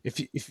something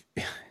that's...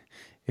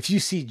 If you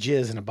see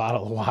jizz in a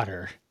bottle of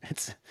water,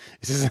 this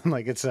isn't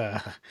like it's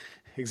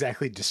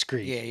exactly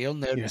discreet. Yeah, you'll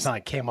notice. It's not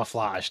like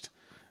camouflaged.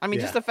 I mean,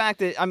 just the fact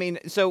that,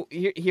 so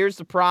here's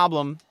the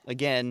problem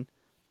again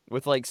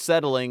with like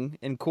settling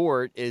in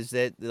court is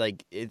that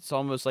like it's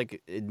almost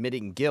like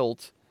admitting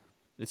guilt.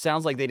 It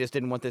sounds like they just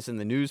didn't want this in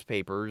the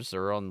newspapers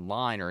or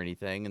online or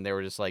anything, and they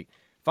were just like,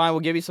 fine, we'll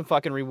give you some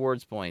fucking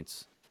rewards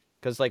points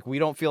because like we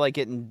don't feel like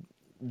getting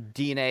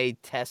DNA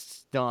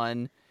tests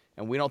done,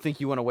 and we don't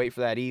think you want to wait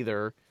for that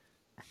either,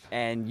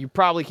 and you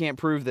probably can't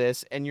prove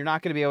this, and you're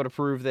not going to be able to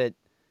prove that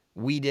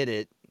we did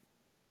it.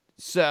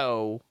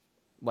 So,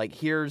 like,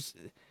 here's,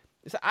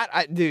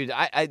 dude,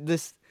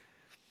 this.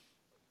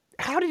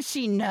 How did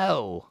she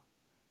know?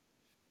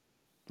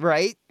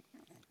 Right?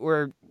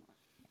 Or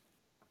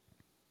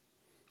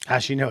how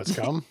she know it's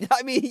cum?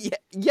 I mean,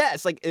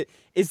 yes. Like,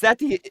 is that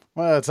the?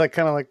 Well, it's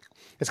kind of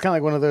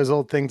like one of those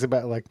old things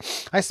about like,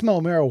 I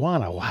smell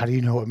marijuana. Well, how do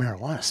you know what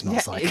marijuana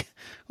smells like?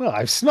 Well,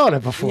 I've smelled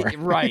it before.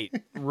 Right.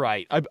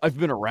 I've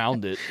been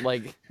around it.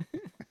 Like,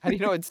 how do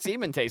you know what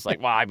semen tastes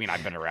like? Well, I mean,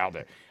 I've been around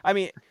it. I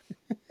mean.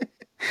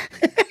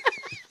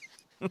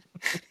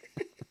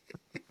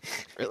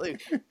 Really?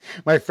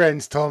 My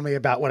friends told me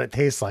about what it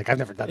tastes like. I've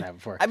never done that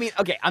before. I mean,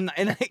 okay,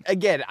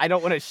 again, I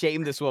don't want to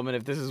shame this woman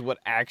if this is what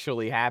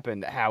actually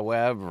happened.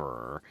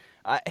 However,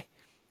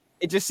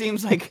 it just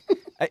seems like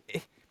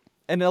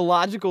an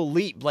illogical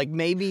leap. Like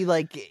maybe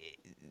like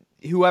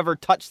whoever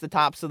touched the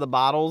tops of the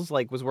bottles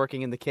like was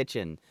working in the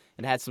kitchen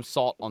and had some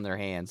salt on their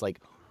hands.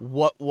 Like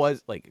what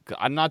was like?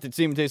 I'm not that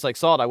semen tastes like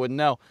salt. I wouldn't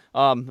know.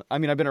 I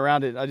mean, I've been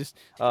around it. I just.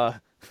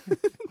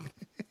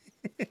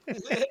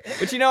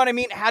 But you know what I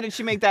mean? How did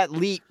she make that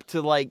leap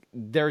to like,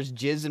 there's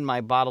jizz in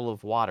my bottle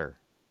of water?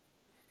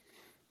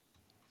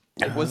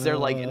 Like, was there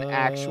like an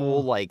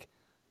actual like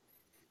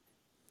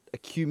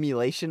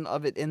accumulation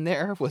of it in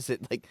there? Was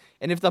it like,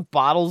 and if the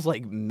bottle's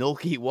like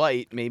milky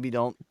white, maybe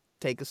don't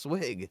take a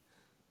swig.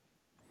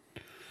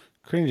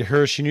 According to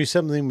her, she knew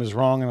something was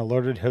wrong and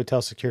alerted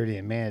hotel security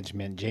and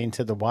management. Jane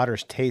said the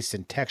water's taste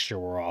and texture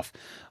were off.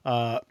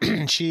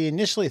 She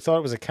initially thought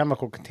it was a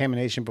chemical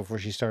contamination before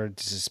she started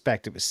to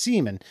suspect it was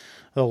semen.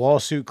 The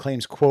lawsuit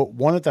claims, quote,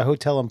 one of the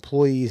hotel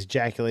employees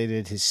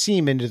ejaculated his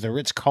semen into the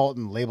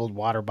Ritz-Carlton labeled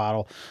water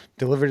bottle,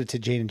 delivered it to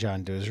Jane and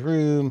John Doe's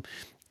room,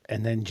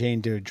 and then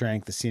Jane Doe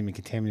drank the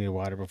semen-contaminated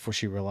water before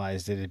she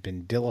realized it had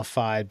been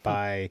dillified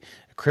by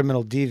a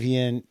criminal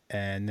deviant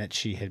and that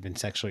she had been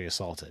sexually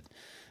assaulted.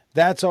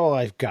 That's all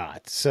I've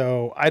got.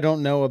 So I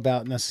don't know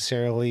about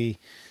necessarily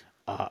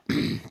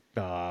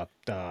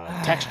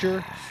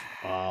texture,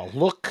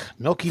 look,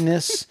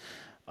 milkiness,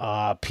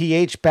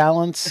 pH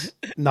balance,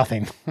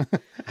 nothing.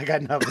 I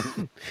got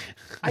nothing.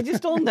 I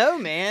just don't know,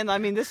 man. I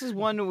mean, this is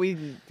one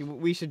we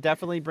should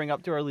definitely bring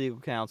up to our legal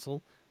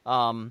counsel.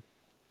 I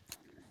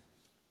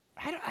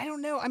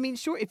don't know. I mean,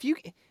 sure, if you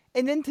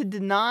and then to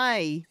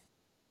deny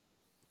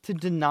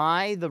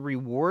the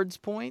rewards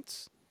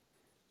points,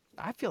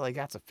 I feel like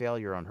that's a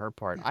failure on her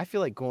part. I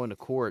feel like going to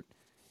court,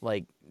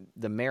 like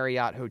the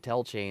Marriott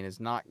hotel chain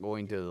is not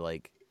going to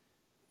like,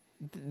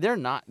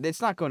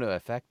 it's not going to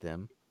affect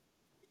them.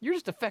 You're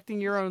just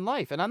affecting your own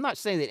life. And I'm not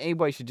saying that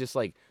anybody should just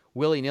like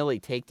willy-nilly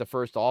take the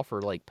first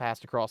offer like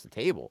passed across the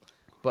table.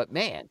 But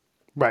man,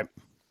 right.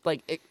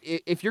 Like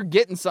if you're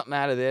getting something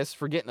out of this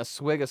for getting a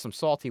swig of some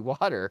salty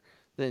water,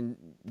 then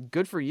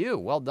good for you.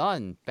 Well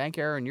done. Bank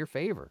error in your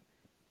favor.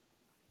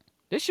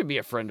 This should be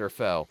a friend or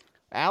foe.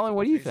 Alan,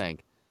 what do you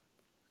think?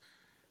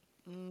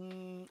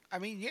 I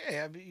mean,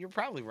 yeah, you're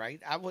probably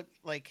right. I would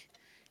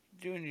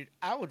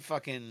I would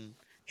fucking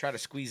try to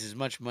squeeze as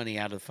much money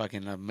out of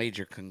fucking a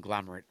major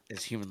conglomerate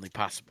as humanly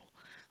possible.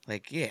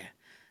 Like, yeah,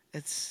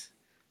 it's,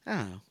 I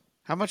don't know.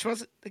 How much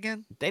was it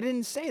again? They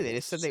didn't say. They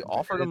just said they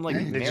offered them like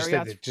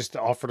Marriott. They just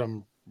offered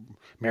them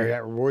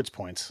Marriott rewards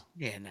points.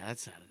 Yeah, no,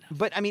 that's not enough.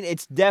 But I mean,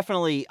 it's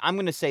definitely, I'm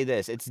going to say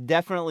this, it's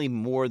definitely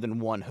more than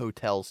one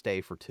hotel stay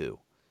for two.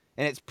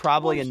 And it's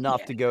probably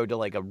enough to go to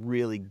like a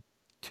really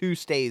 2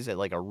 stays at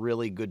like a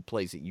really good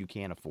place that you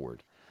can't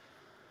afford.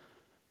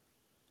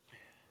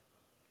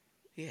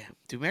 Yeah.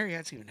 Do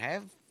Marriotts even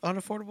have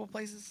unaffordable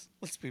places?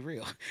 Let's be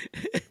real.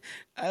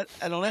 I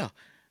don't know.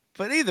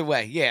 But either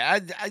way, yeah,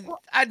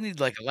 I'd need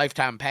like a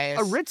lifetime pass.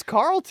 A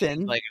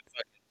Ritz-Carlton. Like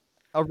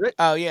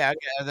Oh, yeah.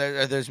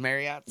 Are those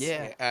Marriotts?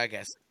 Yeah. I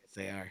guess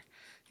they are.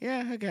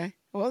 Yeah, okay.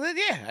 Well, then,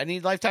 yeah, I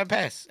need lifetime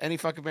pass. Any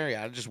fucking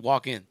Marriott. I'll just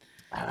walk in.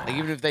 Like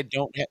even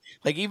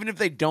if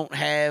they don't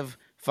have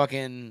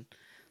fucking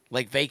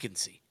like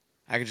vacancy,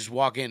 I could just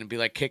walk in and be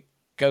like,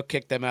 go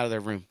kick them out of their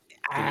room.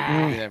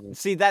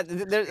 See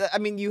that? I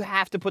mean, you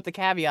have to put the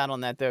caveat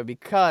on that though,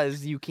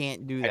 because you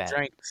can't do that. I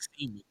drank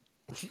semen.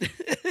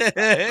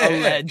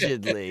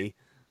 Allegedly.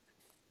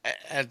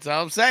 That's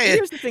all I'm saying.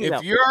 Here's the thing, if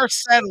though. you're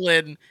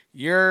settling,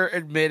 you're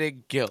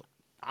admitting guilt.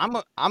 I'm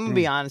gonna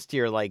be honest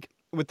here. Like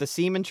with the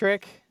semen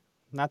trick,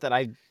 not that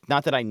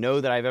I know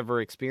that I've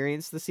ever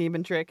experienced the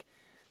semen trick.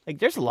 Like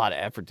there's a lot of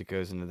effort that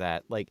goes into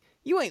that. Like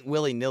you ain't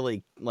willy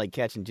nilly like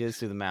catching jizz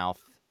through the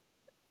mouth.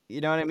 You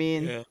know what I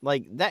mean? Yeah.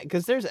 Like that,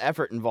 because there's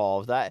effort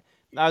involved. I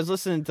was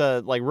listening to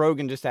like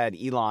Rogan just had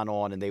Elon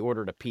on, and they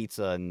ordered a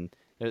pizza, and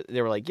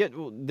they were like, "Yeah,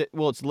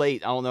 well, it's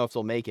late. I don't know if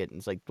they'll make it." And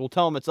it's like, "Well,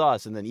 tell them it's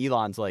us." And then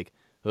Elon's like,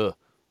 well,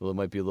 it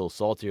might be a little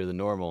saltier than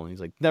normal. And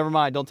he's like, never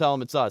mind, don't tell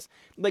him it's us.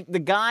 Like the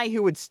guy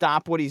who would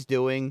stop what he's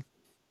doing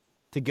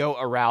to go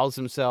arouse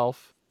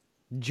himself,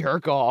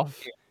 jerk off,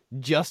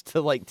 just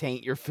to like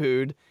taint your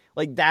food.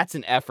 Like that's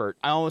an effort.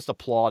 I almost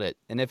applaud it.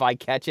 And if I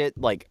catch it,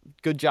 like,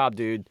 good job,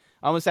 dude.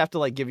 I almost have to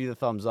like give you the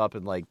thumbs up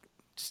and like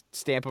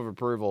stamp of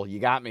approval. You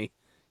got me.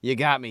 You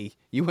got me.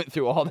 You went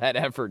through all that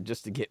effort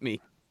just to get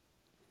me.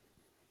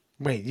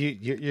 Wait,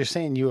 you're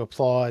saying you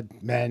applaud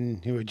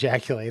men who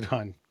ejaculate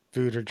on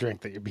food or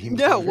drink that you're being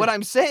No, delivered? what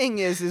I'm saying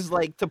is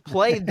like to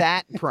play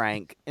that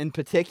prank in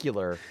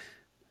particular,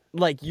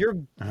 like you're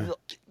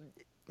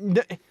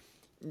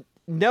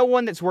no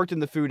one that's worked in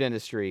the food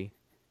industry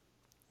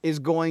is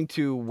going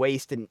to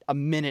waste a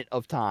minute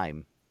of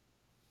time.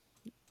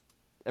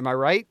 Am I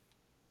right?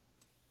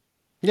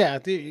 Yeah,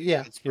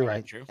 you're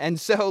right. True. And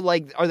so,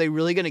 like, are they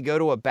really going to go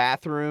to a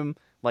bathroom,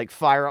 like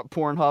fire up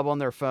Pornhub on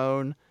their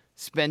phone,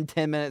 spend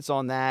 10 minutes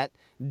on that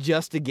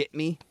just to get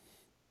me?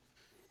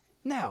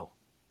 No,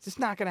 it's just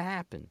not going to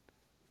happen.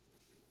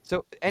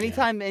 So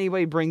anytime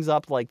anybody brings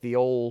up like the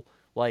old,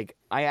 like,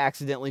 I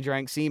accidentally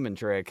drank semen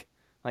trick,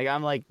 like,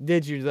 I'm like,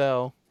 did you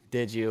though?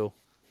 Did you?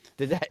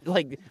 Did that,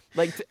 like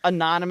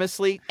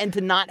anonymously, and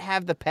to not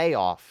have the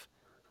payoff.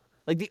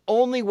 Like the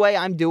only way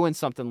I'm doing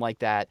something like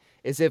that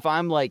is if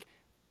I'm like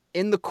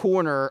in the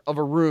corner of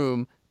a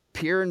room,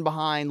 peering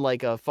behind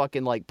like a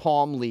fucking like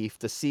palm leaf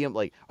to see them.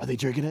 Like, are they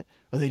drinking it?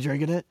 Are they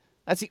drinking it?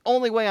 That's the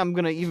only way I'm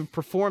gonna even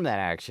perform that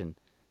action.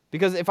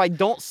 Because if I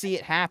don't see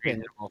it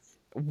happen,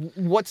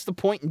 what's the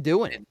point in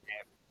doing it?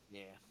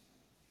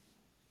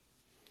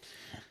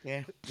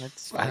 Yeah,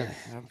 that's fine.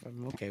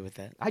 I'm okay with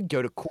that. I'd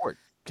go to court.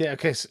 Yeah,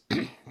 okay. So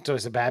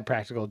it's a bad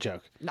practical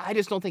joke. I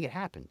just don't think it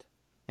happened.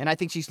 And I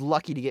think she's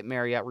lucky to get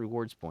Marriott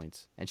rewards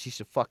points. And she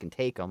should fucking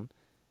take them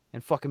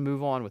and fucking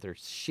move on with her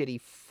shitty,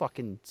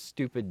 fucking,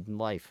 stupid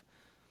life.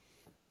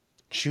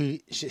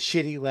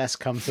 Shitty, less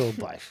cum-filled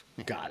life.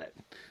 Got it.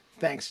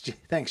 Thanks,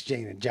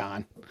 Jane and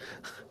John.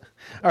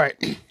 All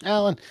right,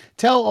 Alan,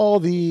 tell all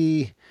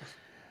the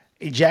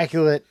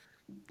ejaculate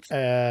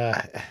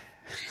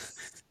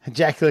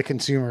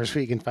consumers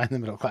where you can find the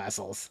middle class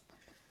holes.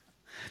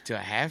 Do I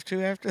have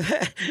to after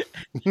that?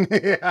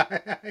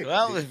 Yeah.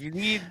 Well, if you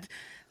need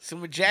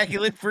some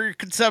ejaculate for your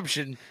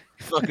consumption,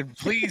 fucking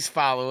please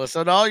follow us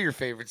on all your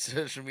favorite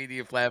social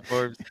media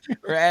platforms.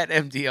 We're at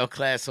MDL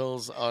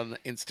Classholes on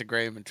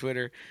Instagram and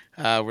Twitter.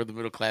 We're the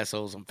Middle Class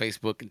Holes on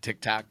Facebook and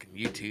TikTok and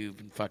YouTube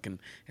and fucking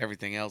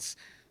everything else,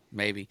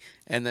 maybe.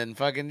 And then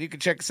fucking you can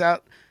check us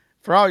out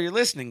for all your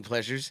listening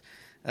pleasures.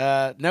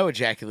 No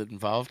ejaculate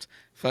involved.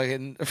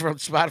 Fucking from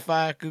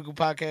Spotify, Google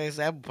Podcasts,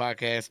 Apple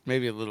Podcasts,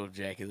 maybe a little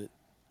ejaculate.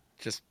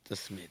 Just a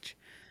smidge.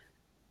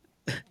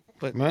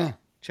 But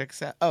check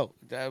us out. Oh,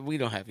 we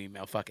don't have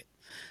email. Fuck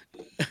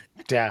it.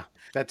 Yeah,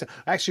 that's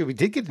actually we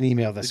did get an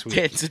email this week.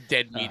 It's a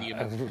dead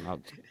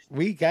medium.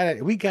 We got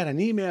it. We got an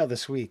email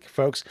this week,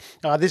 folks.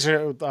 These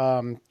are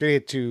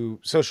related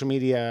to social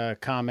media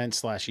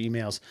comments /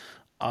 emails.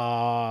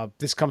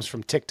 This comes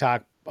from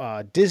TikTok.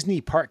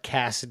 Disney Park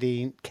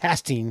casting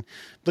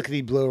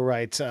Blickety Blow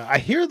writes, I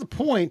hear the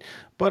point,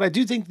 but I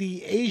do think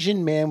the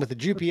Asian man with the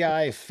droopy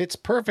eye fits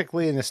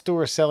perfectly in the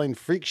store selling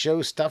freak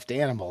show stuffed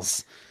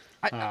animals.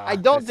 I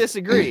don't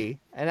disagree,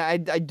 and I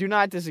do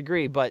not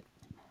disagree, but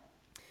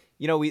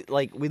you know, we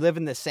live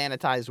in this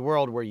sanitized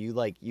world where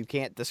you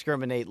can't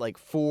discriminate like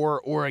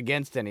for or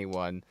against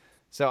anyone.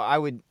 So I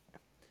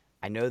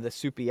know the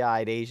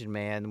soupy-eyed Asian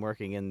man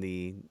working in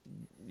the,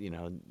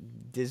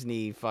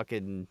 Disney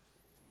fucking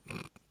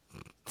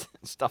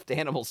stuffed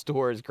animal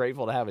store is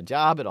grateful to have a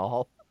job and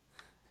all.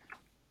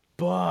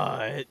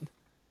 But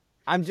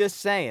I'm just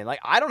saying, like,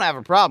 I don't have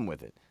a problem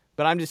with it.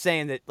 But I'm just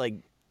saying that, like,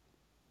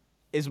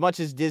 as much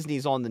as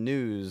Disney's on the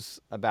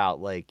news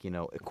about, like,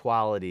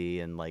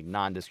 equality and, like,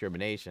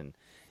 non-discrimination,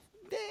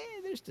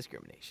 there's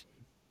discrimination.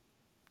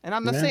 And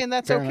I'm not saying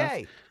that's okay.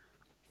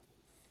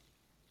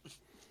 Enough.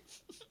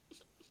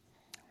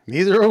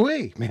 Neither are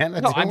we, man.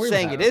 No, I'm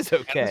saying it is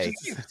okay.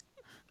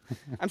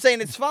 I'm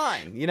saying it's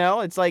fine.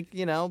 It's like,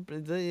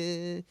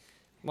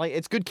 like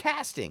it's good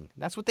casting.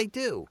 That's what they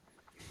do.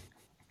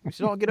 We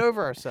should all get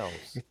over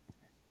ourselves.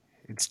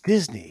 It's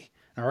Disney,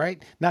 all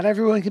right? Not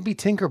everyone can be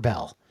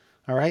Tinkerbell,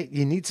 all right?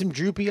 You need some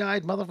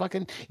droopy-eyed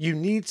motherfucking... You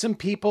need some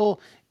people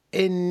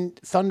in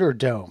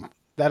Thunderdome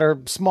that are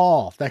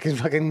small that can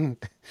fucking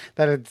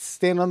that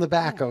stand on the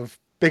back of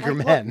bigger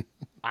men.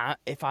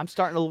 If I'm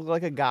starting to look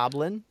like a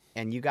goblin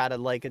and you got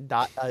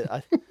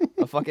a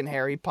fucking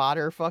Harry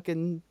Potter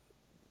fucking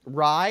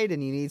ride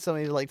and you need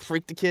somebody to like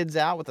freak the kids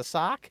out with a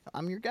sock,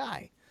 I'm your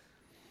guy.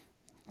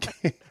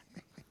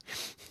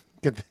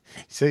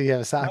 So you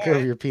have a sock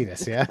over your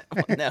penis, yeah?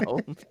 No.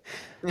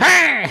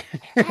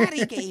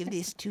 Harry gave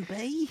this to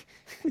me.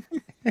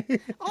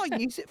 I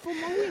use it for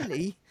my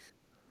willy.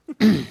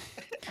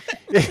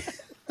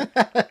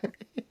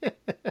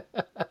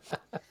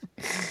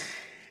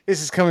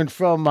 This is coming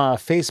from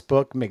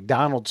Facebook,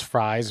 McDonald's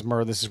fries.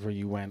 Murr, this is where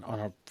you went on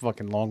a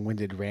fucking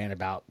long-winded rant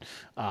about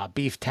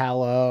beef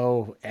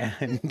tallow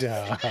and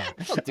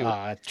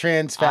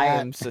trans fat. I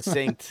am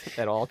succinct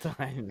at all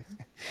times.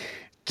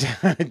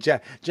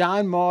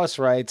 John Moss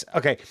writes,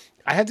 okay,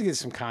 I have to get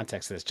some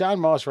context to this. John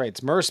Moss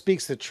writes, Murr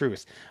speaks the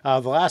truth. The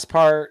last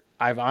part,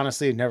 I've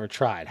honestly never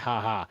tried. Ha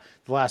ha.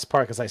 The last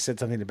part, because I said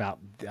something about,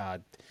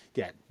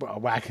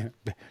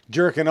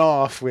 jerking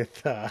off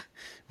with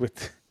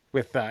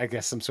I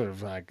guess some sort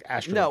of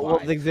astral. No, well,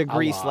 the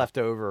grease left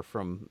over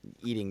from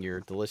eating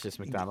your delicious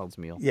McDonald's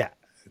meal. Yeah,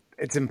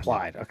 it's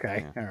implied.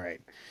 Okay, yeah. All right.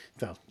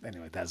 So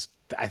anyway,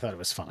 I thought it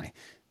was funny.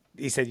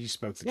 He said you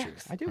spoke the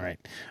truth. I do. All right.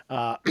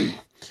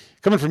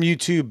 Coming from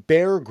YouTube,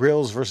 Bear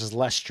Grylls versus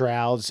Les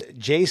Strouds.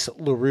 Jace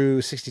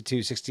LaRue,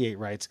 6268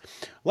 writes,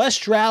 Les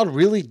Stroud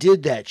really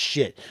did that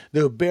shit,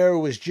 though Bear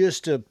was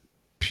just a...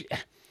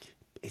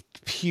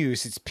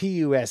 Puce, it's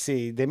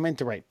P-U-S-E. They meant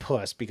to write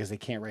puss because they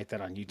can't write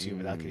that on YouTube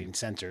without getting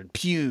censored.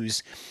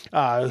 Puce,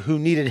 who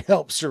needed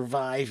help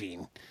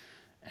surviving.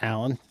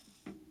 Alan?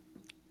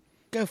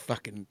 Go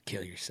fucking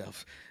kill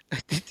yourself.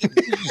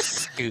 You're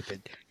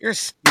stupid. You're a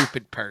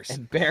stupid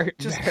person.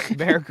 And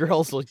Bear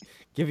Grylls will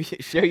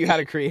show you how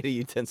to create a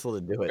utensil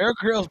to do it.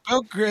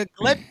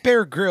 Let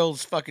Bear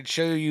Grylls fucking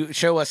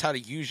show us how to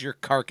use your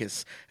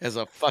carcass as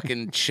a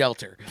fucking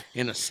shelter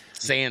in a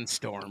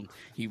sandstorm.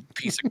 You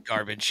piece of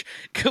garbage.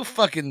 Go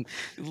fucking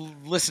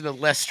listen to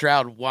Les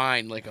Stroud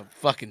whine like a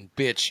fucking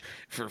bitch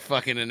for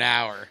fucking an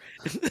hour.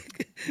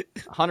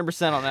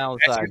 100% on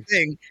Alan's side.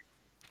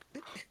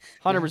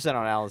 100%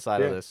 on Alan's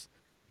side of this.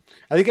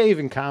 I think I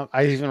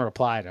even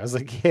replied. I was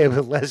like, yeah,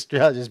 but Les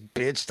Stroud just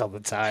bitched all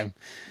the time.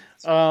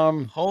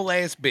 Whole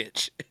ass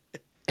bitch.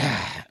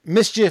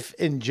 Mischief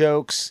and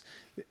jokes.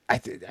 I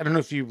don't know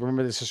if you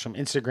remember this is from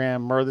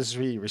Instagram, or this is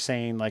where you were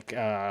saying like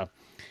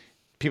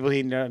people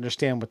need to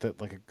understand what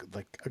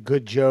a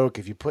good joke.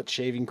 If you put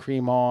shaving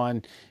cream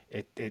on,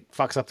 it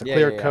fucks up the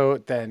clear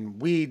coat. Then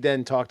we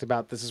talked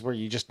about this is where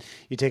you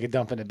take a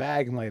dump in a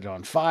bag and light it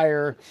on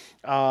fire.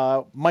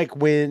 Mike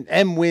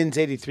Wins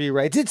 83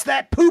 writes, it's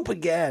that poop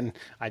again.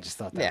 I just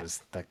thought that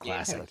was the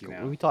classic.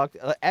 Yeah. We talked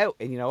and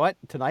you know what?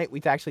 Tonight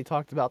we actually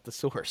talked about the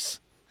source.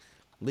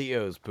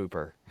 Leo's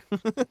pooper.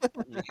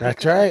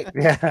 That's right.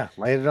 Yeah,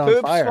 light it on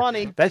Poop's fire.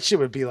 Funny. That shit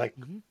would be like.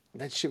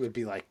 That shit would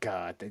be like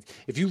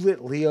if you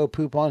lit Leo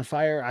poop on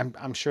fire.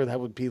 I'm sure that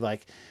would be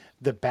like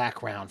the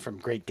background from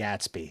Great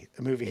Gatsby,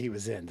 the movie he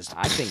was in.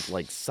 I think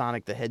like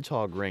Sonic the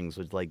Hedgehog rings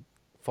would like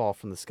fall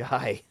from the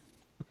sky.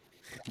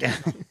 Yeah,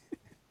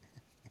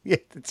 yeah,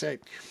 that's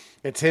right.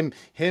 It's him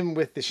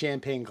with the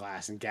champagne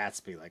glass and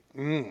Gatsby like,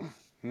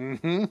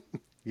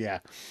 yeah.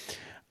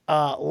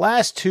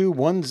 Last two,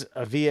 one's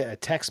via a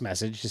text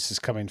message. This is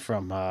coming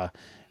from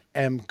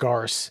M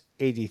Garce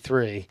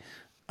 83.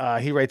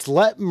 He writes,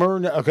 let Murr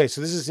know. Okay, so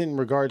this is in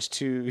regards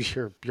to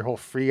your whole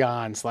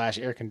Freon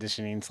 / air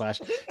conditioning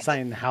 /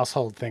 signing the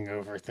household thing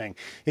over thing.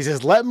 He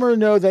says, let Murr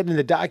know that in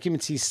the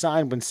documents he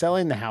signed when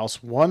selling the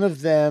house, one of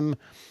them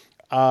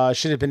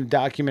should have been a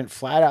document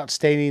flat out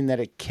stating that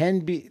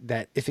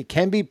if it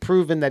can be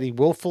proven that he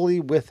willfully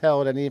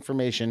withheld any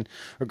information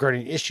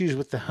regarding issues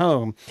with the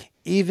home,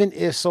 even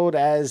if sold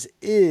as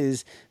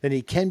is, then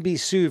he can be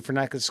sued for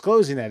not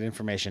disclosing that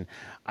information.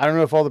 I don't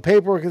know if all the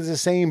paperwork is the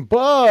same,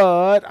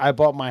 but I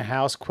bought my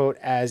house, quote,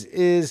 as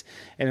is,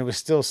 and it was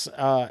still,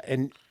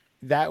 and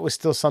that was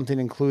still something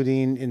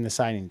including in the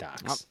signing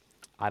docs.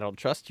 I don't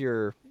trust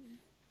you,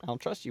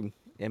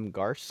 M.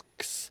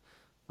 Garsks.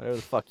 Whatever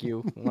the fuck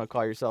you want to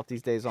call yourself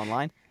these days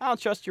online. I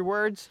don't trust your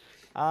words.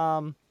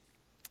 Because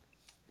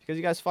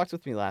you guys fucked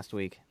with me last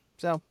week.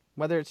 So,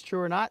 whether it's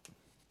true or not,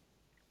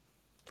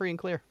 free and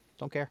clear.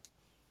 Don't care.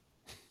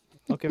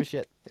 Don't give a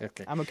shit.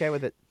 Okay. I'm okay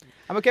with it.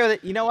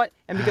 You know what?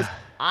 And because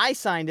I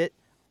signed it,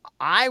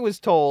 I was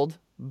told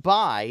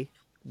by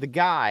the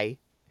guy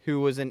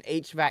who was an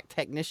HVAC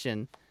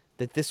technician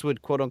that this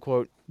would, quote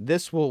unquote,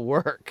 this will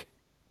work.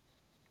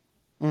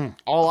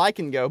 All I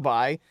can go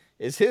by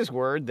is his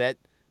word that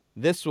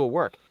this will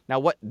work. Now,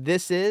 what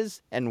this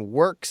is and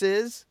works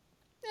is,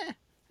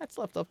 that's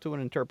left up to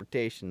an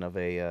interpretation of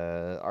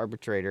a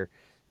arbitrator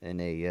in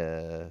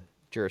a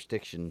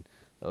jurisdiction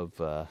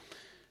of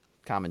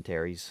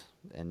commentaries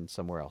and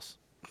somewhere else.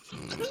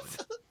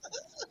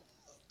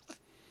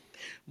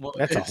 Well,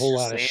 that's a whole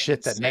lot of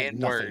shit that meant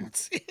nothing.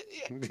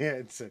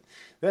 Yeah,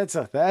 that's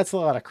a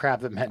lot of crap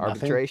that meant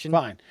arbitration.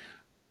 Nothing. Fine.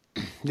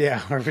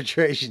 Yeah,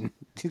 arbitration.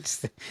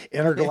 It's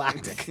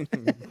intergalactic.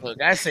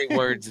 Look, I say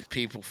words to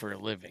people for a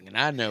living, and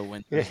I know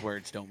when Yeah. those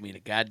words don't mean a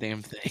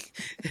goddamn thing.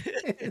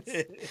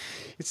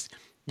 It's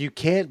you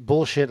can't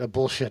bullshit a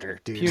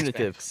bullshitter, dude.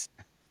 Punitive.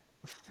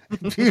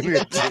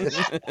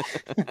 Punitive.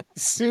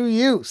 Sue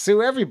you.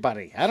 Sue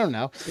everybody. I don't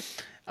know.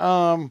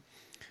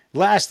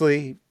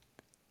 Lastly,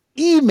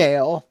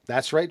 email.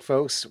 That's right,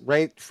 folks.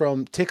 Right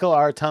from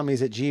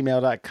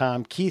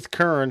tickleourtummies@gmail.com. Keith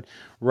Kern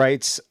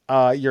writes,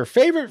 your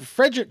favorite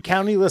Frederick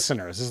County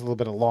listeners. This is a little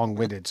bit of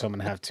long-winded, so I'm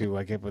going to have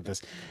to get with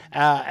this.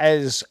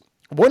 As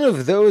one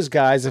of those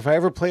guys, if I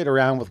ever played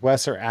around with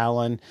Wes or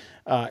Alan,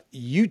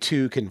 you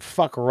two can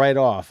fuck right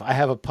off. I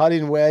have a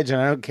putting wedge,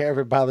 and I don't care if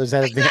it bothers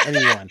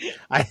anyone.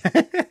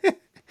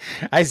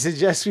 I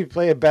suggest we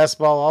play a best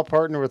ball. I'll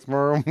partner with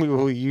Merle. We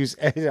will use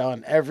it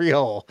on every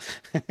hole.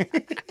 There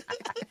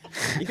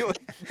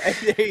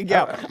you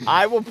go.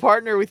 I will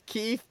partner with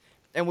Keith,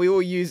 and we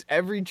will use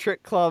every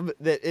trick club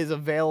that is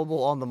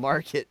available on the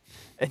market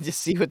and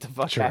just see what the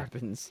fuck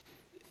happens.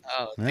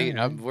 Oh,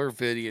 dude, we're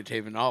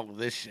videotaping all of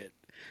this shit.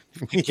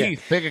 Yeah.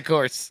 Keith, pick a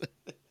course.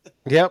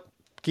 Yep.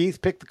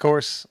 Keith, pick the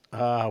course. We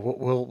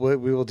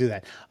will do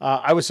that.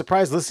 I was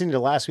surprised listening to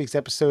last week's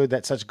episode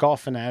that such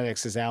golf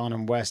fanatics as Alan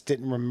and Wes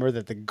didn't remember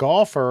that the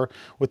golfer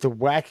with the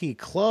wacky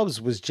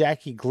clubs was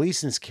Jackie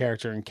Gleason's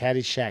character in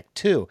Caddyshack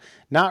 2,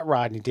 not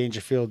Rodney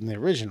Dangerfield in the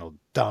original.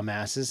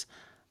 Dumbasses.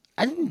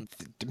 I didn't.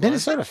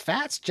 Minnesota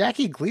Fats.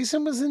 Jackie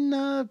Gleason was in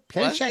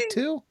Caddyshack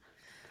 2.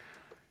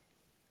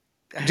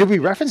 Did we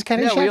reference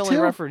Caddyshack 2? Yeah, we only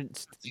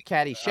referenced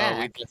Caddyshack.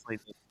 We definitely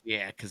did.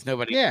 Yeah, because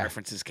nobody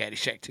references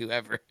Caddyshack 2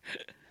 ever.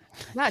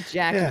 Not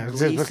Jackie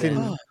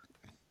Gleason.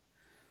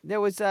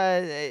 There was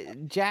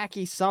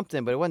Jackie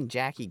something, but it wasn't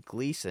Jackie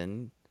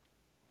Gleason.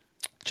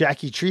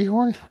 Jackie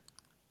Treehorn?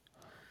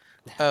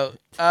 Oh,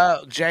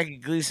 Jackie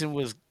Gleason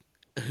was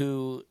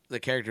who the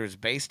character was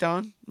based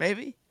on,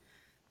 maybe?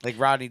 Like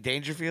Rodney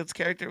Dangerfield's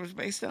character was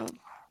based on?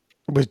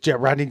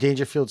 Rodney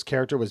Dangerfield's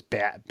character was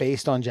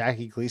based on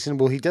Jackie Gleason?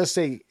 Well, he does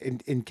say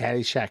in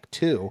Caddyshack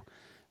 2,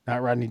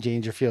 not Rodney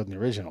Dangerfield in the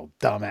original.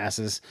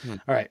 Dumbasses.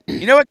 All right.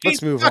 You know what, Keith?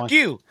 Let's move Fuck on.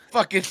 you.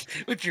 Fucking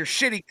with your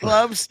shitty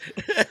clubs.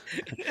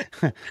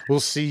 We'll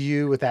see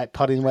you with that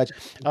putting wedge.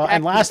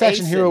 And Last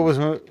Action Hero was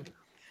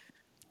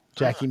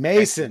Jackie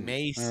Mason.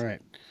 All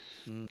right.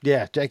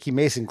 Yeah, Jackie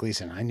Mason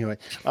Gleason. I knew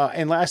it.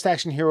 And Last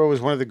Action Hero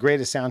was one of the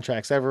greatest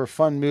soundtracks ever.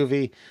 Fun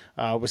movie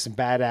with some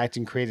bad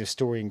acting, creative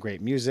story, and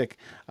great music.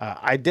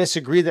 I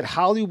disagree that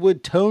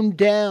Hollywood toned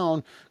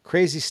down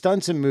crazy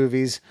stunts in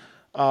movies.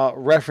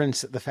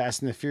 Reference the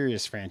Fast and the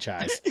Furious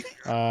franchise.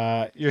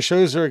 Your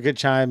shows are a good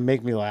chime.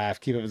 Make me laugh.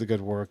 Keep up with the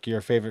good work.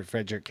 Your favorite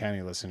Frederick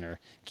County listener,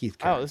 Keith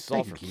Kern. Oh, this is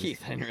all for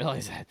Keith. I didn't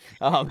realize that.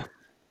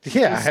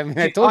 Yeah, I mean,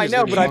 I told you. I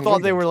know, but I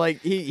thought they were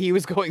like he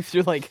was going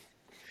through like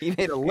he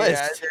made a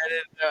list.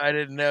 Yeah, I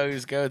didn't know he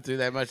was going through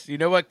that much. You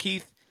know what,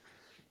 Keith?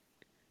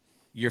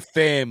 Your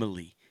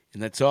family,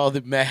 and that's all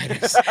that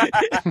matters.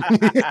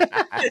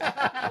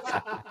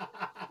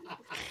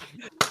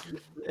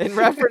 In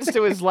reference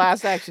to his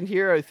Last Action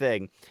Hero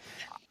thing,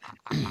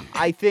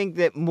 I think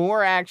that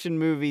more action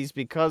movies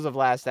because of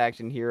Last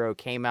Action Hero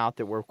came out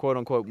that were quote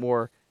unquote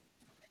more,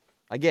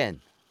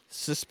 again,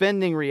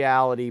 suspending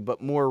reality,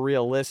 but more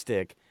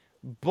realistic.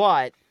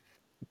 But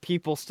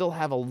people still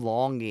have a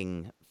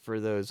longing for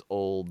those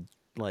old,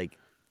 like,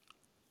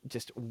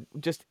 just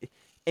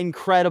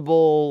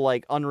incredible,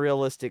 like,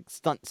 unrealistic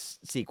stunt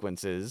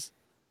sequences.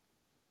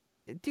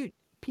 Dude,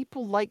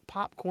 people like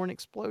popcorn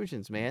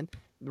explosions, man.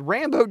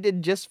 Rambo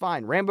did just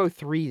fine. Rambo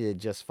 3 did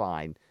just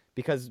fine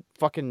because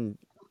fucking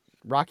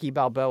Rocky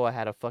Balboa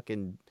had a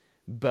fucking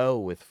bow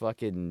with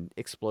fucking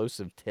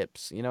explosive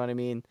tips. You know what I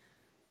mean?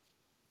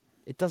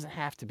 It doesn't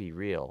have to be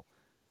real.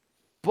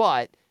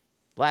 But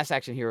Last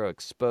Action Hero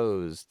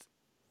exposed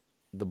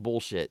the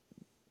bullshit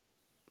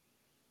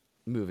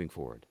moving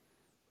forward.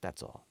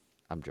 That's all.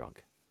 I'm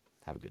drunk.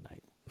 Have a good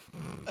night.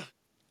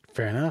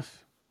 Fair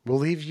enough. We'll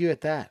leave you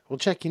at that. We'll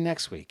check you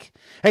next week.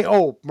 Hey,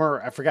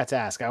 Murr, I forgot to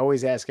ask. I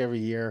always ask every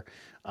year,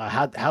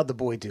 how'd the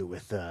boy do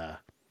with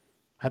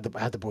how'd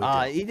the boy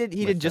do? He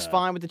did just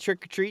fine with the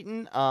trick or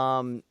treating.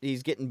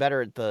 He's getting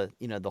better at the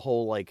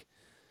whole like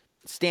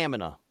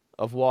stamina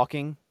of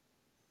walking,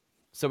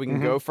 so we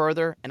can go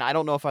further. And I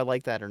don't know if I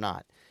like that or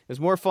not. It was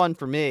more fun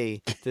for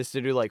me just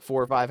to do like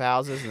 4 or 5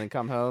 houses and then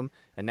come home.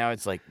 And now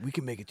it's like we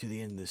can make it to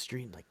the end of the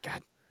street. And like,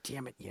 God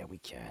damn it, yeah, we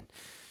can.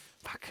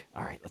 Fuck.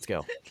 All right, let's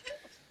go.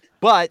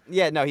 But,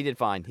 yeah, no, he did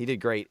fine. He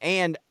did great.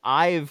 And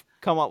I've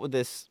come up with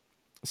this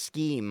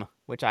scheme,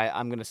 which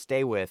I'm going to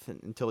stay with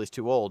until he's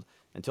too old,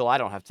 until I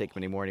don't have to take him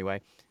anymore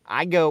anyway.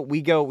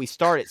 We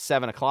start at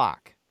 7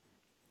 o'clock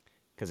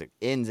because it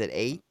ends at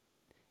 8.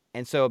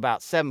 And so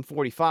about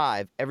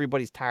 7:45,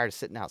 everybody's tired of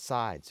sitting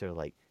outside. So they're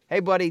like, hey,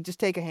 buddy, just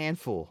take a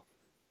handful.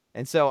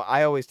 And so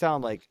I always tell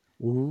them, like,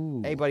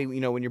 hey, buddy,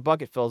 when your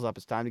bucket fills up,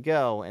 it's time to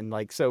go. And,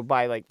 like, so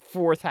by, like,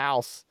 4th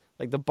house,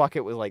 like, the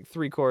bucket was, like,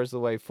 3/4 of the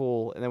way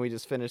full, and then we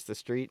just finished the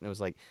street, and it was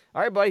like,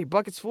 all right, buddy,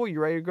 bucket's full. You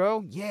ready to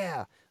go?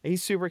 Yeah. And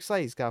he's super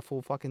excited. He's got a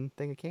full fucking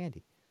thing of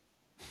candy.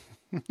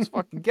 Let's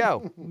fucking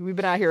go. We've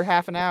been out here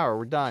half an hour.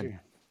 We're done.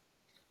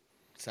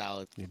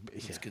 Solid.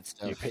 It's good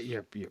stuff.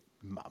 You're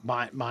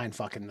mind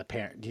fucking the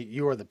parent.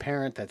 You are the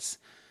parent that's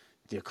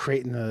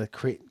creating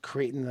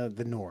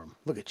the norm.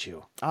 Look at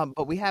you.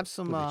 But we have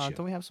some.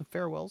 Don't we have some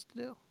farewells to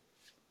do?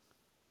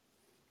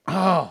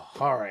 Oh,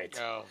 all right.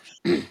 Oh.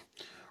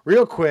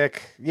 Real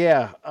quick,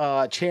 yeah.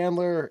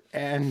 Chandler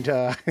and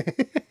Chandler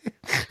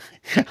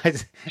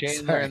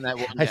and that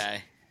one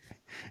guy.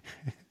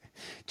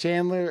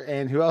 Chandler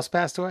and who else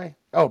passed away?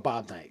 Oh,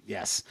 Bob Knight.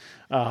 Yes.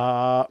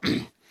 I'll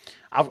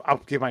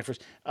give my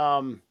first.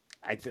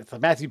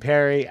 Matthew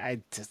Perry.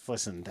 I just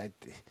listen.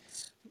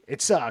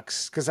 It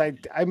sucks because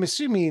I'm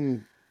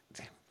assuming.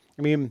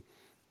 I mean,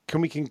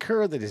 can we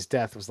concur that his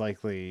death was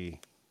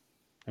likely?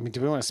 I mean, do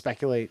we want to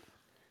speculate?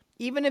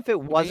 Even if it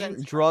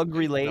wasn't drug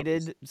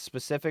related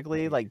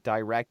specifically, like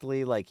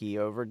directly, like he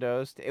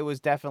overdosed, it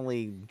was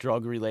definitely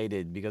drug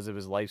related because of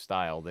his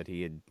lifestyle that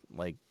he had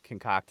like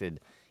concocted.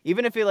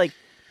 Even if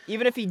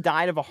he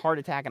died of a heart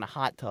attack in a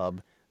hot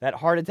tub, that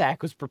heart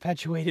attack was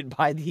perpetuated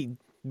by the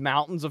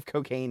mountains of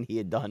cocaine he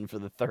had done for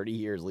the 30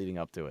 years leading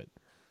up to it.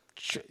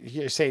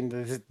 You're saying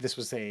that this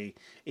was a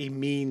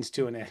means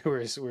to an end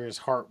where his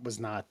heart was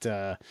not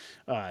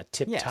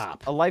tip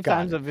top. A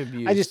lifetime of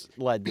abuse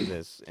led to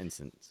this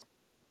instance.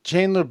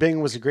 Chandler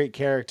Bing was a great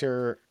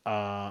character.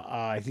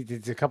 I think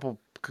there's a couple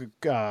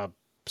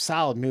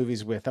solid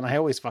movies with, and I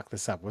always fuck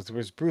this up.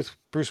 Was Bruce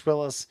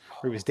Willis,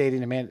 where he was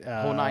dating a man,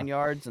 whole 9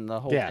 yards and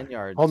the whole 10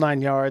 yards, whole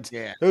 9 yards.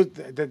 Yeah,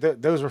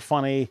 those were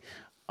funny.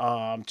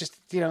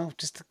 Just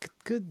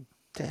good.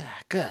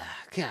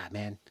 God,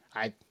 man.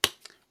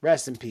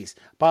 Rest in peace,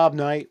 Bob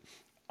Knight.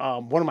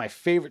 One of my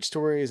favorite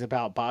stories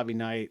about Bobby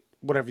Knight.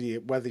 Whether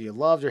you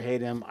loved or hate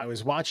him, I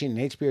was watching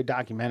an HBO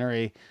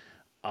documentary.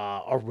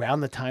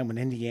 Around the time when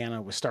Indiana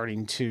was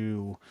starting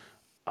to,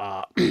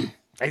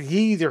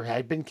 he either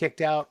had been kicked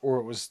out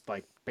or it was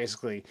like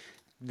basically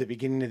the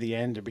beginning of the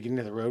end or beginning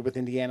of the road with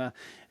Indiana.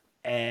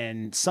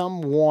 And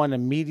a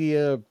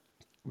media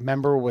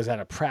member was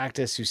at a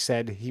practice who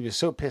said he was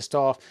so pissed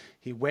off.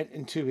 He went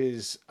into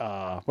his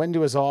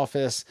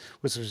office,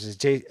 which was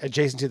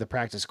adjacent to the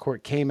practice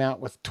court, came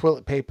out with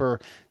toilet paper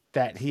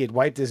that he had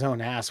wiped his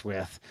own ass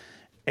with.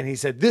 And he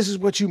said, "This is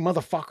what you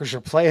motherfuckers are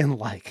playing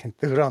like," and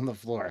threw it on the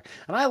floor.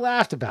 And I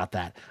laughed about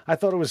that. I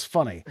thought it was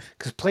funny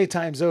because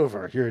playtime's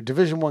over. You're a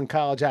Division I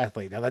college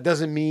athlete. Now, that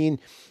doesn't mean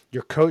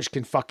your coach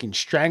can fucking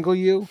strangle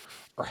you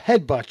or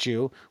headbutt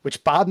you,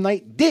 which Bob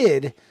Knight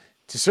did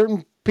to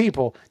certain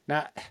people.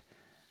 Now,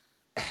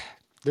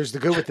 there's the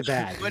good with the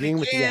bad. But he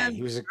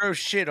was throw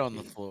shit on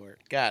the floor.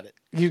 Got it.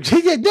 You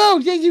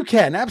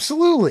can.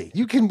 Absolutely.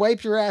 You can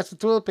wipe your ass with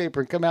toilet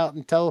paper and come out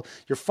and tell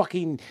your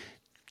fucking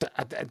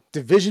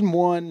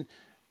Division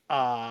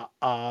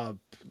I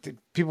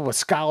people with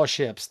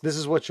scholarships, this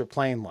is what you're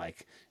playing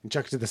like, and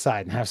chuck it to the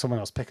side and have someone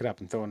else pick it up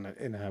and throw it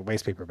in a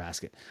waste paper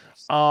basket.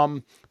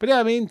 But yeah,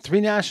 I mean, 3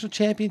 national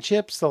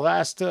championships, the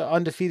last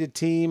undefeated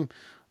team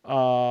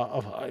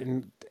of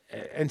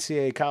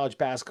NCAA college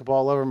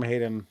basketball. Love him,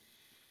 hate him,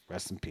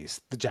 rest in peace.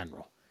 The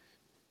General.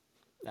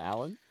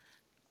 Alan?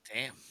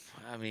 Damn.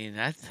 I mean,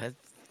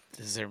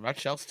 is there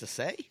much else to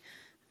say?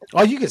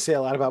 Oh, you could say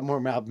a lot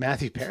about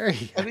Matthew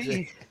Perry. I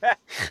mean,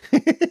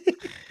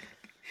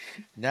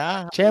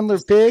 nah. Chandler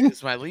Bing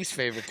is my least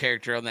favorite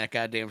character on that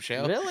goddamn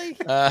show. Really?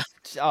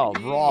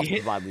 Ross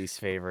was my least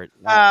favorite.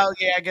 Oh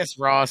yeah, I guess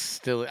Ross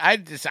still. I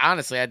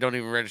don't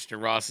even register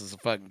Ross as a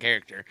fucking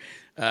character.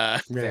 Yeah.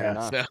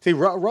 So. See,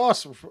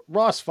 Ross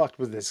fucked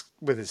with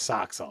his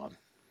socks on.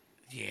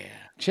 Yeah.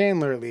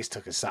 Chandler at least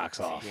took his socks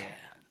off.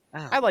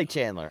 Yeah. I like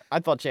Chandler. I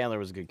thought Chandler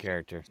was a good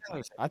character.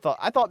 I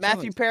thought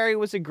Matthew Perry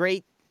was a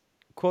great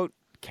quote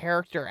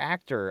character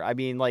actor. I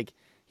mean, like,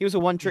 he was a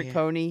one-trick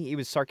pony. He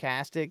was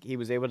sarcastic. He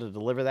was able to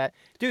deliver that.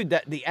 Dude,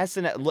 the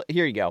SNL,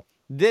 here you go.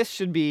 This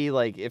should be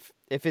like if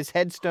his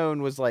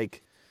headstone was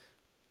like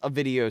a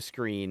video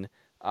screen.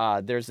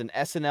 There's an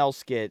SNL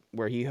skit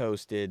where he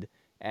hosted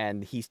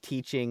and he's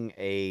teaching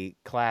a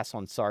class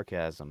on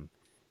sarcasm,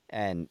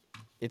 and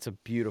it's a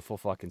beautiful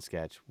fucking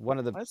sketch.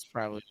 That's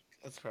probably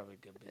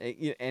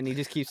good. And he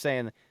just keeps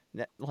saying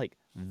that, like,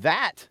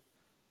 that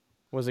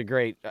was a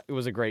great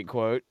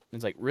quote.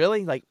 It's like,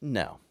 really? Like,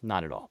 no,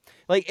 not at all.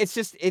 Like, it's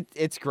just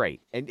it's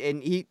great. And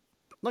he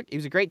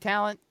was a great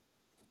talent.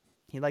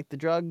 He liked the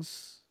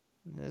drugs.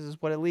 This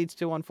is what it leads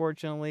to,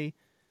 unfortunately.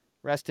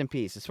 Rest in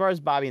peace. As far as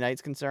Bobby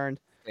Knight's concerned,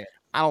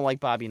 I don't like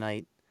Bobby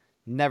Knight.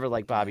 Never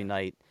liked Bobby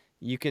Knight.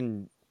 You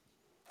can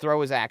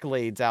throw his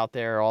accolades out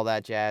there, all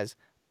that jazz.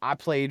 I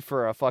played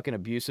for a fucking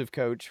abusive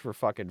coach for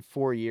fucking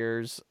 4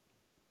 years.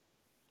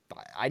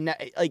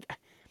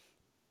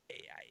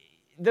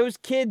 Those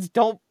kids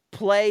don't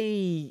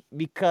play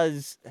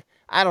because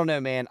I don't know,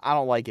 man. I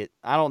don't like it.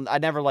 I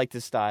never liked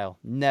his style.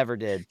 Never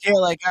did. Yeah,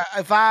 like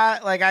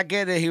I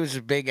get it. He was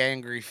a big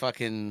angry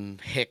fucking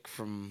hick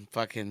from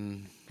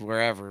fucking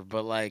wherever,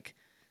 but like,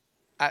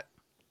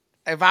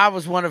 if I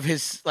was one of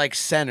his like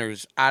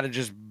centers, I'd have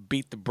just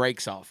beat the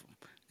brakes off him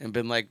and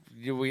been like,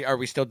 "Are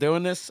we still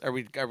doing this? Are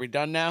we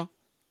done now?"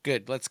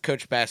 Good. Let's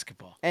coach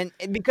basketball. And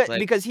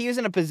because he was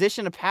in a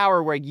position of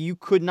power where you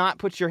could not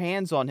put your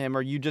hands on him,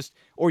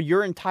 or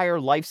your entire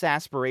life's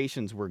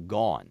aspirations were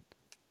gone.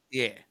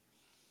 Yeah.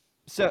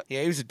 So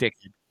yeah, he was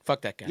addicted.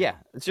 Fuck that guy. Yeah,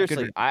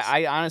 seriously.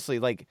 I honestly,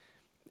 like,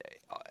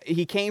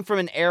 he came from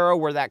an era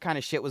where that kind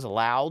of shit was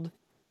allowed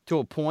to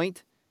a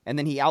point, and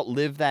then he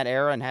outlived that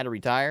era and had to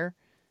retire.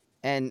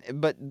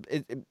 But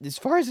as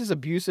far as his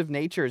abusive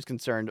nature is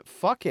concerned,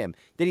 fuck him.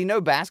 Did he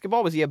know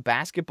basketball? Was he a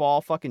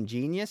basketball fucking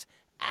genius?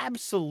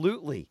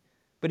 Absolutely.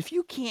 But if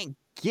you can't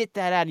get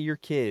that out of your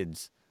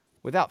kids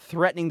without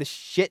threatening the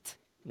shit,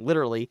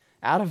 literally,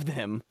 out of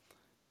them,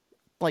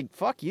 like,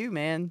 fuck you,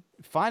 man.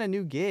 Find a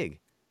new gig.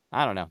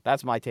 I don't know.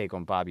 That's my take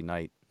on Bobby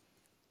Knight.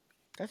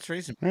 That's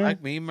reasonable.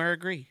 Like me, I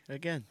agree.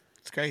 Again,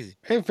 it's crazy.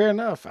 Hey, fair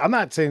enough. I'm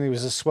not saying he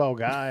was a swell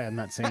guy. I'm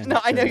not saying. No,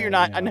 I know you're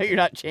not. I know you're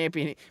not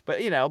championing, but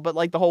but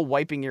like the whole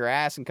wiping your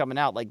ass and coming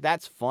out, like,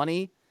 that's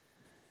funny.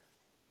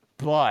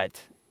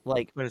 But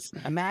like,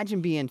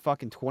 imagine being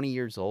fucking 20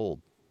 years old.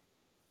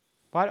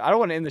 I don't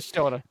want to end the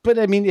show on a. But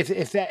I mean, if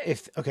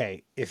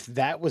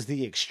that was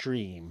the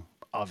extreme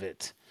of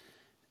it,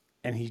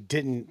 and he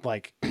didn't,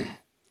 like,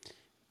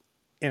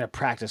 in a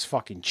practice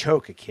fucking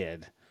choke a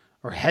kid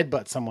or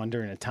headbutt someone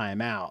during a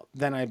timeout,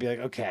 then I'd be like,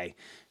 okay,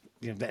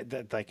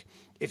 that like,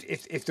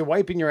 if the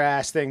wiping your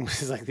ass thing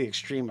was like the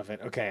extreme of it,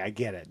 okay, I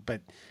get it.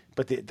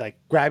 But the, like,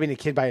 grabbing a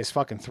kid by his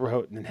fucking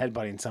throat and then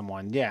headbutting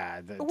someone,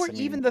 yeah. Or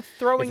even the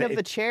throwing of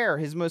the chair,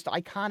 his most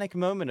iconic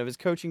moment of his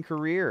coaching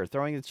career,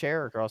 throwing the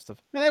chair across the.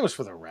 Man, that was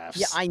for the refs.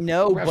 Yeah, I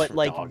know, but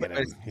like,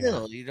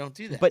 still, you don't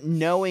do that. But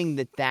knowing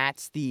that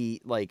that's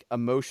the, like,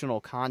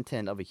 emotional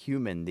content of a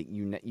human that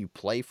you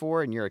play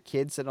for, and you're a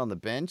kid sitting on the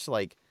bench,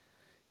 like,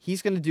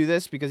 he's gonna do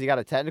this because he got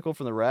a technical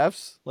from the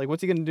refs. Like,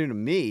 what's he gonna do to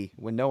me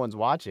when no one's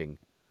watching?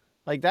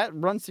 Like, that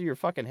runs through your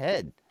fucking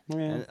head.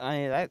 Yeah.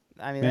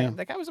 And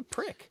that guy was a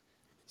prick.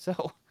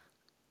 So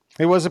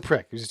he was a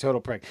prick. He was a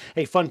total prick.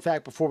 Hey, fun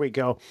fact before we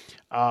go,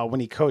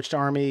 when he coached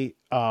Army,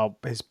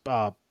 his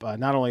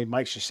not only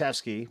Mike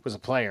Krzyzewski was a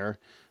player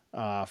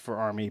for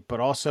Army,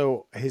 but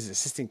also his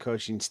assistant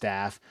coaching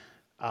staff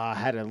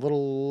had a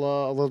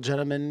little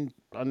gentleman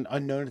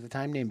unknown at the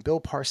time named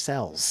Bill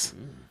Parcells.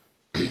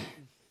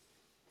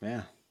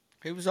 Yeah,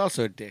 he was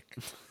also a dick.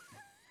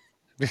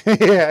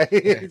 Yeah,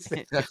 this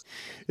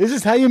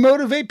is how you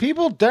motivate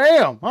people.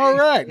 Damn, all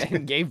right.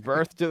 And gave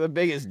birth to the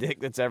biggest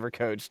dick that's ever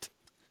coached,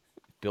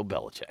 Bill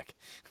Belichick.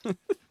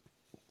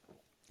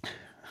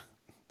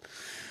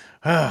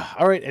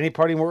 All right, any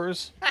parting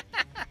words?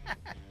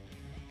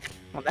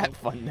 On that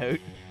fun note,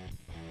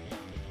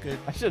 good.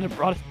 I should have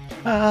brought it.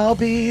 I'll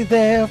be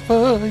there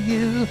for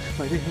you.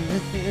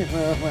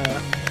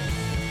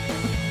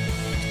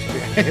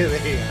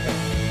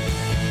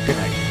 Good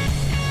night.